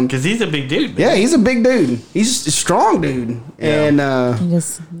mound. because he's a big dude. Man. Yeah, he's a big dude. He's a strong dude. Yeah. And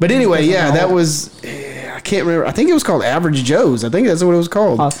but anyway, yeah, that was I can't remember. I think it was called Average Joe's. I think that's what it was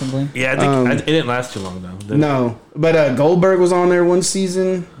called. Possibly. Yeah, I think it didn't last too long though. did it? No, but Goldberg was on there one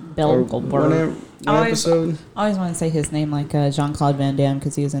season. Bill or Goldberg. one episode. I always want to say his name like Jean-Claude Van Damme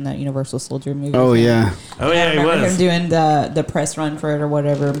because he was in that Universal Soldier movie. Oh yeah. Oh I yeah, he remember was. him doing the press run for it or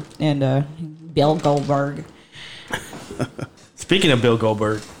whatever, and Bill Goldberg. Speaking of Bill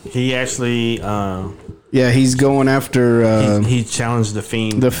Goldberg, he actually Yeah, he's going after he challenged the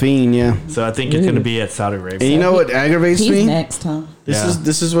Fiend. the Fiend. Yeah. So I think it's going to be at Saudi Arabia. And you know what aggravates He's me? next, huh?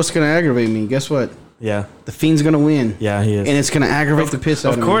 This is what's gonna aggravate me. Guess what? Yeah, The Fiend's gonna win. yeah, he is. And it's gonna aggravate the piss out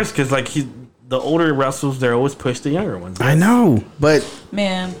of Of me. course, because like the older wrestlers, they're always push the younger ones. I know, but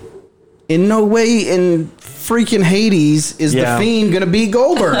Man, in no way in freaking Hades is Yeah. the Fiend gonna beat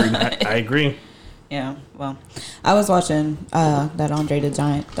Goldberg. I agree. yeah. Well, I was watching that Andre the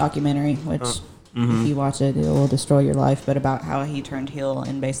Giant documentary, which if you watch it, it will destroy your life. But about how he turned heel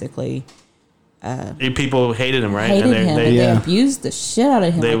and basically People hated him, right? hated him, and they Yeah. abused the shit out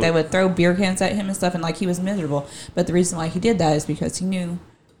of him. They Like they would- would throw beer cans at him and stuff, and like he was miserable. But the reason why he did that is because he knew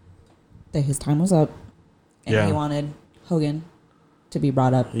that his time was up, and Yeah. he wanted Hogan to be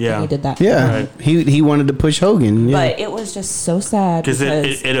brought up. Yeah. and he did that. Yeah, Right. he wanted to push Hogan. Yeah. But it was just so sad Because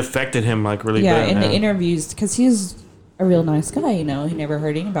because it affected him like really yeah, good. in the man. interviews, because he's a real nice guy, he never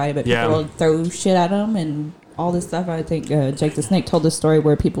hurt anybody, but Yeah. people would throw shit at him and all this stuff. I think Jake the Snake told this story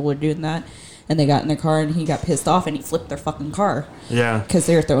where people were doing that, and they got in their car, and he got pissed off, and he flipped their fucking car. Yeah. Because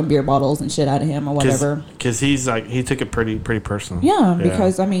they were throwing beer bottles and shit at him or whatever. Because he's like, he took it pretty personal. Yeah,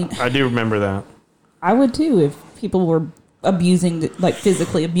 because, I mean... I do remember that. I would, too, if people were abusing, like,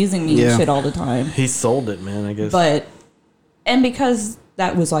 physically abusing me and shit all the time. He sold it, man, I guess. But... And because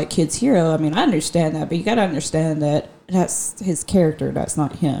that was, like, Kid's hero, I mean, I understand that, but you gotta understand that that's his character, that's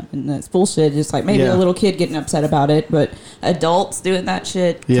not him. And that's bullshit. Just like maybe a little kid getting upset about it, but adults doing that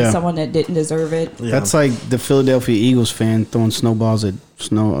shit to someone that didn't deserve it. Yeah. That's like the Philadelphia Eagles fan throwing snowballs at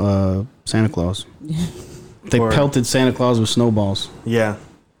Santa Claus. They pelted Santa Claus with snowballs. Yeah.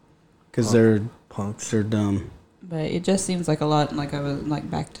 Because they're punks. They're dumb. But it just seems like a lot, like I was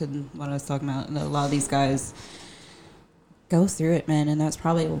like back to what I was talking about, a lot of these guys go through it, man, and that's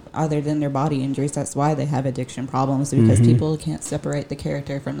probably, other than their body injuries, that's why they have addiction problems, because people can't separate the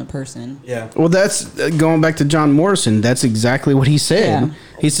character from the person. Yeah. Well, that's going back to John Morrison. That's exactly what he said. Yeah.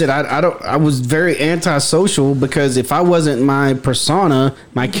 He said, I was very antisocial because if I wasn't my persona,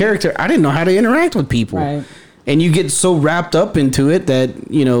 my character, I didn't know how to interact with people. Right. And you get so wrapped up into it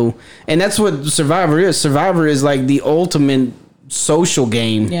that, you know, and that's what Survivor is. Survivor is like the ultimate social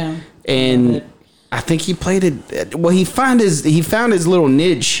game. Yeah. And I think he played it. Well, he found his little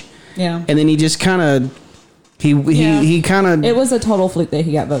niche. Yeah. And then he just kind of he kind of. It was a total fluke that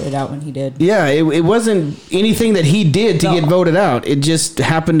he got voted out when he did. Yeah, it wasn't anything that he did to get voted out. It just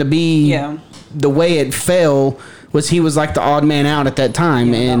happened to be the way it fell. Was he was like the odd man out at that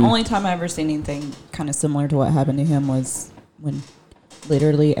time. Yeah, and the only time I ever seen anything kind of similar to what happened to him was when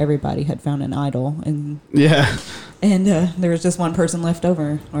literally everybody had found an idol, and there was just one person left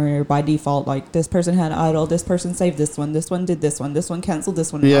over, or by default, like this person had an idol, this person saved this one did this one canceled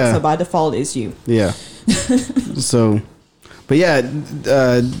this one, so by default it's you. Yeah. So, but yeah,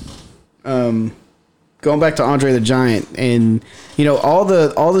 going back to Andre the Giant, and you know all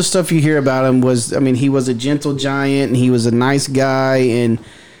the stuff you hear about him was, I mean, he was a gentle giant and he was a nice guy, and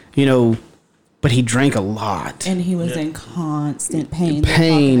you know, but he drank a lot. And he was in constant pain.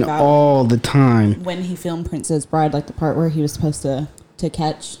 Pain all the time. When he filmed Princess Bride, like the part where he was supposed to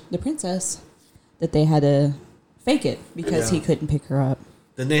catch the princess, that they had to fake it because he couldn't pick her up.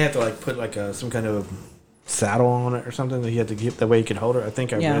 Then they had to like put like some kind of saddle on it or something that he had to keep, that way he could hold her. I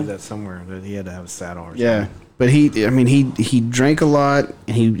think I read that somewhere, that he had to have a saddle or something. Yeah. But he drank a lot,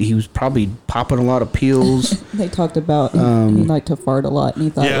 and he was probably popping a lot of pills. They talked about he liked to fart a lot, and he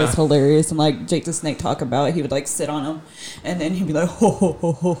thought it was hilarious. And like Jake the Snake talk about, he would like sit on him, and then he'd be like, ho ho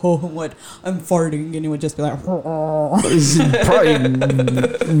ho ho ho, what, I'm farting, and he would just be like, probably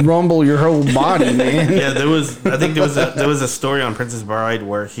rumble your whole body, man. Yeah, there was a story on Princess Bride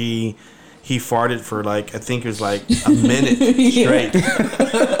where he farted for like, I think it was like a minute straight.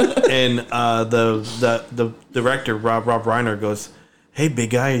 And the director, Rob Reiner, goes, "Hey, big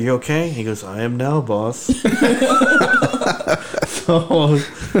guy, are you okay?" He goes, "I am now, boss." So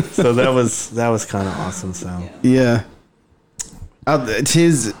that was kind of awesome. So yeah, Fezzik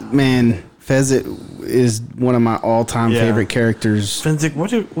is one of my all-time favorite characters. Fezzik,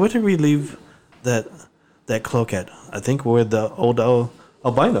 what did we leave that cloak at? I think we're the old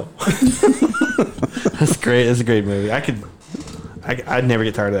albino. That's great. It's a great movie. I'd never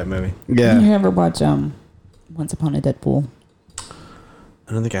get tired of that movie. Yeah. You ever watch Once Upon a Deadpool?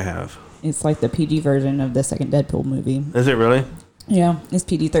 I don't think I have. It's like the PG version of the second Deadpool movie. Is it really? Yeah, it's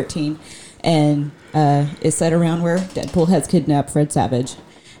PG-13, and it's set around where Deadpool has kidnapped Fred Savage,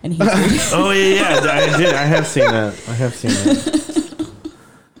 and he's oh yeah, I did. I have seen that.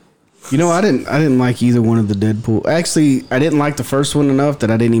 You know, I didn't like either one of the Deadpool. Actually, I didn't like the first one enough that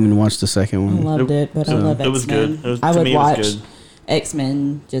I didn't even watch the second one. I loved it, but I love X-Men. It was good. I would watch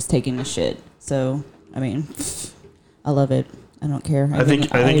X-Men just taking a shit. So, I mean, I love it. I don't care. I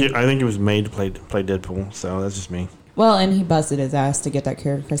think it was made to play Deadpool. So that's just me. Well, and he busted his ass to get that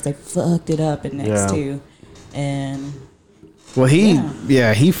character because they fucked it up in X2, and well, he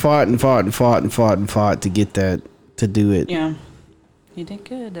fought to get that, to do it. Yeah, he did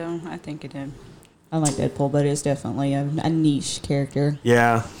good though. I think he did. I like Deadpool, but it's definitely a niche character.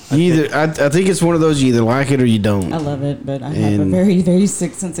 Yeah. I think it's one of those, you either like it or you don't. I love it, but I have a very, very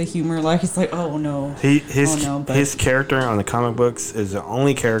sick sense of humor. Like, it's like, oh no. His character on the comic books is the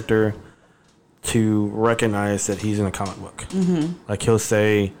only character to recognize that he's in a comic book. Mm-hmm. Like, he'll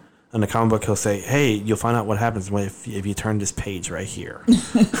say, in the comic book, he'll say, "Hey, you'll find out what happens if you turn this page right here."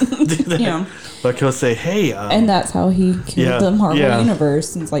 Yeah. Like, he'll say, "Hey," and that's how he killed the Marvel Universe.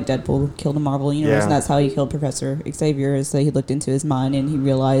 Since like Deadpool killed the Marvel Universe, and that's how he killed Professor Xavier. Is that he looked into his mind and he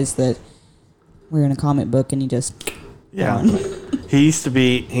realized that we're in a comic book, and he just He used to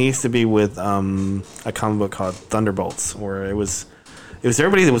be with a comic book called Thunderbolts, where it it was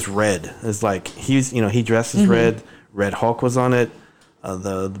everybody that was red. It's like he dressed as red. Red Hulk was on it.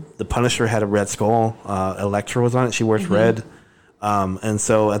 The Punisher had a red skull. Elektra was on it. She wears red. And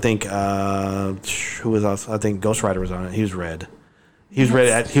so I think who was else? I think Ghost Rider was on it. He was red. He was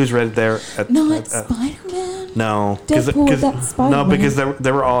red. He was red there. It's Spider-Man. No, Deadpool, that's Spider-Man. no, because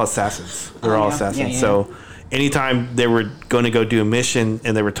they were all assassins. They were all assassins. So anytime they were going to go do a mission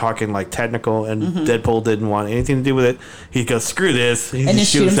and they were talking like technical, and Deadpool didn't want anything to do with it, he'd go, "Screw this!" And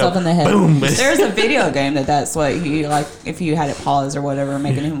just shoot himself in the head. Boom. There's a video game that's what he like. If you had it paused or whatever,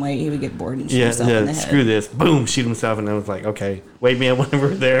 making him wait, he would get bored and shoot himself in the head. Screw this! Boom! Shoot himself, and it was like, okay, wait me up when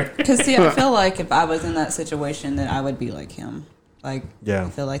we're there. Because see, I feel like if I was in that situation, then I would be like him. Like, I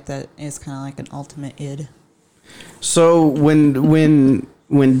feel like that is kind of like an ultimate id. So when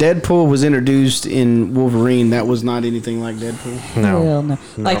Deadpool was introduced in Wolverine, that was not anything like Deadpool. No.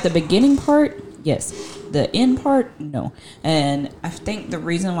 Like the beginning part, yes. The end part, no. And I think the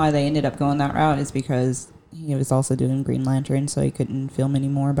reason why they ended up going that route is because he was also doing Green Lantern, so he couldn't film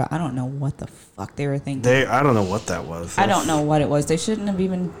anymore. But I don't know what the fuck they were thinking. I don't know what that was. I don't know what it was. They shouldn't have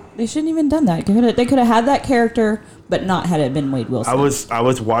even done that. They could have had that character, but not had it been Wade Wilson. I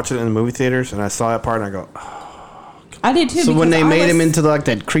was watching it in the movie theaters, and I saw that part, and I go, I did too. So when they made him into like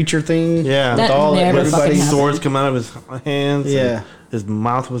that creature thing, yeah, that with all never everybody, fucking swords come out of his hands. Yeah. His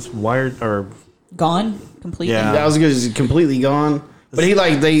mouth was wired or gone completely. Yeah. that was good, completely gone. But he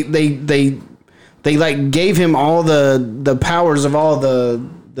like they like gave him all the powers of all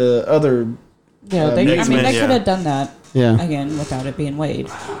the other. Yeah, they X-Men, could have done that. Yeah. Again, without it being Wade.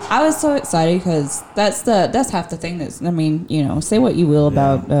 I was so excited because that's half the thing. Say what you will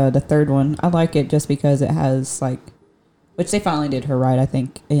about the third one. I like it just because it has like, which they finally did her right. I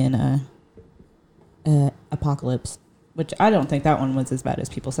think in Apocalypse, which I don't think that one was as bad as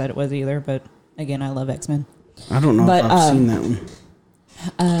people said it was either. But again, I love X-Men. I don't know if I've seen that one.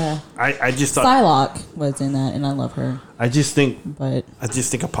 I just thought Psylocke was in that, and I love her. I just think But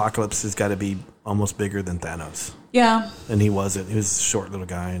Apocalypse has got to be almost bigger than Thanos, yeah, and he wasn't. He was a short little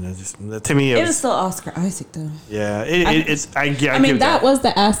guy, and to me it was still Oscar Isaac though. Yeah, I mean, that was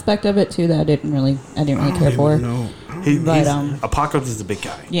the aspect of it too that I didn't really care for. No. Apocalypse is a big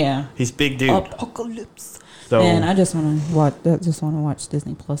guy. Yeah, He's big dude. Apocalypse. So Man, I just want to watch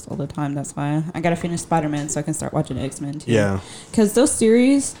Disney Plus all the time. That's why I gotta finish Spider-Man so I can start watching X-Men too. Yeah, because those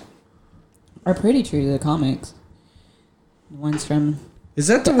series are pretty true to the comics. The ones from Is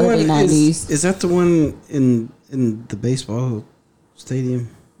that the early one? 90s. Is that the one in the baseball stadium?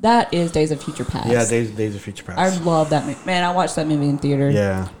 That is Days of Future Past. yeah. Days of Future I Past. love that movie. Man, I watched that movie in theater.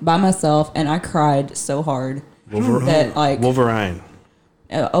 Yeah. By myself, and I cried so hard that like Wolverine.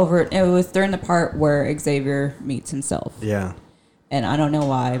 it was during the part where Xavier meets himself. Yeah. And I don't know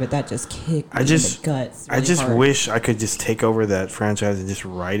why, but that just kicked me in the guts. I really just hard. wish I could just take over that franchise and just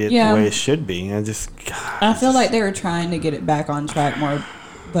write it Yeah. the way it should be. And I feel like they were trying to get it back on track more,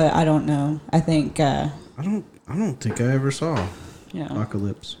 but I don't know. I think I don't think I ever saw yeah.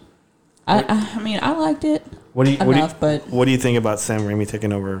 Apocalypse. I mean, I liked it what do you think about Sam Raimi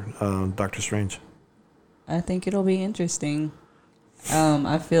taking over Doctor Strange? I think it'll be interesting.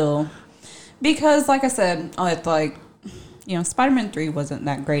 I feel because, like I said, it's like Spider-Man 3 wasn't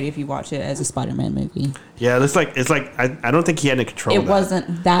that great if you watch it as a Spider-Man movie. Yeah, it's like I don't think he had any control. It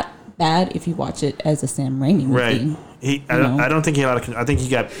wasn't that bad if you watch it as a Sam Raimi movie. Right. I don't think he had. I think he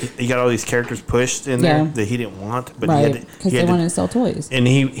got all these characters pushed in there that he didn't want, but because they wanted to sell toys, and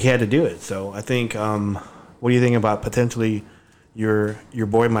he had to do it. So I think. What do you think about potentially your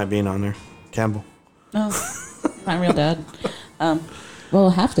boy might being on there, Campbell? No, my real dad. Well,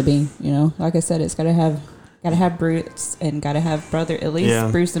 it'll have to be. Like I said, it's gotta have Bruce and gotta have brother at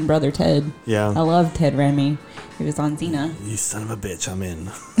least Bruce and brother Ted. Yeah, I love Ted Raimi. He was on Xena. You son of a bitch! I'm in.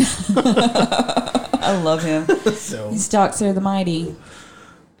 I love him. He's Joxer the Mighty.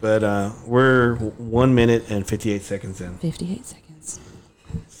 But we're 1 minute and 58 seconds in. 58 seconds.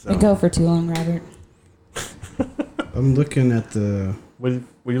 So. We go for too long, Robert. I'm looking at the What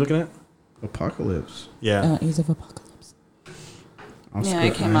are you looking at? Apocalypse. Yeah. Age of Apocalypse. Oscar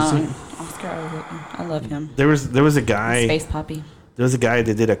It came Isaac. out. Oscar Isaac. I love him. There was a guy. Space Poppy. There was a guy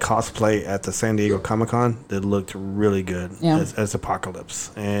that did a cosplay at the San Diego Comic-Con that looked really good as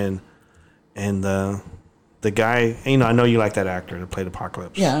Apocalypse, and the guy, I know you like that actor that played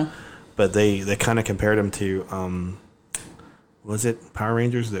Apocalypse, but they kind of compared him to was it Power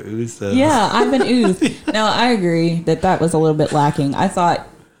Rangers, the Ooze? I've been Ooze. No, I agree that was a little bit lacking. I thought,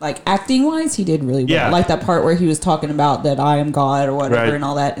 like, acting wise, he did really well. Yeah. Like that part where he was talking about that I am God or whatever and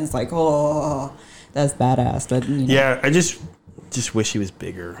all that. And it's like, oh, that's badass. But yeah, I just wish he was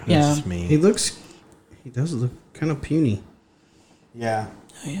bigger. Yeah. That's just me. He does look kind of puny. Yeah.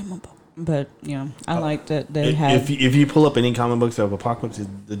 But I like that they had. If you pull up any comic books of Apocalypse,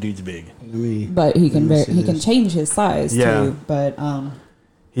 the dude's big. But he can change his size too. But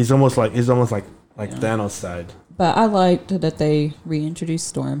he's almost like Thanos side. But I liked that they reintroduced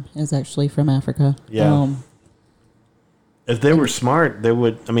Storm is actually from Africa. Yeah. If they were smart, they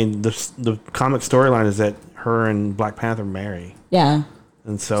would. I mean, the comic storyline is that her and Black Panther marry. Yeah.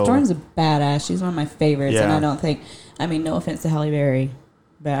 And so Storm's a badass. She's one of my favorites, and Yeah. I don't think. I mean, no offense to Halle Berry,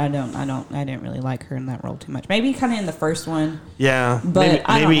 but I didn't really like her in that role too much. Maybe kind of in the first one. Yeah, But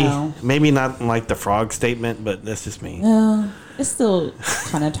I don't know. Maybe not like the frog statement, but that's just me. It's still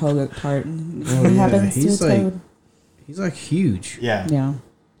kind of Toga part. What happens to a Toad? He's like huge. Yeah. Yeah.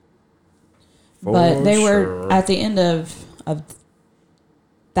 For But they were sure. at the end of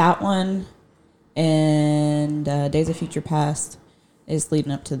that one, and Days of Future Past is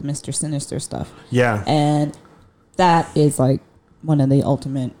leading up to the Mr. Sinister stuff. Yeah. And that is like one of the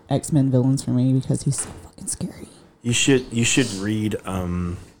ultimate X-Men villains for me because he's so fucking scary. You should read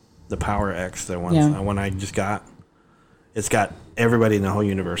the Power X, the one I just got. It's got everybody in the whole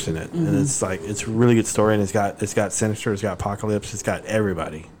universe in it, and it's a really good story. And it's got Sinister, it's got Apocalypse, it's got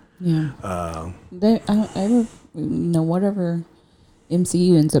everybody. Yeah. Whatever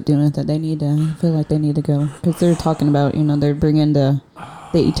MCU ends up doing with it, I feel like they need to go because they're talking about they're bringing the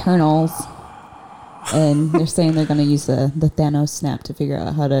Eternals, and they're saying they're going to use the Thanos snap to figure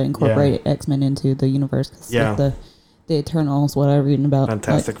out how to incorporate X-Men into the universe. 'Cause the Eternals, what I'm reading about,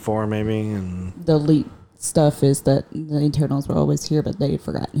 Fantastic Four, maybe, and the elite stuff is that the Eternals were always here, but they had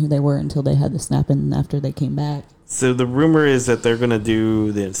forgotten who they were until they had the snap, and after they came back. so the rumor is that they're going to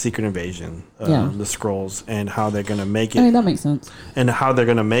do the Secret Invasion, Yeah. the Skrulls, and how they're going to make it. I mean, that makes sense. And how they're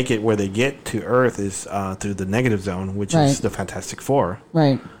going to make it where they get to Earth is through the Negative Zone, which Right. is the Fantastic Four.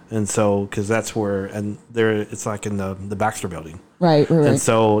 Right. And so, because that's where, and there, it's like in the Baxter Building. Right. And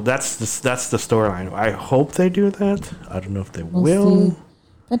so that's the storyline. I hope they do that. I don't know if they We'll will. see.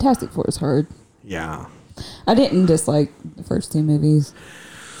 Fantastic Four is hard. Yeah. I didn't dislike the first two movies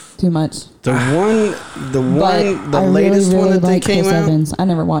too much. The But I latest really one that they like came Chris out. Evans. I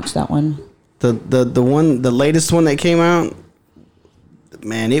never watched that one. The latest one that came out.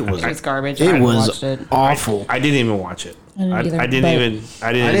 Man, it was garbage. It I haven't was watched it. awful. I didn't even watch it. I didn't either, I but- didn't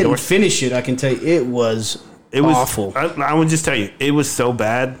I didn't endorse finish it. I can tell you, it was awful. I would just tell you, it was so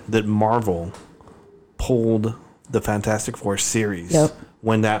bad that Marvel pulled the Fantastic Four series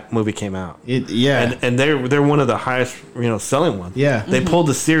when that movie came out. And they're one of the highest selling ones. Yeah. They pulled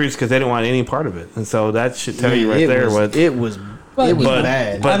the series because they didn't want any part of it, and so that should tell you right there what it was. It was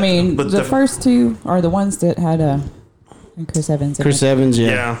bad. but- I mean, but the first two are the ones that had Chris Evans. In Chris it. Evans,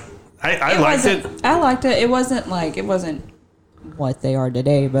 Yeah, I liked it. I liked it. It wasn't what they are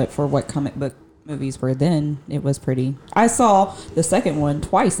today, but for what comic book movies were then, it was pretty. I saw the second one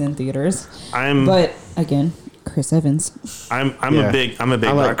twice in theaters. But again, Chris Evans. I'm a big I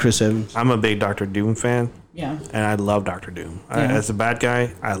like Doc- Chris Evans. I'm a big Doctor Doom fan. Yeah. And I love Doctor Doom. Yeah. As a bad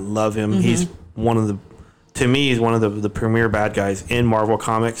guy, I love him. He's one of the premier bad guys in Marvel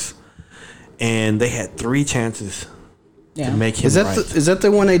Comics. And they had 3 chances to make him Is that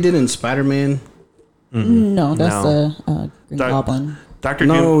the one they did in Spider-Man? No, that's No. the Green Goblin. Doctor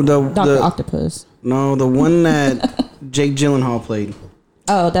No, Doom. Dr. Octopus. No, the one that Jake Gyllenhaal played.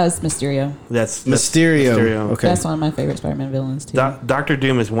 Oh, that was Mysterio. That's Mysterio. Okay. That's one of my favorite Spider-Man villains too. Doctor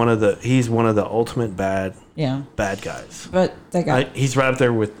Doom is one of the ultimate bad guys. But they got He's right up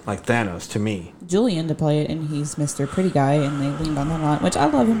there with like Thanos to me. Julian to play it, and he's Mr. Pretty Guy, and they leaned on that a lot, which I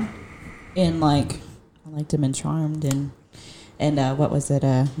love him. I liked him in Charmed, and what was it?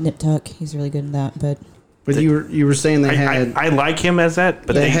 Nip Tuck. He's really good in that. But you were saying they had. I like him as that,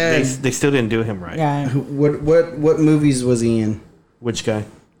 but They they still didn't do him right. yeah, What movies was he in? Which guy?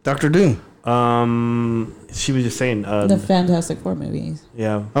 Doctor Doom. She was just saying. the Fantastic Four movies.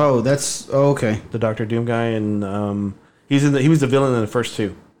 Yeah. Oh, that's okay. The Doctor Doom guy, and he was the villain in the first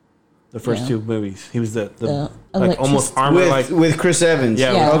two. The first two movies. He was the like almost armor like with Chris Evans.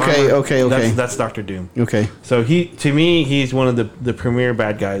 yeah. Okay. That's Doctor Doom. Okay. So he's one of the premier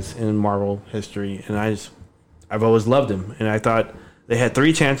bad guys in Marvel history, and I've always loved him, and I thought they had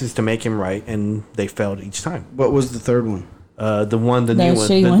 3 chances to make him right, and they failed each time. What was the third one? The new one,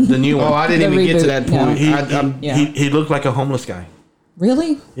 the new Oh, one. I didn't The even get to reboot, that point. yeah. He looked like a homeless guy.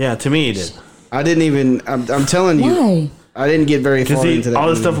 Really? Yeah, to me he did. I didn't even. I'm telling you. Why? I didn't get very far into that. All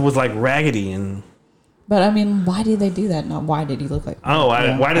this movie. stuff was like raggedy and. But I mean, why did they do that? Not why did he look like? Oh,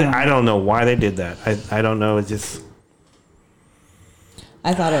 Yeah, I don't know why they did that. I don't know. It's just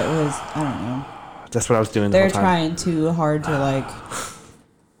I thought it was. I don't know. that's what I was doing. They're the whole time. trying too hard to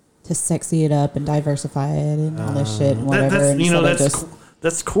to sexy it up and diversify it and all this shit and whatever. That's, you know, instead of just-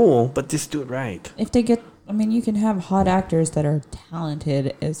 that's cool, but just do it right. if they get, I mean, you can have hot actors that are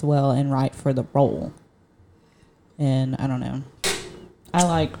talented as well and right for the role. And I don't know.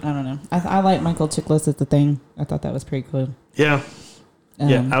 I don't know. I like Michael Chiklis as the Thing. I thought that was pretty cool. Yeah.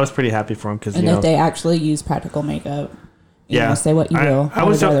 Yeah, I was pretty happy for him because, and if they actually use practical makeup, you know, say what you will. I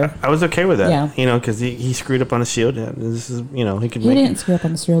was okay with that. Yeah. You know, because he screwed up on the Shield. And this is, you know, he could. He didn't screw up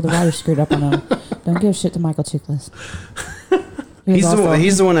on the Shield. The writer screwed up on him. Don't give shit to Michael Chiklis.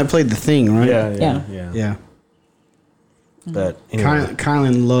 He's the one that played the Thing, right? Yeah. Yeah. But anyway.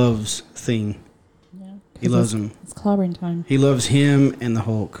 Kylan loves Thing. Yeah, He loves him. It's clobbering time. He loves him and the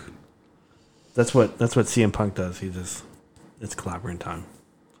Hulk. That's what CM Punk does. It's clobbering time.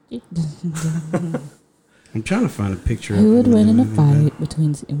 I'm trying to find a picture. Who of would him win in a the movie. fight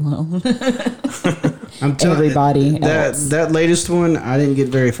between I'm telling everybody else? that latest one, I didn't get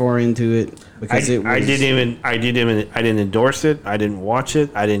very far into it because I didn't endorse it. I didn't watch it.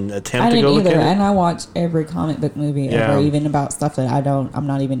 I didn't attempt I to didn't go look either, at it. and I watch every comic book movie ever, even about stuff that I'm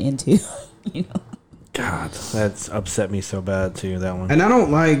not even into. You know. God, that's upset me so bad too. That one. And I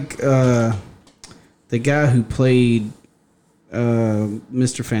don't like the guy who played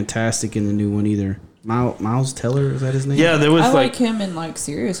Mr. Fantastic in the new one either. Miles Teller, is that his name? Yeah, there was I like like him in like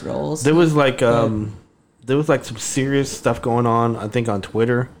serious roles. there was like some serious stuff going on. I think on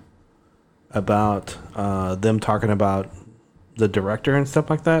Twitter about them talking about the director and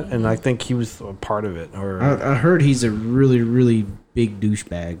stuff like that, and I think he was a part of it. Or I heard he's a really, really big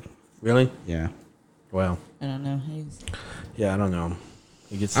douchebag. really? Yeah. Wow. I don't know. Yeah, I don't know.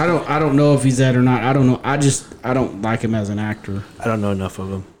 He gets. I don't know if he's that or not. I don't know. I don't like him as an actor. I don't know enough of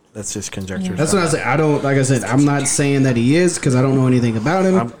him. That's just conjecture. That's what I say. Like I said, I'm not saying that he is because I don't know anything about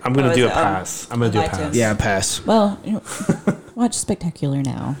him. I'm going to do a pass. I'm going to do a pass. Yeah, pass. Well, you know, watch Spectacular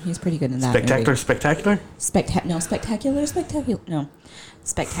now. He's pretty good in that. Spectacular? Spectacular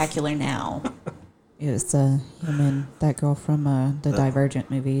now. It was him and that girl from the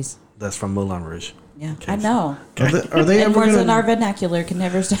Divergent movies. That's from Moulin Rouge. Yeah, I know. Are they And ever words gonna? in our vernacular can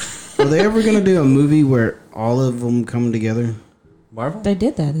never. Are they ever gonna do a movie where all of them come together? Marvel? They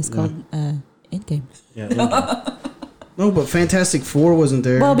did that. It's called Endgame. Yeah. No, but Fantastic Four wasn't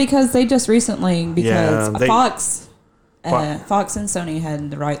there. Well, because they just recently Yeah, Fox and Sony had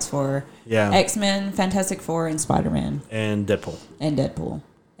the rights for X-Men, Fantastic Four, and Spider-Man and Deadpool.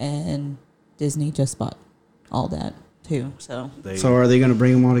 And Disney just bought all that too. So are they gonna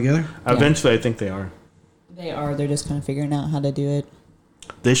bring them all together? Eventually, I think they are. they are. They're just kind of figuring out how to do it.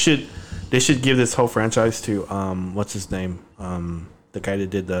 They should give this whole franchise to what's his name? The guy that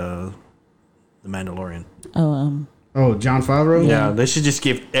did the Mandalorian. Oh, Jon Favreau. Yeah, they should just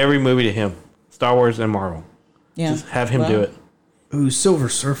give every movie to him. Star Wars and Marvel. Yeah. Just have him do it. Ooh, Silver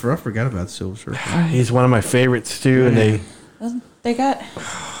Surfer. I forgot about Silver Surfer. He's one of my favorites too, and They got.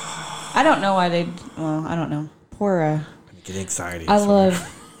 I don't know why they. Well, I don't know. Poor. get anxiety. I love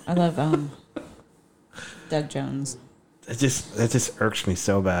Doug Jones. That just irks me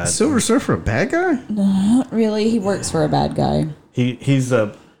so bad. Silver Surfer, a bad guy? Not really. He works for a bad guy. He's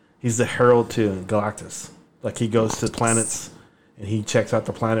the herald to Galactus. Like he goes to planets and he checks out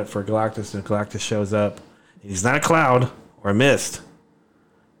the planet for Galactus, and Galactus shows up. He's not a cloud or a mist,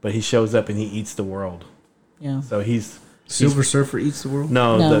 but he shows up and he eats the world. Yeah. So Silver Surfer eats the world?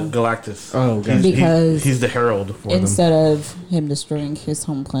 No, No. the Galactus. Oh, okay. Because he's the herald for instead of him destroying his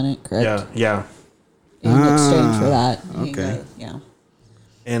home planet, correct? Yeah. In exchange for that, okay.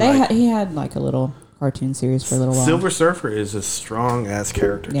 And he had like a little cartoon series for a little while. Silver Surfer is a strong ass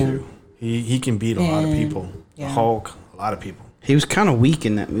character too. He can beat a lot of people. Yeah. Hulk, a lot of people. He was kind of weak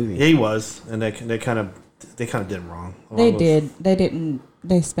in that movie. Yeah, he was, and they kind of did him wrong. They did. They didn't.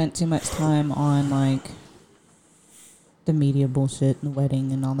 They spent too much time on like the media bullshit and the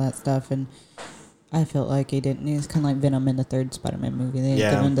wedding and all that stuff, and I felt like he didn't. It was kind of like Venom in the third Spider-Man movie. They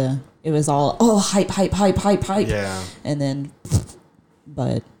didn't give him it was all hype. Yeah. And then,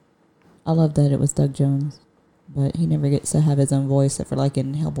 but I love that it was Doug Jones, but he never gets to have his own voice except for like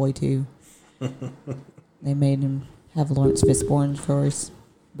in Hellboy 2. They made him have Lawrence Fishburne's voice,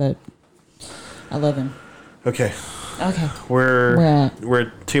 but I love him. Okay. We're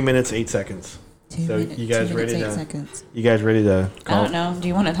We're 2 minutes 8 seconds. So you guys ready to? 8 seconds. You guys ready to? I don't know. Do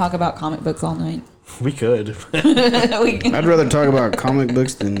you want to talk about comic books all night? We could. I'd rather talk about comic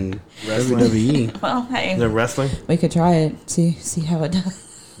books than WWE. Well, hey, The wrestling. we could try it. See how it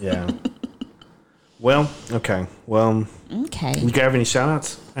does. Yeah. Well, okay. Well, Okay. you have any shout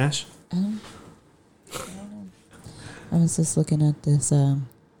outs, Ash? I was just looking at this new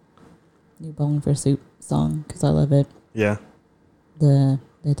Bowling for Soup song because I love it. Yeah. The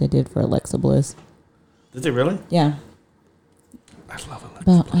that they did for Alexa Bliss. Did they really? Yeah. I love Alexa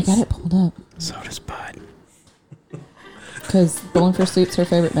But Bliss. I got it pulled up. So does Bud. Because Bowling for Soup's her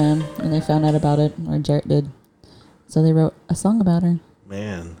favorite band, and they found out about it, or Jarrett did. So they wrote a song about her.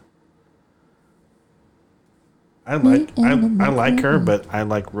 Man. I like her, but I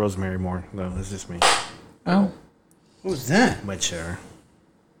like Rosemary more. No, it's just me. Oh. What was that? My chair.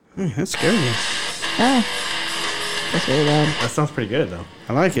 That scared me. Ah. That's really loud. That sounds pretty good though.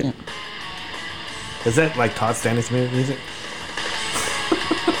 I like it. Yeah. Is that like Todd Stannis music?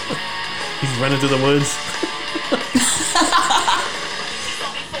 He's running through the woods.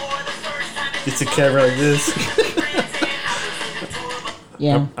 It's a camera like this.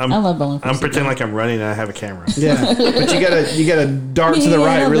 Yeah. I love Bowling for I'm Soup. pretending like I'm running and I have a camera. Yeah, but you gotta dart to the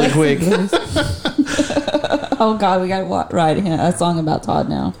right really quick. Oh God, we gotta write a song about Todd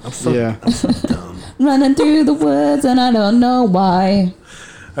now. I'm so dumb. Running through the woods and I don't know why.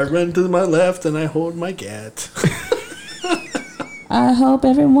 I run to my left and I hold my gat. I hope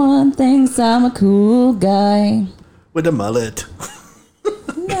everyone thinks I'm a cool guy. With a mullet.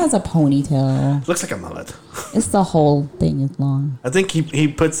 He has a ponytail. Looks like a mullet. It's the whole thing is long. I think he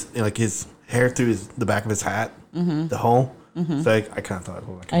puts like his hair through the back of his hat, the hole. So I kind of thought it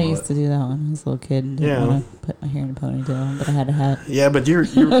looked like a I mullet. used to do that when I was a little kid. And didn't Yeah. want to put my hair in a ponytail, but I had a hat. Yeah, but you're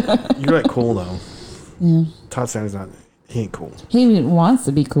like cool though. Yeah. Todd Stanley's not. He ain't cool. He wants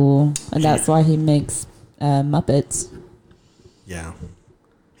to be cool, and that's why he makes Muppets. Yeah,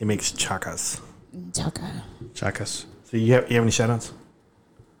 he makes chakas. Chaka. Chakas. So you have any shout outs?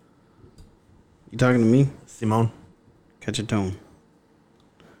 You talking to me? Simone? Catch a tone.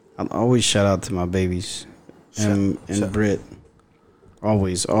 I'll always shout out to my babies and Britt.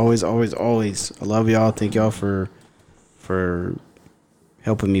 Always. I love y'all. Thank y'all for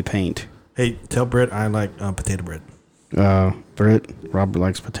helping me paint. Hey, tell Britt I like potato bread. Britt, Robert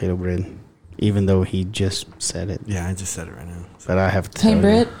likes potato bread, even though he just said it. Yeah, I just said it right now. But I have to tell Hey, you.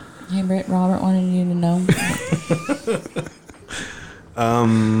 Britt. Hey, Britt. Robert wanted you to know.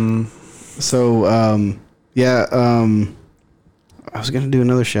 I was gonna do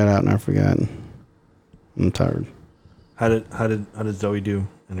another shout out and I forgot. I'm tired. How did Zoe do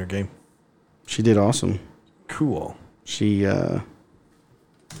in her game? She did awesome. Cool. She did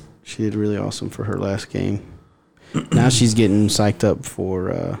really awesome for her last game. Now she's getting psyched up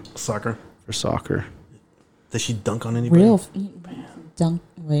for Soccer. soccer. Does she dunk on anybody? Real dunk.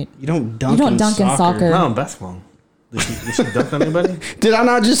 Wait. You don't dunk. You don't dunk in soccer. No, in basketball. Did she dunk on anybody? Did I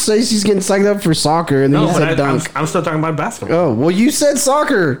not just say she's getting psyched up for soccer and then No, you but said dunk? I'm still talking about basketball. Oh well, you said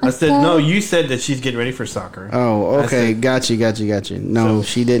soccer. I said no. You said that she's getting ready for soccer. Oh, I okay, said- got you. No, So-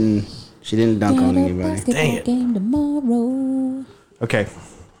 she didn't. She didn't dunk on anybody. Dang it. Game tomorrow. Okay.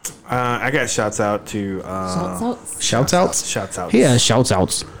 I got shouts out to. Shouts out. Shouts outs. Shouts outs. Yeah, shouts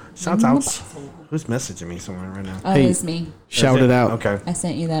outs. Shouts outs. Who's messaging me somewhere right now? Oh, Hey. it's me. Shout Is it out. Okay. I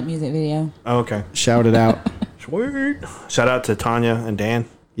sent you that music video. Oh, okay. Shout it out. Sweet. Shout out to Tanya and Dan.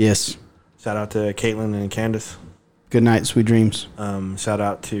 Yes. Shout out to Caitlin and Candace. Good night, sweet dreams. Shout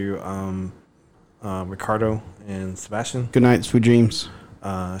out to Ricardo and Sebastian. Good night, sweet dreams.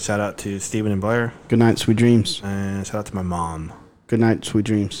 Shout out to Stephen and Blair. Good night, sweet dreams. And shout out to my mom. Good night, sweet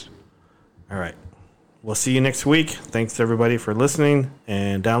dreams. All right. We'll see you next week. Thanks everybody for listening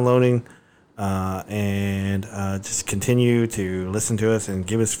and downloading. And just continue to listen to us and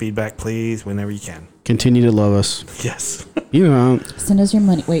give us feedback, please, whenever you can. Continue to love us. Yes. You know. Send us your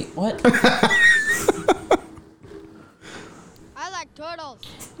money. Wait, what? I like turtles.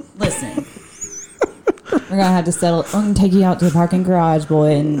 Listen. We're gonna have to settle. I'm gonna take you out to the parking garage,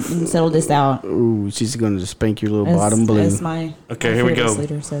 boy, and settle this out. Ooh, she's going to spank your little bottom blue. As my Okay, here we go.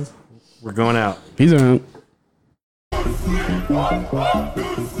 leader says. We're going out. Peace out.